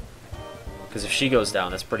alive. Because if she goes down,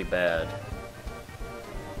 that's pretty bad.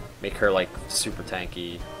 Make her, like, super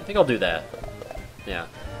tanky. I think I'll do that. Yeah.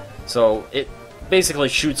 So, it basically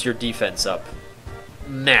shoots your defense up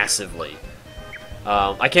massively.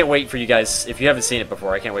 I can't wait for you guys, if you haven't seen it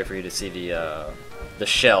before, I can't wait for you to see the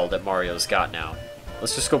shell that Mario's got now.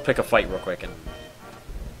 Let's just go pick a fight real quick and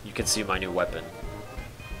you can see my new weapon.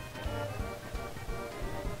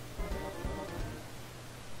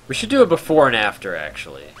 We should do a before and after,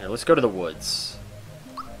 actually. Here, let's go to the woods.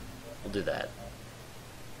 We'll do that.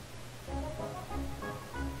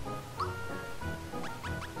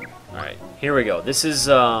 Alright, here we go. This is,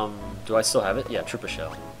 do I still have it? Yeah, Trooper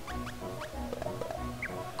Shell.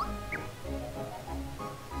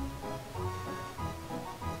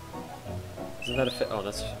 Isn't that a fake? Oh,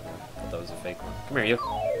 that's... I thought that was a fake one. Come here, you.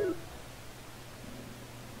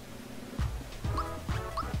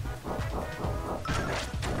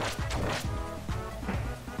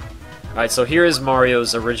 Alright, so here is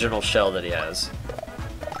Mario's original shell that he has.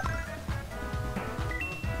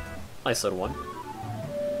 Nice little one.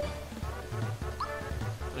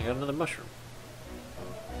 I got another mushroom.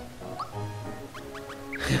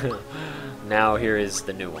 Now here is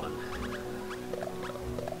the new one.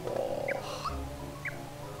 Oh.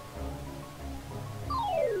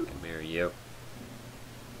 Come here, you.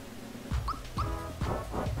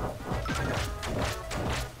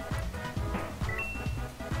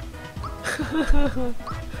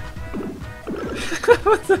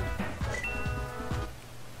 What the?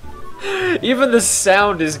 Even the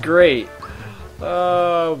sound is great.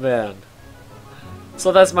 Oh man.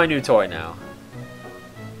 So that's my new toy now.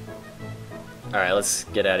 Alright, let's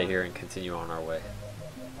get out of here and continue on our way.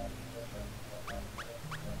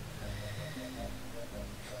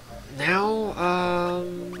 Now, I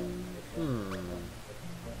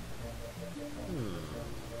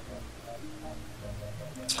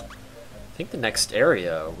think the next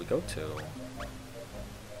area we go to, if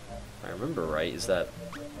I remember right, is that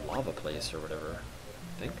lava place or whatever,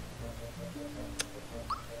 I think.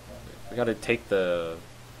 We gotta take the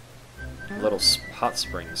little hot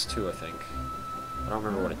springs too, I think. I don't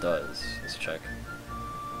remember what it does. Let's check.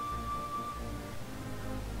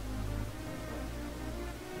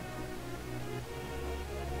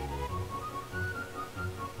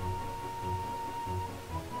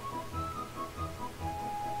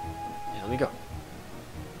 Yeah, let me go.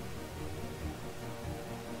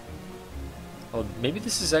 Oh, maybe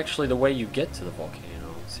this is actually the way you get to the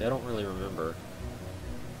volcano. See, I don't really remember.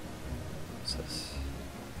 What's this?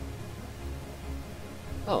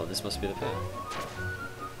 Oh, this must be the path.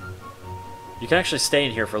 You can actually stay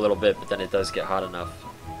in here for a little bit, but then it does get hot enough.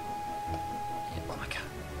 Yeah, oh my god.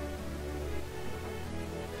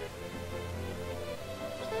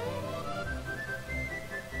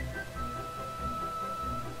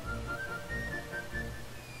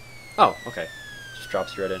 Oh, okay. Just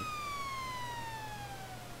drops you right in.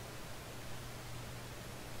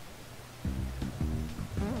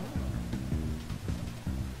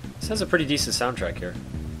 This has a pretty decent soundtrack here.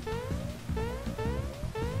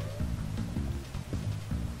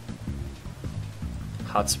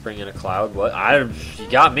 Hot spring in a cloud? What? You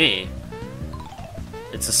got me.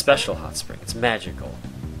 It's a special hot spring. It's magical.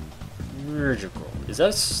 Magical. Is that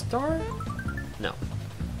a star? No.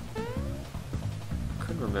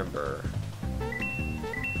 Couldn't remember.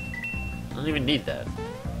 I don't even need that.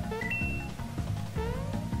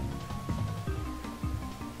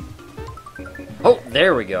 Oh,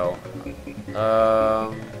 there we go.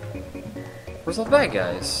 Where's all the bad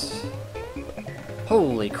guys?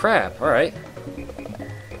 Holy crap, alright.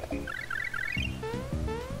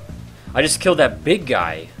 I just killed that big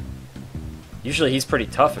guy. Usually he's pretty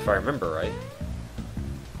tough if I remember right.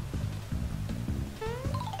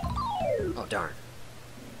 Oh, darn.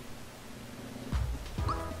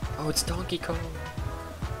 Oh, it's Donkey Kong.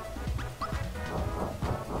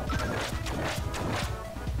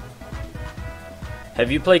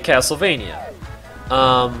 Have you played Castlevania?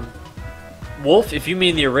 Wolf, if you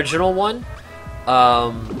mean the original one,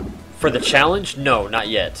 for the challenge, no, not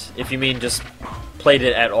yet. If you mean just played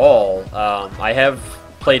it at all, I have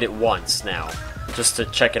played it once now, just to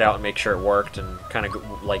check it out and make sure it worked and kind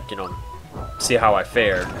of, like, you know, see how I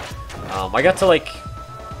fared. I got to, like,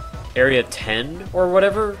 area 10 or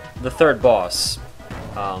whatever, the third boss,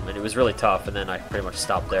 and it was really tough, and then I pretty much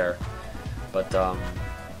stopped there. But,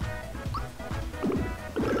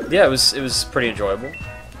 yeah, it was pretty enjoyable.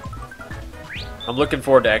 I'm looking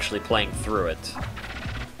forward to actually playing through it.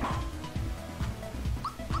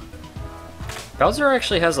 Bowser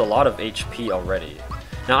actually has a lot of HP already.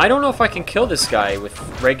 Now, I don't know if I can kill this guy with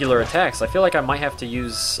regular attacks. I feel like I must have to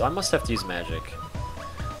use magic.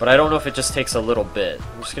 But I don't know if it just takes a little bit.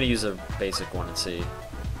 I'm just going to use a basic one and see.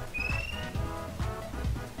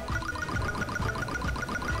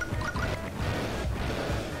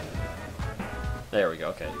 There we go,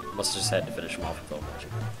 okay. Must have just had to finish him off with all magic.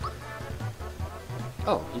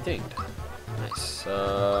 Oh, he dinged. Nice.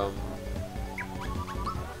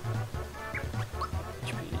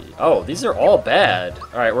 HP. Oh, these are all bad.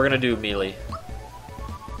 Alright, we're gonna do melee.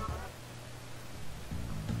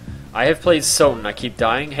 I have played Soten. I keep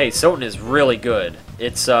dying. Hey, Soten is really good.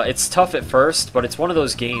 It's tough at first, but it's one of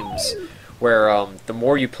those games where the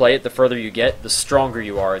more you play it, the further you get, the stronger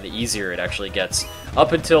you are, and the easier it actually gets.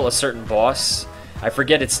 Up until a certain boss, I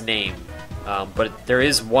forget its name, but there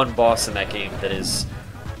is one boss in that game that is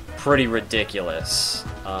pretty ridiculous.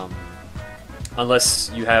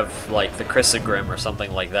 Unless you have, like, the Chrysogrim or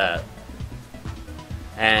something like that.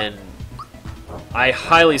 And I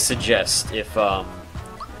highly suggest, if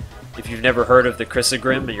you've never heard of the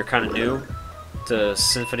Chrysogrim and you're kind of new to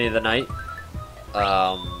Symphony of the Night,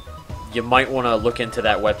 you might want to look into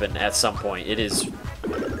that weapon at some point. It is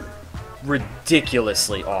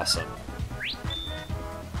ridiculously awesome.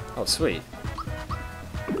 Oh, sweet.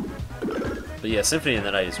 But yeah, Symphony of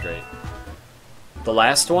the Night is great. The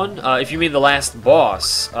last one? If you mean the last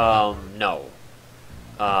boss, no.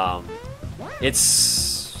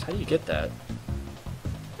 It's... How do you get that?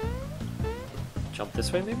 Jump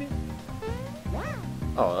this way, maybe?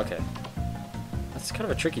 Oh, okay. That's kind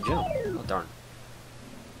of a tricky jump. Oh, darn.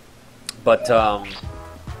 But,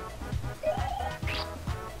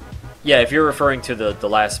 yeah, if you're referring to the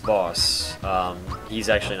last boss, he's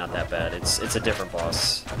actually not that bad. It's a different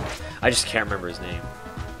boss. I just can't remember his name.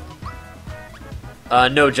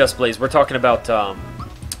 No, Just Blaze. We're talking about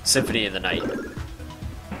Symphony of the Night.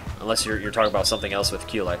 Unless you're talking about something else with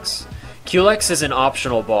Culex. Culex is an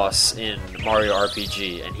optional boss in Mario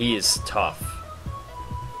RPG, and he is tough.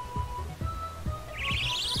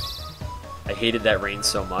 I hated that rain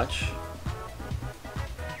so much.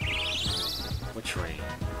 Which rain?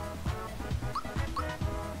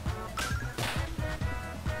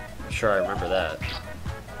 I'm sure I remember that.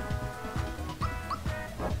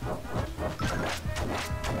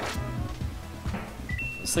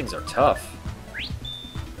 These things are tough.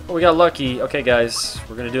 Oh, we got lucky. Okay, guys,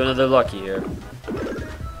 we're gonna do another lucky here.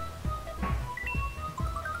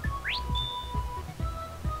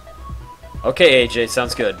 Okay, AJ,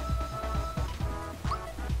 sounds good.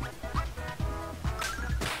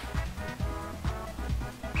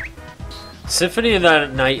 Symphony of the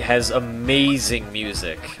Night has amazing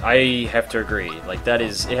music. I have to agree. Like, it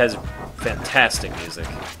has fantastic music.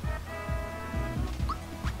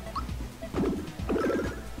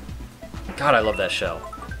 God, I love that shell.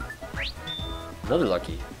 Another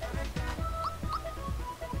lucky.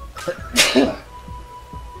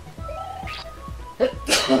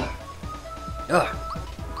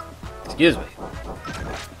 Excuse me.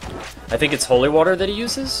 I think it's holy water that he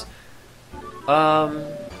uses?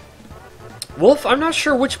 Wolf, I'm not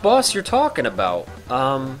sure which boss you're talking about.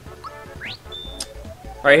 Alright,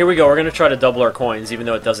 here we go. We're gonna try to double our coins, even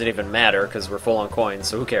though it doesn't even matter, because we're full on coins,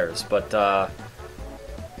 so who cares? But,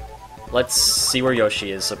 let's see where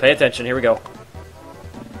Yoshi is. So pay attention. Here we go.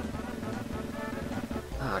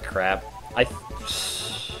 Ah, crap.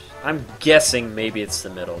 I'm guessing maybe it's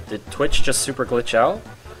the middle. Did Twitch just super glitch out?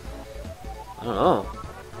 I don't know.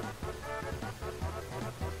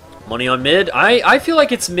 Money on mid? I feel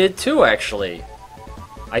like it's mid too, actually.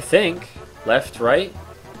 I think. Left, right?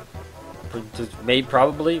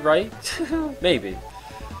 Probably right? Maybe.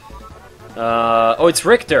 Oh, it's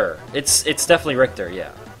Richter. It's definitely Richter,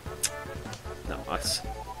 yeah. No, us.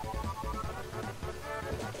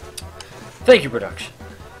 Thank you, production.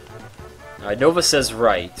 Alright, Nova says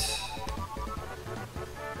right.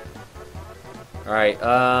 Alright,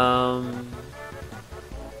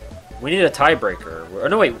 we need a tiebreaker. Oh,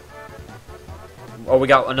 no, wait. Oh, we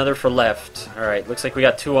got another for left. Alright, looks like we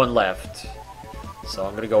got two on left. So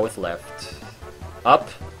I'm gonna go with left. Up?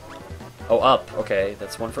 Oh, up. Okay,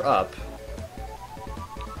 that's one for up.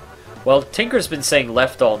 Well, Tinker's been saying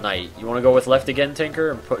left all night. You want to go with left again,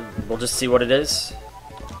 Tinker? We'll just see what it is.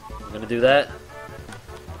 I'm gonna do that.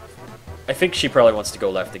 I think she probably wants to go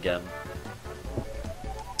left again.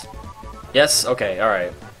 Yes? Okay,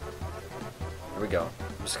 alright. Here we go.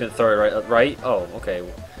 I'm just gonna throw it right. Oh, okay.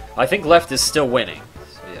 I think left is still winning.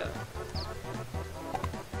 So, yeah.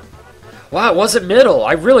 Wow, it wasn't middle!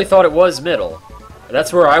 I really thought it was middle.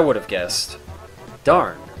 That's where I would have guessed.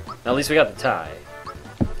 Darn. At least we got the tie.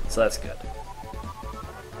 So that's good.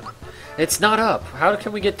 It's not up. How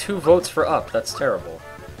can we get 2 votes for up? That's terrible.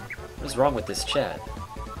 What is wrong with this chat?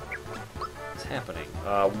 What's happening?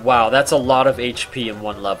 Wow, that's a lot of HP in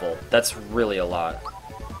one level. That's really a lot.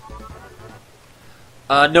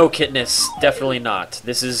 No, Kitness. Definitely not.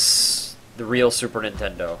 This is the real Super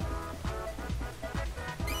Nintendo.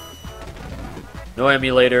 No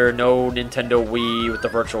emulator, no Nintendo Wii with the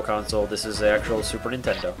Virtual Console. This is the actual Super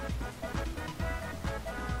Nintendo.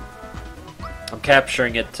 I'm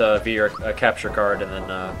capturing it via a capture card, and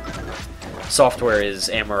then software is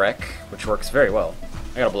Amarek, which works very well.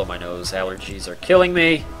 I gotta blow my nose. Allergies are killing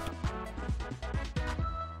me.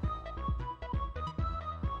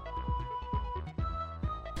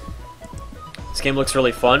 This game looks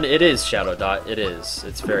really fun. It is, Shadow Dot. It is.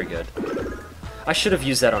 It's very good. I should have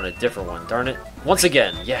used that on a different one, darn it. Once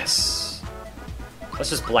again, yes. Let's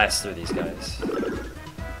just blast through these guys.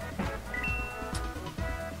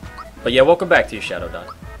 But yeah, welcome back to you, Shadow Dot.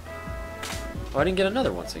 Oh, I didn't get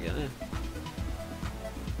another once again.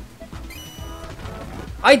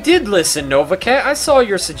 I did listen, NovaCat. I saw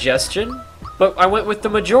your suggestion, but I went with the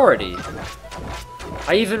majority.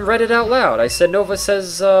 I even read it out loud. I said Nova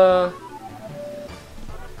says,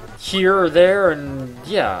 here or there, and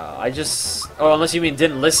yeah, I just... Oh, unless you mean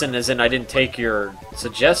didn't listen as in I didn't take your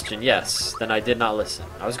suggestion, yes, then I did not listen.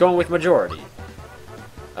 I was going with majority.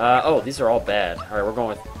 Oh, these are all bad. Alright, we're going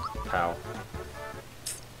with Pow.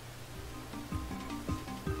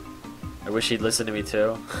 I wish he'd listen to me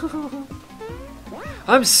too.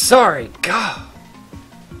 I'm sorry, God!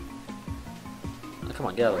 Oh, come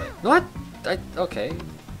on, get out of the way. What? Okay.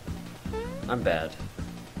 I'm bad.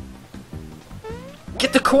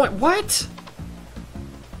 Get the coin! What?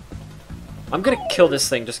 I'm gonna kill this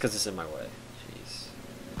thing just because it's in my way. Jeez.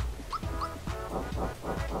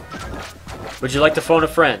 Would you like to phone a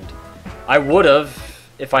friend? I would've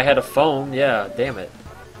if I had a phone. Yeah, damn it.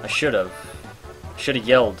 I should've. Should've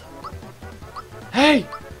yelled. Hey!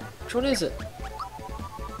 Which one is it?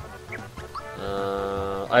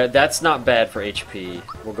 That's not bad for HP.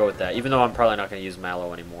 We'll go with that. Even though I'm probably not gonna use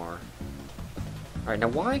Mallow anymore. Alright, now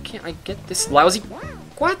why can't I get this lousy...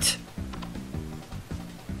 What?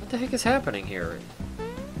 What the heck is happening here?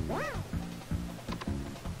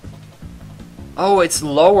 Oh, it's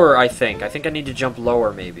lower, I think. I think I need to jump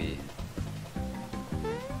lower, maybe.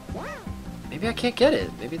 Maybe I can't get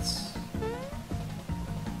it. Maybe it's...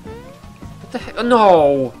 What the heck? Oh,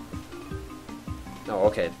 no! No,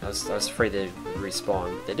 okay. I was afraid they'd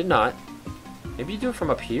respawn. They did not. Maybe you do it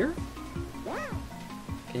from up here?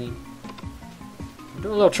 Can you... I'm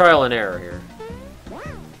doing a little trial and error here.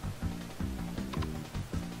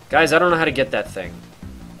 Guys, I don't know how to get that thing.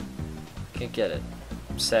 Can't get it.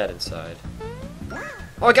 I'm sad inside.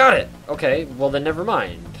 Oh, I got it! Okay, well then never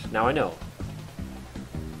mind. Now I know.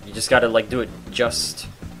 You just gotta, like, do it just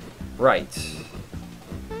right.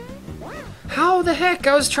 How the heck?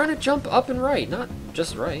 I was trying to jump up and right, not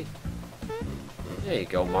just right. There you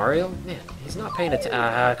go, Mario. Man, he's not paying attention.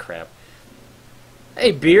 Ah, crap.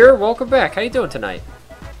 Hey, Beer, welcome back. How you doing tonight?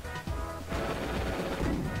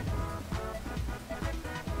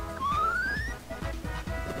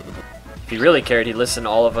 If he really cared, he'd listen to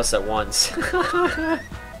all of us at once.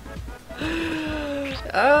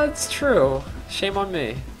 It's true. Shame on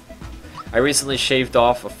me. I recently shaved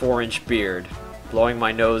off a 4-inch beard. Blowing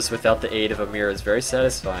my nose without the aid of a mirror is very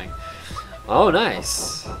satisfying. Oh,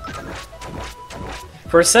 nice.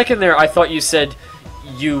 For a second there, I thought you said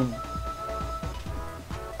you...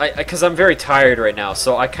 Because I'm very tired right now,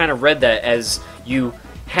 so I kind of read that as you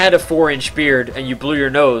had a 4-inch beard and you blew your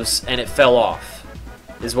nose and it fell off,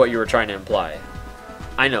 is what you were trying to imply.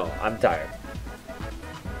 I know, I'm tired.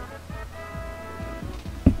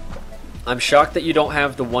 I'm shocked that you don't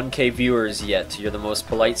have the 1K viewers yet. You're the most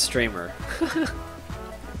polite streamer.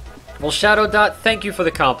 Well, Shadow Dot, thank you for the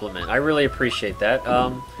compliment. I really appreciate that. I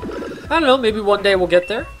don't know, maybe one day we'll get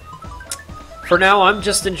there. For now, I'm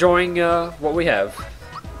just enjoying what we have.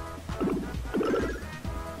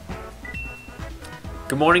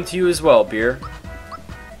 Good morning to you as well, Beer.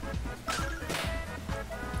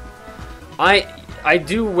 I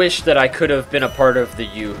do wish that I could have been a part of the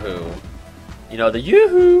Yoo-Hoo. You know, the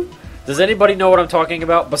Yoo-Hoo! Does anybody know what I'm talking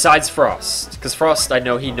about? Besides Frost. Because Frost, I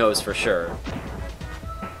know he knows for sure.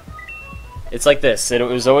 It's like this. It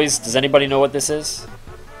was always... Does anybody know what this is?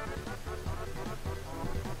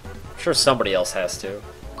 I'm sure somebody else has to.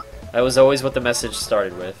 That was always what the message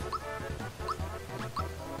started with.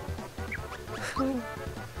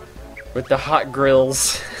 With the hot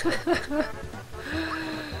grills.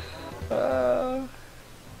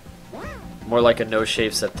 More like a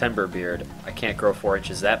no-shave September beard. I can't grow 4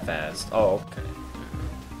 inches that fast. Oh, okay.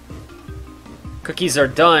 Cookies are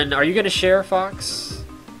done. Are you gonna share, Fox?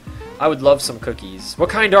 I would love some cookies. What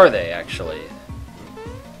kind are they, actually?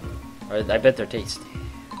 I bet they're tasty.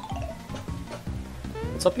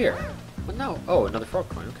 What's up here? What no? Oh, another frog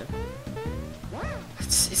coin. Okay.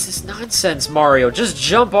 What's this nonsense, Mario? Just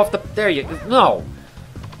jump off the... There you... No!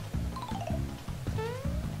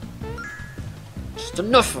 Just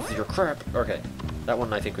enough of your crap. Okay. That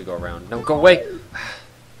one I think we go around. No, go away!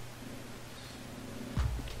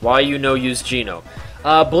 Why you no use Geno?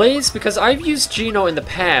 Blaze, because I've used Geno in the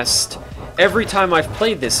past every time I've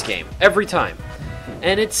played this game. Every time.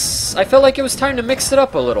 And it's... I felt like it was time to mix it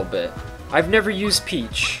up a little bit. I've never used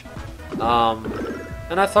Peach.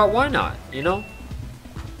 And I thought, why not, you know?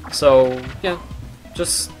 So, yeah,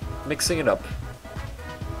 just mixing it up.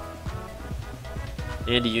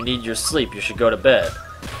 Andy, you need your sleep. You should go to bed.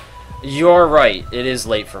 You're right. It is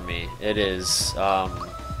late for me. It is.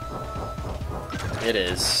 It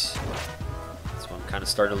is. That's why I'm kind of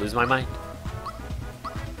starting to lose my mind.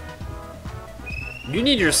 You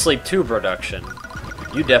need your sleep too, production.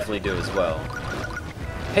 You definitely do as well.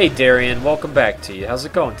 Hey, Darian. Welcome back to you. How's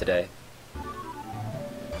it going today?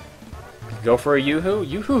 Go for a Yoo-hoo?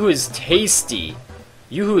 Yoo-hoo is tasty.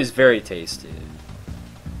 Yoo-hoo is very tasty.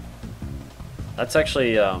 That's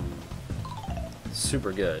actually,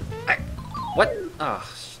 super good. What? Ah,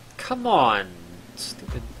 oh, come on.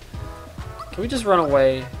 Stupid. Can we just run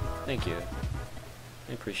away? Thank you.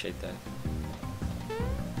 I appreciate that.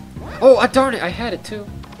 Oh, darn it! I had it too.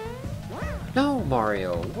 No,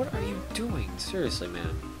 Mario. What are you doing? Seriously,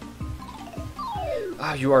 man.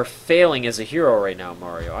 Ah, you are failing as a hero right now,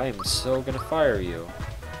 Mario. I am so gonna fire you.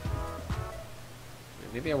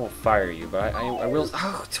 Maybe I won't fire you, but I will.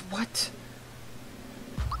 Oh, what?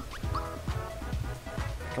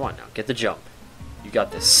 Come on now, get the jump. You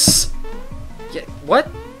got this. Yeah, what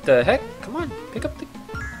the heck? Come on, pick up the...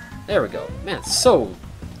 There we go. Man, it's so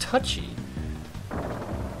touchy.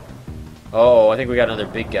 Oh, I think we got another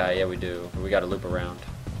big guy. Yeah, we do. We got to loop around.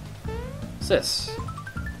 What's this?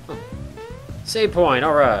 Oh. Save point,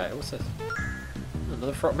 alright. What's this?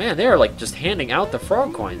 Another frog. Man, they are like just handing out the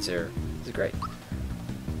frog coins here. This is great.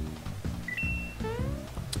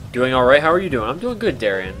 Doing alright? How are you doing? I'm doing good,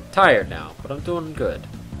 Darian. Tired now, but I'm doing good.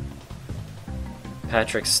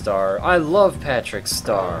 Patrick Star. I love Patrick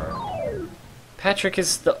Star. Patrick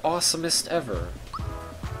is the awesomest ever.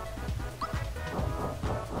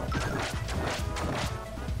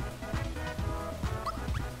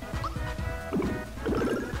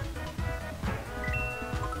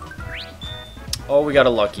 Oh, we got a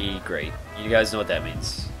lucky. Great. You guys know what that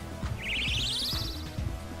means.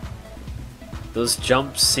 Those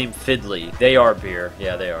jumps seem fiddly. They are, Beer.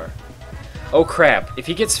 Yeah, they are. Oh crap, if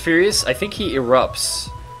he gets furious, I think he erupts.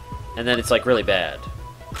 And then it's like really bad.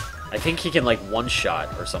 I think he can like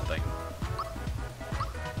one-shot or something.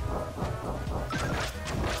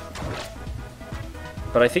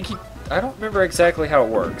 But I think he... I don't remember exactly how it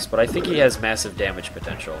works, but I think he has massive damage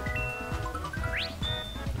potential.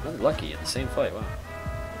 Another lucky in the same fight, wow.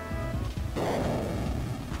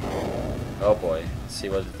 Oh boy, let's see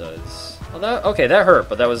what it does. Well, that, okay, that hurt,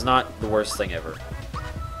 but that was not the worst thing ever.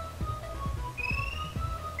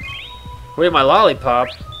 Wait, my lollipop?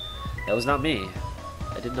 That was not me.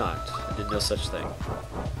 I did not. I did no such thing.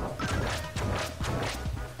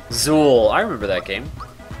 Zool. I remember that game.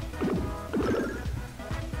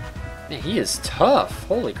 Man, he is tough.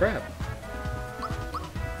 Holy crap.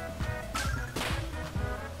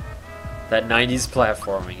 That 90s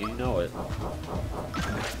platforming, you know it.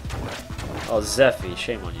 Oh, Zeffy,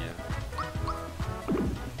 shame on you.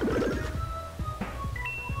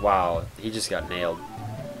 Wow, he just got nailed.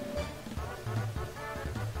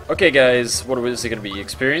 Okay, guys, what is it going to be?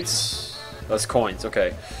 Experience? That's coins,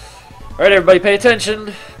 okay. Alright, everybody, pay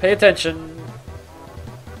attention. Pay attention.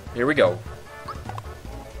 Here we go.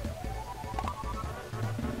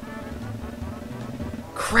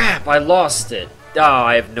 Crap, I lost it. Oh,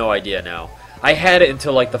 I have no idea now. I had it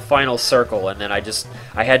until, like, the final circle, and then I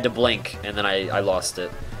had to blink, and then I lost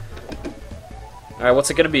it. Alright, what's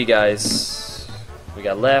it going to be, guys? We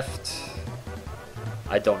got left.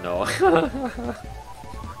 I don't know.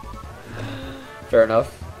 Fair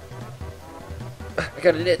enough. I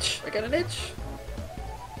got an itch. I got an itch.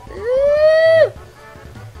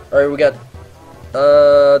 Alright, we got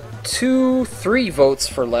 3 votes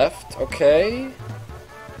for left. Okay.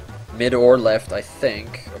 Mid or left, I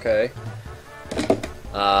think. Okay.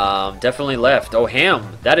 Definitely left. Oh,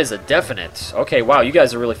 ham. That is a definite. Okay, wow, you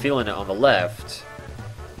guys are really feeling it on the left.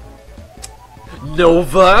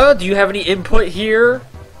 Nova, do you have any input here?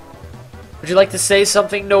 Would you like to say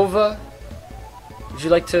something, Nova? Would you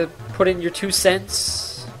like to put in your 2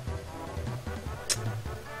 cents?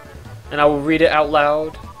 And I will read it out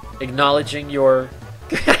loud, acknowledging your...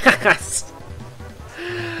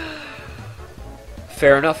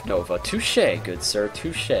 Fair enough, Nova. Touche, good sir.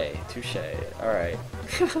 Touche. Touche. Alright.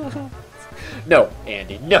 No,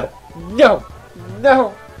 Andy. No. No.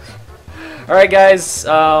 No. Alright, guys.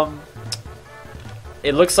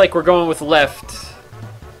 It looks like we're going with left.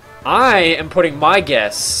 I am putting my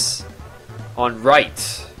guess on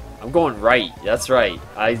right. I'm going right. That's right.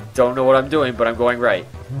 I don't know what I'm doing, but I'm going right.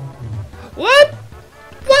 What?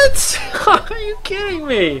 What? Are you kidding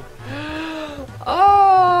me?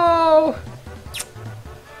 Oh!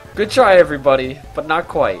 Good try, everybody, but not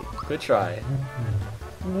quite. Good try.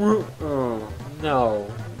 Oh,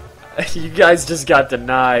 no. You guys just got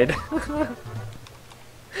denied.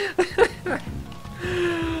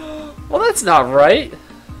 Well, that's not right.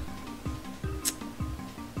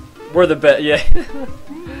 We're the best. Yeah.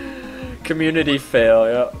 Community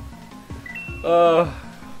fail. Yeah.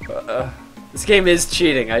 This game is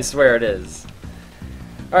cheating. I swear it is.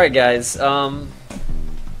 All right, guys. I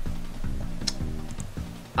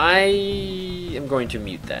am going to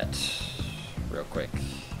mute that real quick.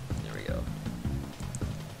 There we go.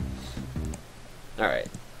 All right.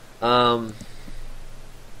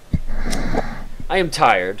 I am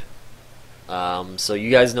tired. So you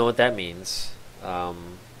guys know what that means.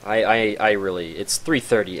 I really, it's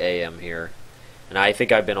 3:30 a.m. here, and I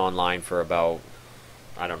think I've been online for about,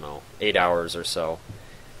 I don't know, 8 hours or so.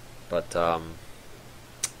 But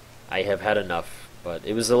I have had enough. But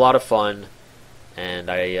it was a lot of fun, and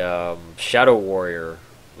Shadow Warrior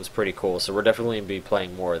was pretty cool. So we're definitely gonna be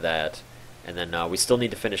playing more of that, and then we still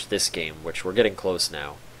need to finish this game, which we're getting close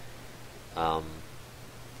now.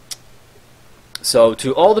 So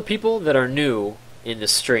to all the people that are new in the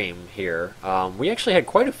stream here, we actually had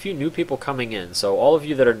quite a few new people coming in. So all of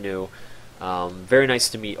you that are new, very nice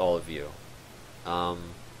to meet all of you.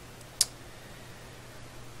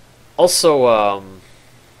 Also,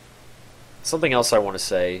 something else I want to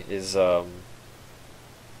say is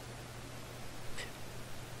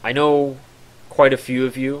I know quite a few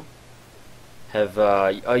of you have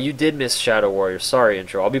you did miss Shadow Warrior. Sorry,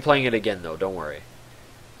 intro. I'll be playing it again though. Don't worry.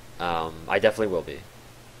 I definitely will be.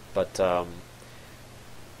 But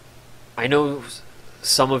I know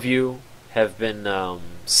some of you have been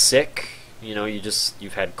sick. You know,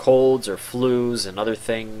 you've had colds or flus and other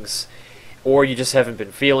things, or you just haven't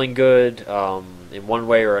been feeling good in one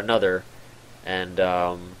way or another. And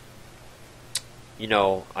you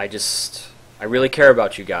know, I really care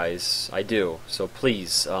about you guys. I do. So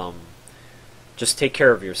please, just take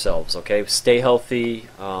care of yourselves. Okay, stay healthy.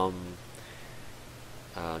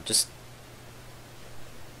 Just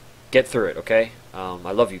get through it, okay?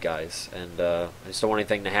 I love you guys, and I just don't want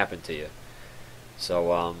anything to happen to you.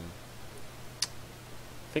 So, I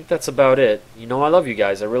think that's about it. You know, I love you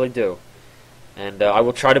guys, I really do. And I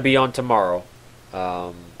will try to be on tomorrow.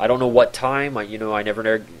 I don't know what time. I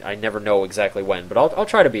never know exactly when, but I'll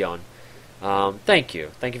try to be on. Thank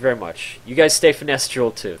you very much. You guys stay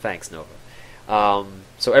finestial too. Thanks, Nova.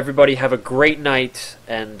 So everybody have a great night,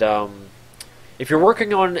 and if you're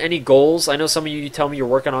working on any goals, I know some of you tell me you're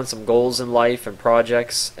working on some goals in life and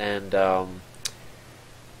projects, and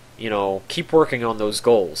you know, keep working on those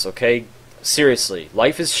goals, okay? Seriously,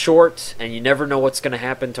 life is short, and you never know what's going to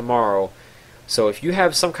happen tomorrow. So if you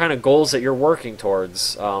have some kind of goals that you're working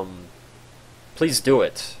towards, please do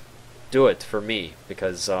it. Do it for me,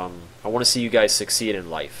 because I want to see you guys succeed in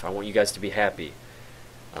life. I want you guys to be happy.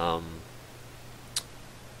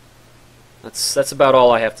 That's about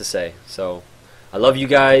all I have to say. So I love you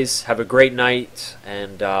guys. Have a great night,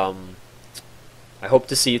 and I hope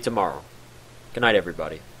to see you tomorrow. Good night,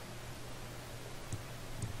 everybody.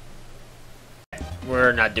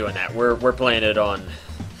 We're not doing that. We're playing it on.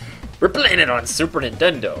 We're playing it on Super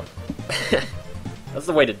Nintendo. That's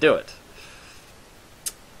the way to do it.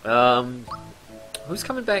 Who's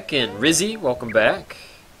coming back in? Rizzy, welcome back.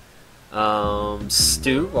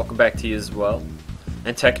 Stu, welcome back to you as well.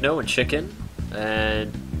 And Techno and Chicken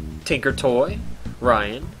and Tinker Toy,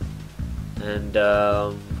 Ryan, and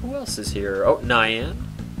who else is here? Oh, Nyan,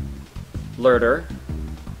 Lurder.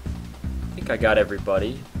 I think I got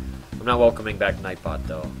everybody. I'm not welcoming back Nightbot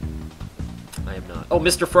though. I am not. Oh,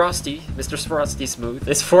 Mr. Frosty, Mr. Frosty Smooth.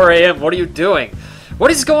 It's 4 a.m. What are you doing? What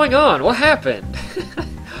is going on? What happened?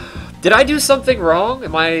 Did I do something wrong?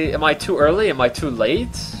 Am I too early? Am I too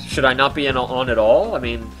late? Should I not be on at all? I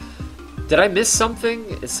mean, did I miss something?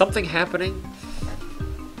 Is something happening?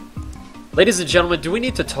 Ladies and gentlemen, do we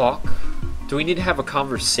need to talk? Do we need to have a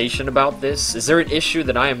conversation about this? Is there an issue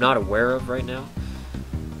that I am not aware of right now?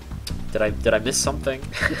 Did I miss something?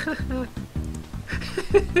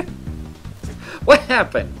 What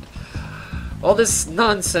happened? All this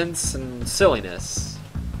nonsense and silliness.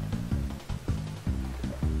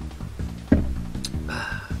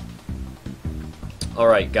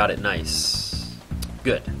 Alright, got it, nice.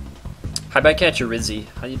 Good. Hi, Bycatcher Rizzy.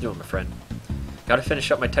 How you doing, my friend? Gotta finish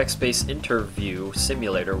up my text-based interview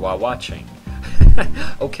simulator while watching.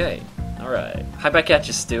 Okay, alright. Hi,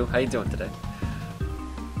 Bycatcher Stu. How you doing today?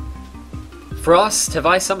 Frost, have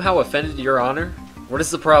I somehow offended your honor? What is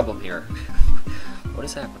the problem here? What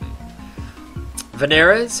is happening?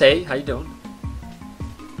 Veneras, hey, how you doing?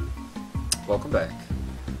 Welcome back.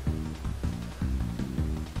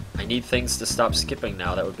 I need things to stop skipping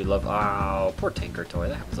now. That would be love. Oh, poor Tinker Toy.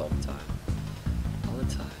 That happens all the time. All the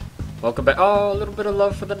time. Welcome back. Oh, a little bit of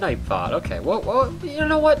love for the Nightbot. Okay, well, you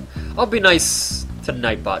know what? I'll be nice to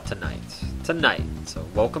Nightbot tonight. So,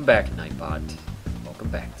 welcome back, Nightbot. Welcome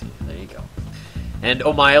back to you. There you go. And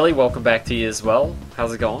O'Miley, welcome back to you as well.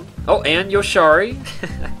 How's it going? Oh, and Yoshari.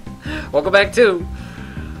 Welcome back too.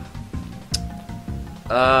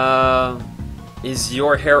 Is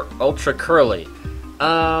your hair ultra curly?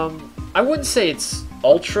 I wouldn't say it's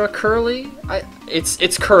ultra curly.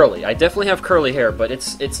 It's curly. I definitely have curly hair, but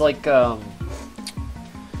it's like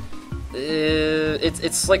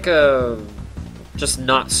it's like a just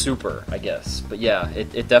not super, I guess. But yeah,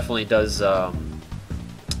 it definitely does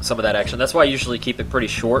some of that action. That's why I usually keep it pretty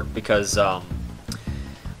short, because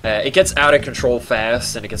it gets out of control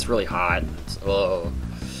fast and it gets really hot.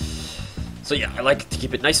 So yeah, I like to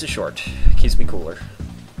keep it nice and short. It keeps me cooler.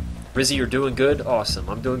 Rizzy, you're doing good? Awesome.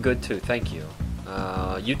 I'm doing good too, thank you.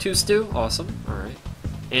 You too, Stu? Awesome. Alright.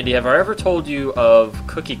 Andy, have I ever told you of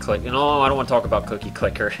Cookie Clicker? No, I don't want to talk about Cookie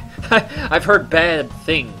Clicker. I've heard bad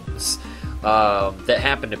things that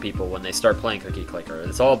happen to people when they start playing Cookie Clicker.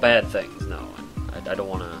 It's all bad things. No, I don't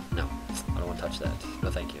want to... No, I don't want to touch that.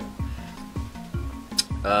 No, thank you.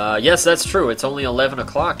 Yes, that's true. It's only 11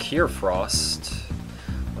 o'clock here, Frost.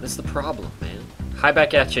 What is the problem, man? Hi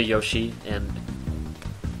back at you, Yoshi, and...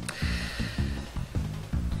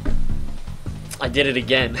 I did it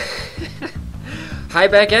again. Hi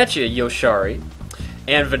back at you, Yoshari.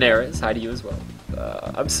 And Veneris, hi to you as well.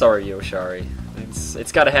 I'm sorry, Yoshari.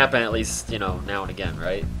 It's got to happen at least, you know, now and again,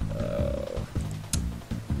 right?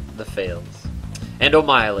 The fails. And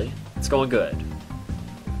O'Miley. It's going good.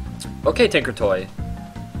 Okay, Tinker Toy.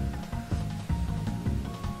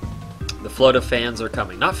 The flood of fans are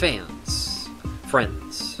coming. Not fans.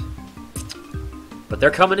 Friends. But they're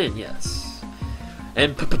coming in, yes.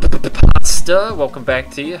 And Pasta, welcome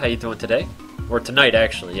back to you. How you doing today? Or tonight,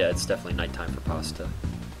 actually. Yeah, it's definitely nighttime for Pasta.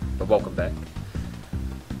 But welcome back.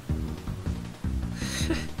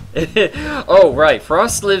 Oh, right.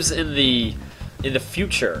 Frost lives in the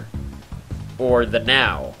future. Or the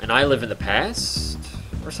now. And I live in the past?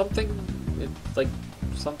 Or something?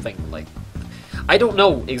 Something like... I don't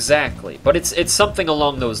know exactly. But it's something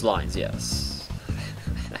along those lines, yes.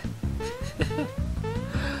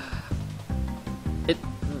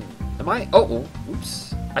 Am I? Oh,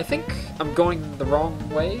 oops. I think I'm going the wrong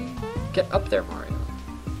way. Get up there, Mario.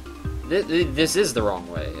 This is the wrong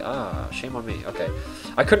way. Ah, shame on me. Okay.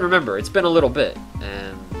 I couldn't remember. It's been a little bit.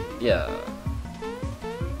 And, yeah.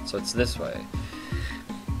 So it's this way.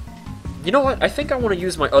 You know what? I think I want to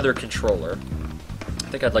use my other controller. I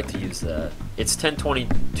think I'd like to use that. It's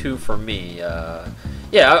 10:22 for me.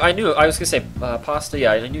 Yeah, I knew. I was gonna say Pasta.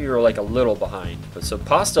 Yeah, I knew you were like a little behind. But so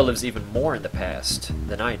Pasta lives even more in the past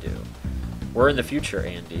than I do. We're in the future,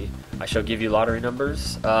 Andy. I shall give you lottery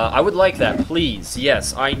numbers. I would like that, please.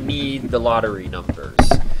 Yes, I need the lottery numbers.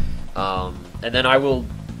 And then I will,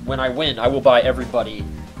 when I win, I will buy everybody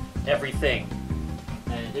everything,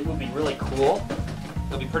 and it will be really cool.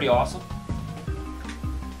 It'll be pretty awesome.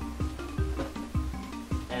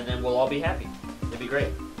 And then we'll all be happy. It'll be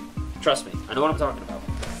great. Trust me, I know what I'm talking about.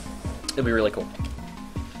 It'll be really cool.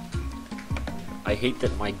 I hate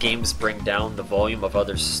that my games bring down the volume of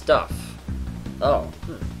other stuff. Oh,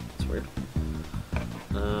 that's weird.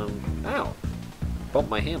 Ow. Bumped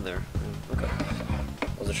my hand there. Okay.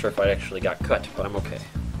 Wasn't sure if I actually got cut, but I'm okay.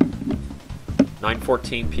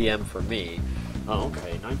 9:14 p.m. for me. Oh,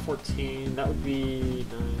 okay. 9:14, that would be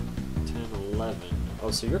 9, 10, 11. Oh,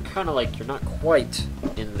 so you're kind of like, you're not quite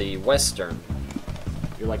in the western.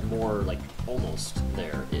 You're like more like almost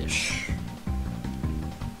there-ish.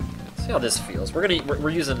 See how this feels. We're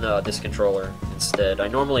using this controller instead. I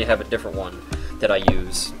normally have a different one that I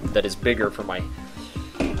use that is bigger for my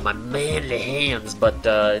manly hands, but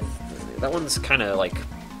that one's kind of like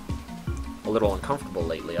a little uncomfortable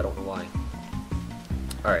lately. I don't know why.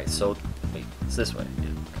 All right, so wait, it's this way. Yeah.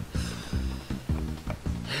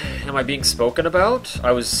 Am I being spoken about?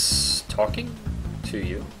 I was talking to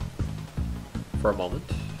you for a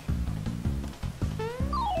moment.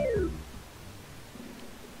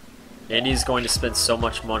 Andy's going to spend so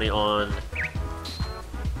much money on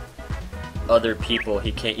other people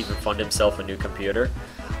he can't even fund himself a new computer.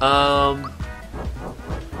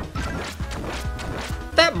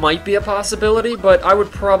 That might be a possibility, but I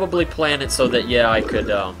would probably plan it so that, yeah, I could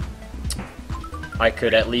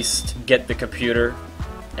at least get the computer.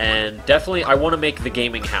 And definitely, I want to make the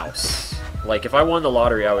gaming house. Like, if I won the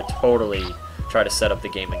lottery, I would totally try to set up the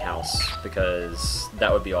gaming house, because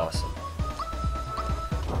that would be awesome.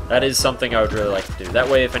 That is something I would really like to do. That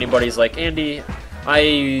way, if anybody's like, Andy,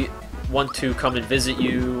 I want to come and visit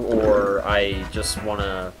you, or I just want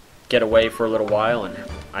to get away for a little while and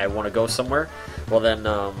I want to go somewhere, well then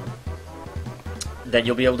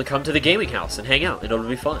you'll be able to come to the gaming house and hang out, and it'll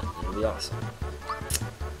be fun. It'll be awesome.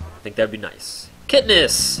 I think that'd be nice.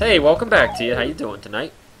 Kitness! Hey, welcome back to you. How you doing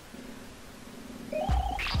tonight?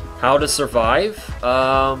 How to Survive?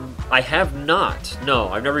 I have not. No,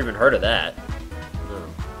 I've never even heard of that. No.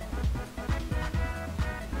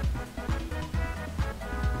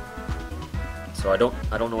 So I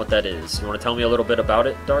don't know what that is. You want to tell me a little bit about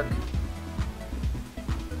it, Dark?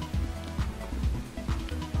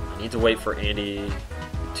 I need to wait for Andy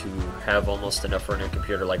to have almost enough for a new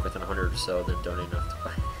computer, like within 100 or so, then donate enough to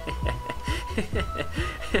buy.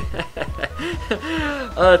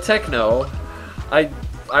 Techno, I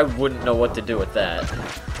wouldn't know what to do with that.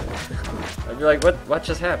 I'd be like, what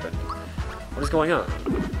just happened? What is going on?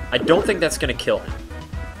 I don't think that's gonna kill him.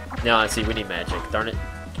 Now, see, we need magic. Darn it.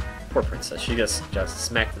 Poor princess. She just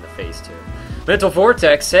smacked in the face, too. Mental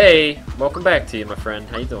Vortex, hey! Welcome back to you, my friend.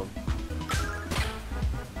 How you doing?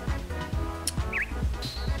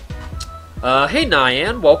 Hey,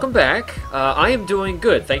 Nyan. Welcome back. I am doing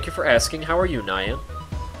good. Thank you for asking. How are you, Nyan?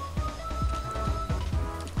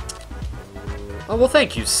 Oh, well,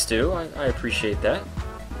 thank you, Stu. I appreciate that.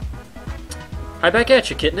 Hi back at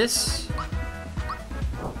you, Kitness.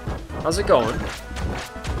 How's it going?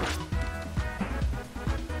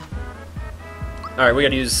 Alright, we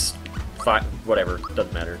gotta use whatever.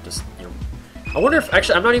 Doesn't matter. Just, you know. I wonder if...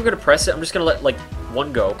 Actually, I'm not even gonna press it. I'm just gonna let, like,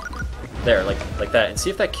 one go. There, like that. And see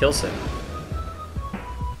if that kills him.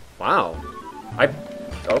 Wow.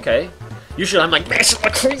 Okay. Usually I'm like, mashing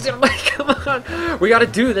like crazy. I'm like, come on. We gotta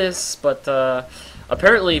do this. But,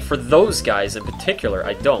 apparently for those guys in particular,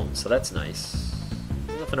 I don't. So that's nice.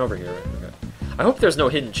 There's nothing over here. Okay. I hope there's no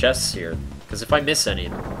hidden chests here. Because if I miss any,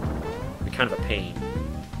 it'll be kind of a pain.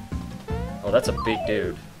 Oh, that's a big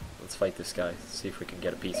dude. Let's fight this guy. See if we can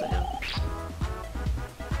get a piece of him.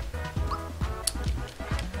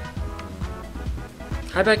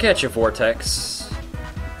 Hi back at you, Vortex.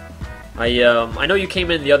 I know you came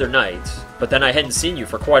in the other night, but then I hadn't seen you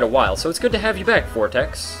for quite a while, so it's good to have you back,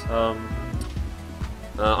 Vortex. I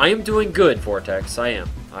am doing good, Vortex. I am.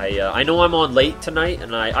 I know I'm on late tonight,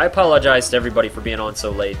 and I apologize to everybody for being on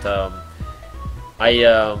so late. But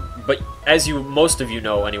as most of you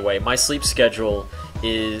know anyway, my sleep schedule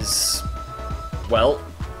is, well,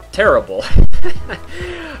 terrible.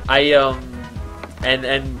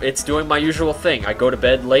 And it's doing my usual thing. I go to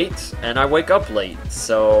bed late, and I wake up late,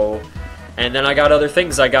 so... And then I got other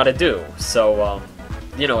things I gotta do, so,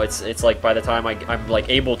 you know, it's like by the time I'm, like,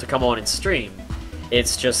 able to come on and stream,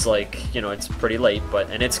 it's just like, you know, it's pretty late,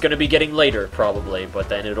 and it's gonna be getting later, probably, but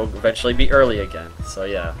then it'll eventually be early again, so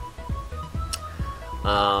yeah.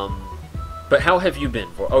 But how have you been?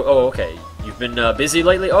 Oh, okay. You've been busy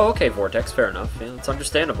lately? Oh, okay, Vortex, fair enough. Yeah, it's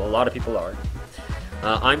understandable. A lot of people are.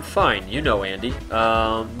 I'm fine. You know, Andy.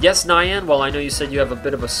 Yes, Nyan, well, I know you said you have a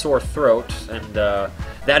bit of a sore throat, and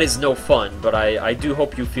that is no fun, but I do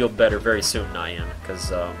hope you feel better very soon, Nyan,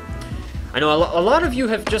 because I know a lot of you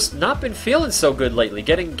have just not been feeling so good lately,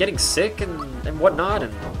 getting sick and whatnot,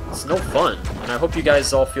 and it's no fun, and I hope you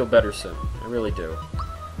guys all feel better soon. I really do.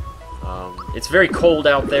 It's very cold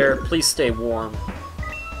out there. Please stay warm.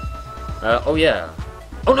 Oh, yeah.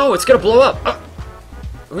 Oh, no, it's gonna blow up!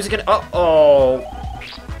 Who's it gonna... Oh,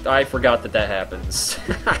 I forgot that happens.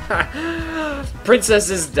 Princess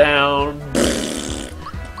is down.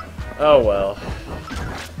 Oh, well.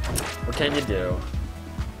 What can you do?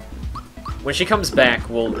 When she comes back,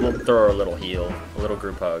 we'll throw her a little heal. A little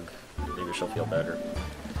group hug. Maybe she'll feel better.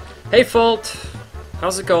 Hey, Fault!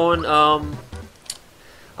 How's it going?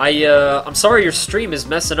 I'm sorry your stream is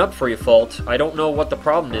messing up for you, Fault. I don't know what the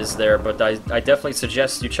problem is there, but I definitely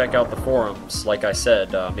suggest you check out the forums, like I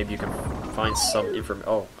said. Maybe you can find some information.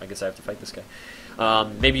 Oh, I guess I have to fight this guy.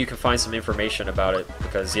 Maybe you can find some information about it,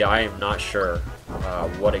 because, yeah, I am not sure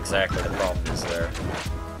what exactly the problem is there.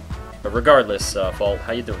 But regardless, Fault,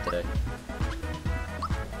 how you doing today?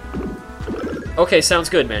 Okay, sounds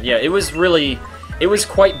good, man. Yeah, it was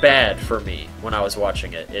quite bad for me when I was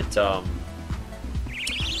watching it.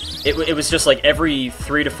 It was just like every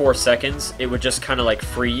 3 to 4 seconds, it would just kind of like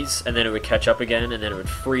freeze, and then it would catch up again, and then it would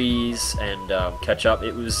freeze and catch up.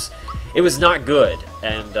 It was not good,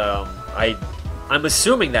 and I'm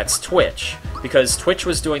assuming that's Twitch, because Twitch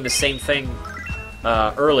was doing the same thing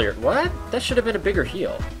earlier. What? That should have been a bigger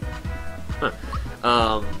heal. Huh.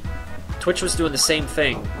 Twitch was doing the same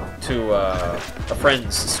thing to a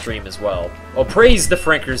friend's stream as well. Oh, praise the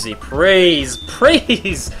Frankerzy! Praise!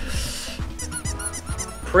 Praise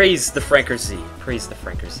the Frankerzy. Praise the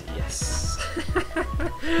Frankerzy, yes.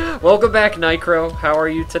 Welcome back, Nicro. How are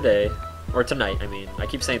you today? Or tonight, I mean. I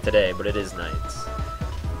keep saying today, but it is night.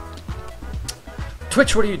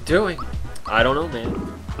 Twitch, what are you doing? I don't know,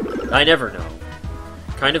 man. I never know.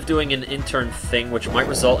 Kind of doing an intern thing which might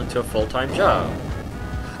result into a full-time job.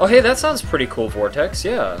 Oh, hey, that sounds pretty cool, Vortex.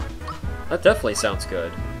 Yeah. That definitely sounds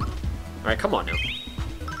good. Alright, come on now.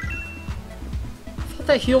 I thought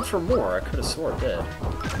that healed for more. I could have swore it did.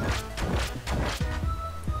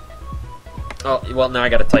 Oh, well, now I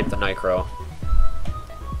gotta type the Nicro.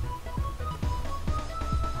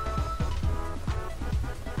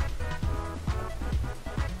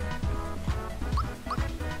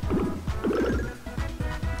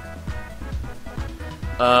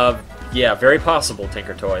 Yeah, very possible,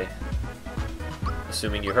 Tinker Toy.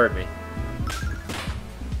 Assuming you heard me.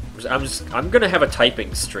 I'm gonna have a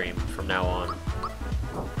typing stream from now on.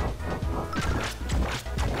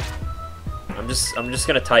 I'm just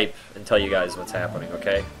gonna type and tell you guys what's happening,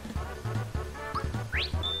 okay?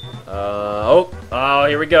 Oh,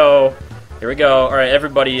 here we go. Here we go. All right,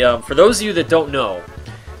 everybody. For those of you that don't know,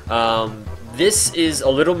 this is a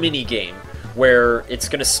little mini game where it's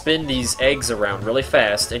gonna spin these eggs around really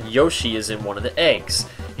fast, and Yoshi is in one of the eggs.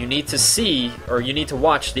 You need to see, or you need to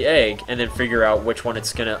watch the egg, and then figure out which one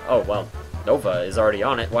it's gonna... Oh, well, Nova is already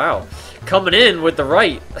on it. Wow. Coming in with the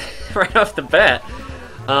right off the bat.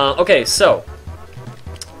 Okay, so...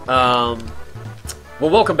 well,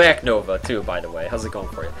 welcome back, Nova, too, by the way. How's it going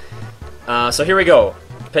for you? So here we go.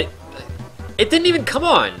 It didn't even come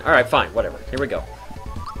on! Alright, fine, whatever. Here we go.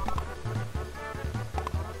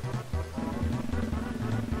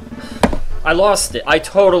 I lost it. I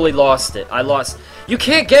totally lost it. I lost... You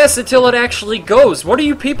can't guess until it actually goes. What are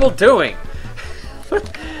you people doing?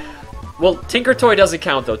 Well, Tinker Toy doesn't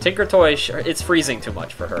count, though. Tinker Toy, it's freezing too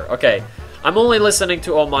much for her. Okay. I'm only listening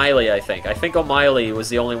to O'Miley, I think. I think O'Miley was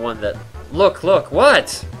the only one that... Look,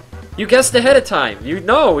 what? You guessed ahead of time. You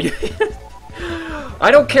know. I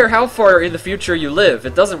don't care how far in the future you live.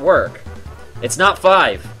 It doesn't work. It's not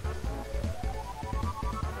 5.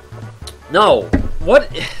 No. What...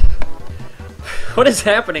 What is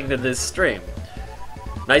happening to this stream?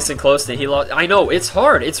 Nice and close to he lost. I know, it's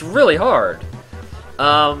hard. It's really hard.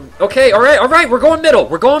 Okay, alright, we're going middle.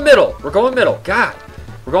 We're going middle. God.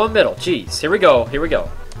 We're going middle. Jeez. Here we go.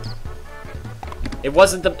 It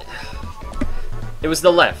wasn't the... It was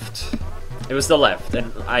the left.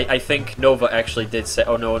 And I think Nova actually did say...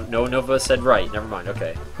 Oh, no, Nova said right. Never mind.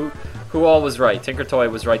 Okay. Who all was right? Tinker Toy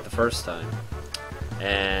was right the first time.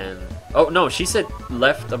 And... Oh, no, she said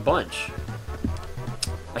left a bunch.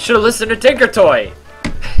 I should have listened to Tinker Toy!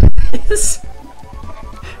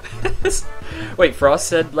 Wait, Frost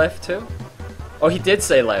said left too? Oh, he did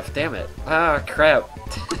say left, damn it. Ah, crap.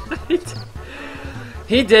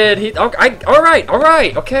 He did, alright,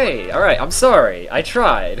 okay, alright, I'm sorry, I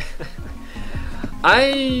tried.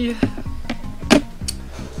 I'm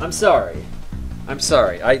sorry.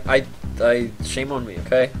 I shame on me,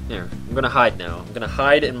 okay? Here, I'm gonna hide now. I'm gonna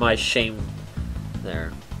hide in my shame.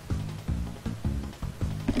 There.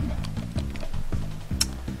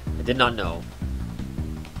 I did not know.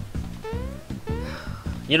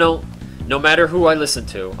 You know, no matter who I listen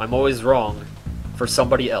to, I'm always wrong for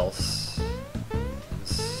somebody else.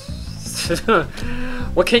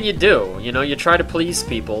 What can you do? You know, you try to please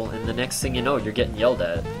people, and the next thing you know, you're getting yelled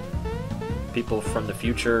at. People from the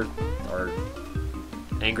future are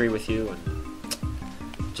angry with you, and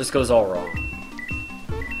it just goes all wrong.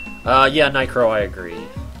 Yeah, Nicro, I agree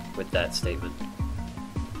with that statement.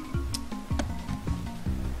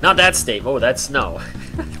 Not that statement. Oh, that's no.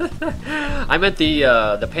 I meant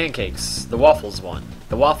the pancakes, the waffles one.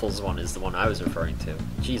 The waffles one is the one I was referring to.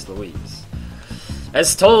 Jeez Louise.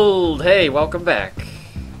 As told, hey, welcome back.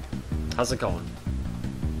 How's it going?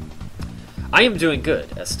 I am doing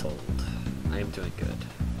good, as told. I am doing good.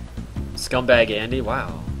 Scumbag Andy,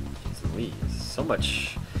 wow. Jeez Louise. So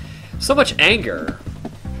much anger.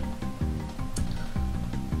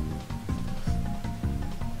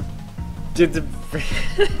 Did the...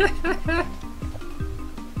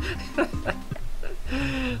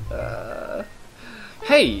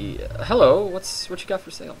 hey, hello. What you got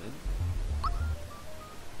for sale,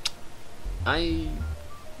 man?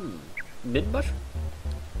 Mid mushroom.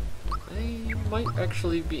 I might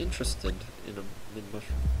actually be interested in a mid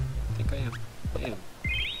mushroom. I think I am.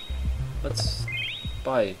 Let's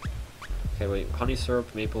buy. Okay, wait. Honey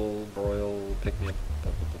syrup, maple, broil, pick me up.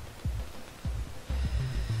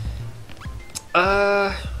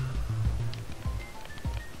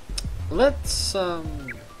 Let's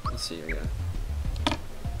see here.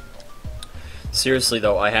 Seriously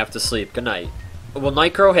though, I have to sleep. Good night. Well,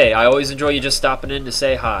 Nicro, hey, I always enjoy you just stopping in to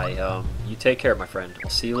say hi. You take care, my friend. I'll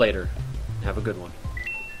see you later. Have a good one.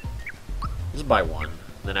 Just buy one.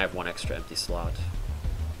 Then I have one extra empty slot.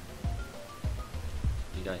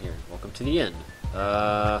 you got here? Welcome to the inn.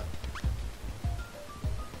 Yeah,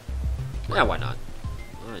 why not?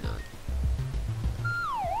 Why not?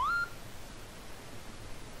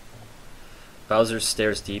 Bowser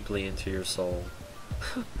stares deeply into your soul.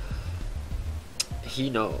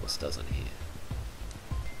 He knows, doesn't he?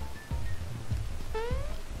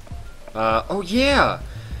 Oh yeah!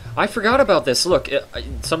 I forgot about this. Look,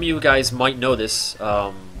 some of you guys might know this,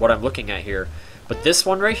 what I'm looking at here. But this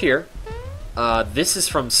one right here, this is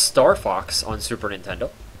from Star Fox on Super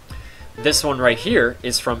Nintendo. This one right here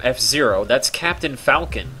is from F-Zero. That's Captain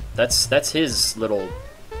Falcon. That's his little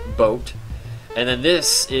boat. And then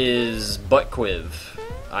this is Buttquiv.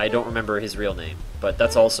 I don't remember his real name, but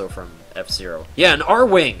that's also from F-Zero. Yeah, an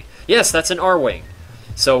R-Wing! Yes, that's an R-Wing.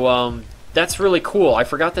 So, that's really cool. I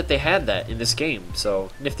forgot that they had that in this game.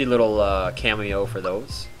 So, nifty little cameo for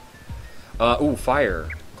those. Ooh, fire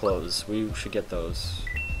clothes. We should get those.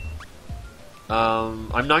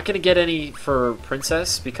 I'm not going to get any for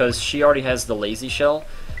Princess because she already has the lazy shell,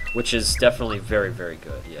 which is definitely very, very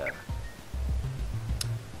good, yeah.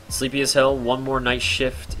 Sleepy as hell, one more night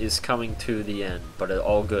shift is coming to the end, but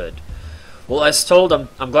all good. Well, as told,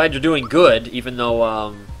 I'm glad you're doing good, even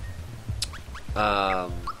though,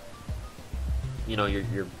 you know,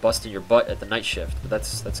 you're busting your butt at the night shift, but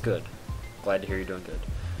that's good. Glad to hear you're doing good.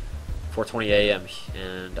 4:20 a.m.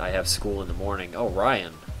 and I have school in the morning. Oh,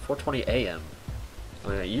 Ryan, 4:20 a.m.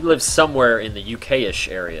 Oh, yeah, you live somewhere in the UK-ish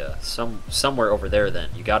area, somewhere over there. Then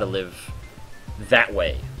you got to live that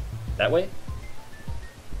way. That way?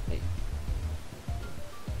 Hey.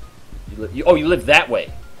 You live that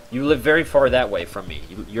way. You live very far that way from me.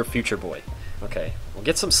 You're future boy. Okay, well,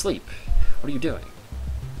 get some sleep. What are you doing?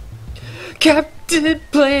 Captain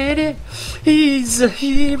Planet, he's a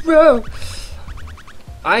hero.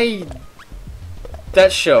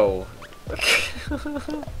 That show.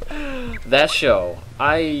 That show.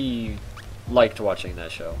 I liked watching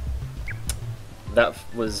that show. That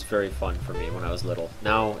was very fun for me when I was little.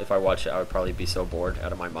 Now, if I watch it, I would probably be so bored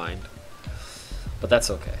out of my mind. But that's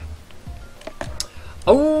okay.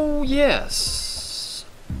 Oh, yes.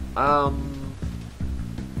 Does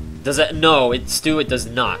that... No, Stu, it does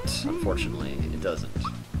not, unfortunately. It doesn't.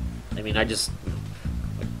 I mean, I just...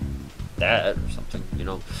 like that or something, you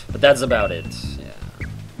know? But that's about it, yeah.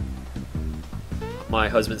 My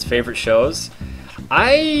husband's favorite shows.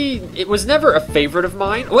 It was never a favorite of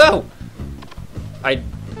mine. Whoa! I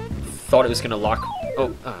thought it was gonna lock...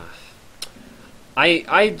 Oh,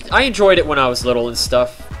 I enjoyed it when I was little and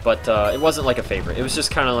stuff, but it wasn't like a favorite. It was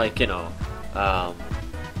just kind of like, you know...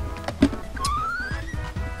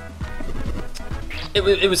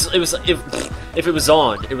 if it was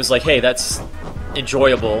on, it was like, hey, that's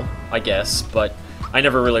enjoyable, I guess, but I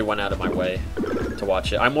never really went out of my way to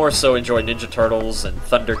watch it. I more so enjoyed Ninja Turtles and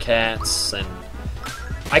Thundercats, and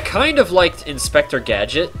I kind of liked Inspector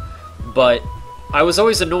Gadget, but I was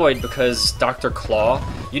always annoyed because Dr. Claw,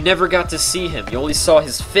 you never got to see him. You only saw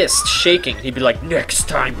his fist shaking. He'd be like, next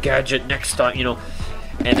time, Gadget, next time, you know,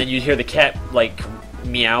 and then you'd hear the cat, like,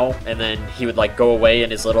 meow, and then he would like go away in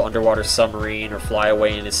his little underwater submarine or fly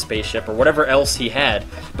away in his spaceship or whatever else he had,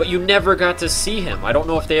 but you never got to see him. I don't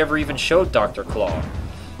know if they ever even showed Dr. Claw,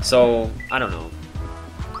 so I don't know.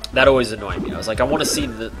 That always annoyed me. I was like, I want to see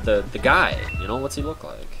the guy, you know, what's he look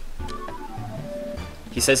like?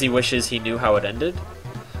 He says he wishes he knew how it ended.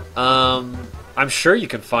 I'm sure you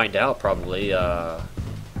can find out probably.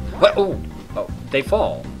 What? Oh, they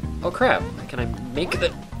fall. Oh crap, can I make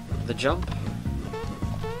the jump?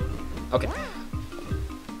 Okay.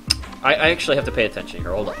 I actually have to pay attention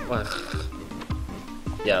here. Hold on.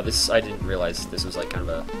 Yeah, I didn't realize this was like kind of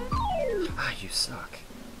a... Ah, you suck.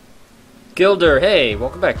 Gilder, hey!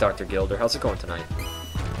 Welcome back, Dr. Gilder. How's it going tonight?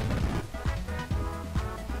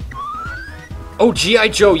 Oh, G.I.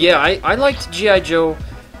 Joe, yeah, I liked G.I. Joe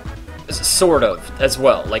sort of, as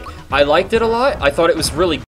well. Like, I liked it a lot. I thought it was really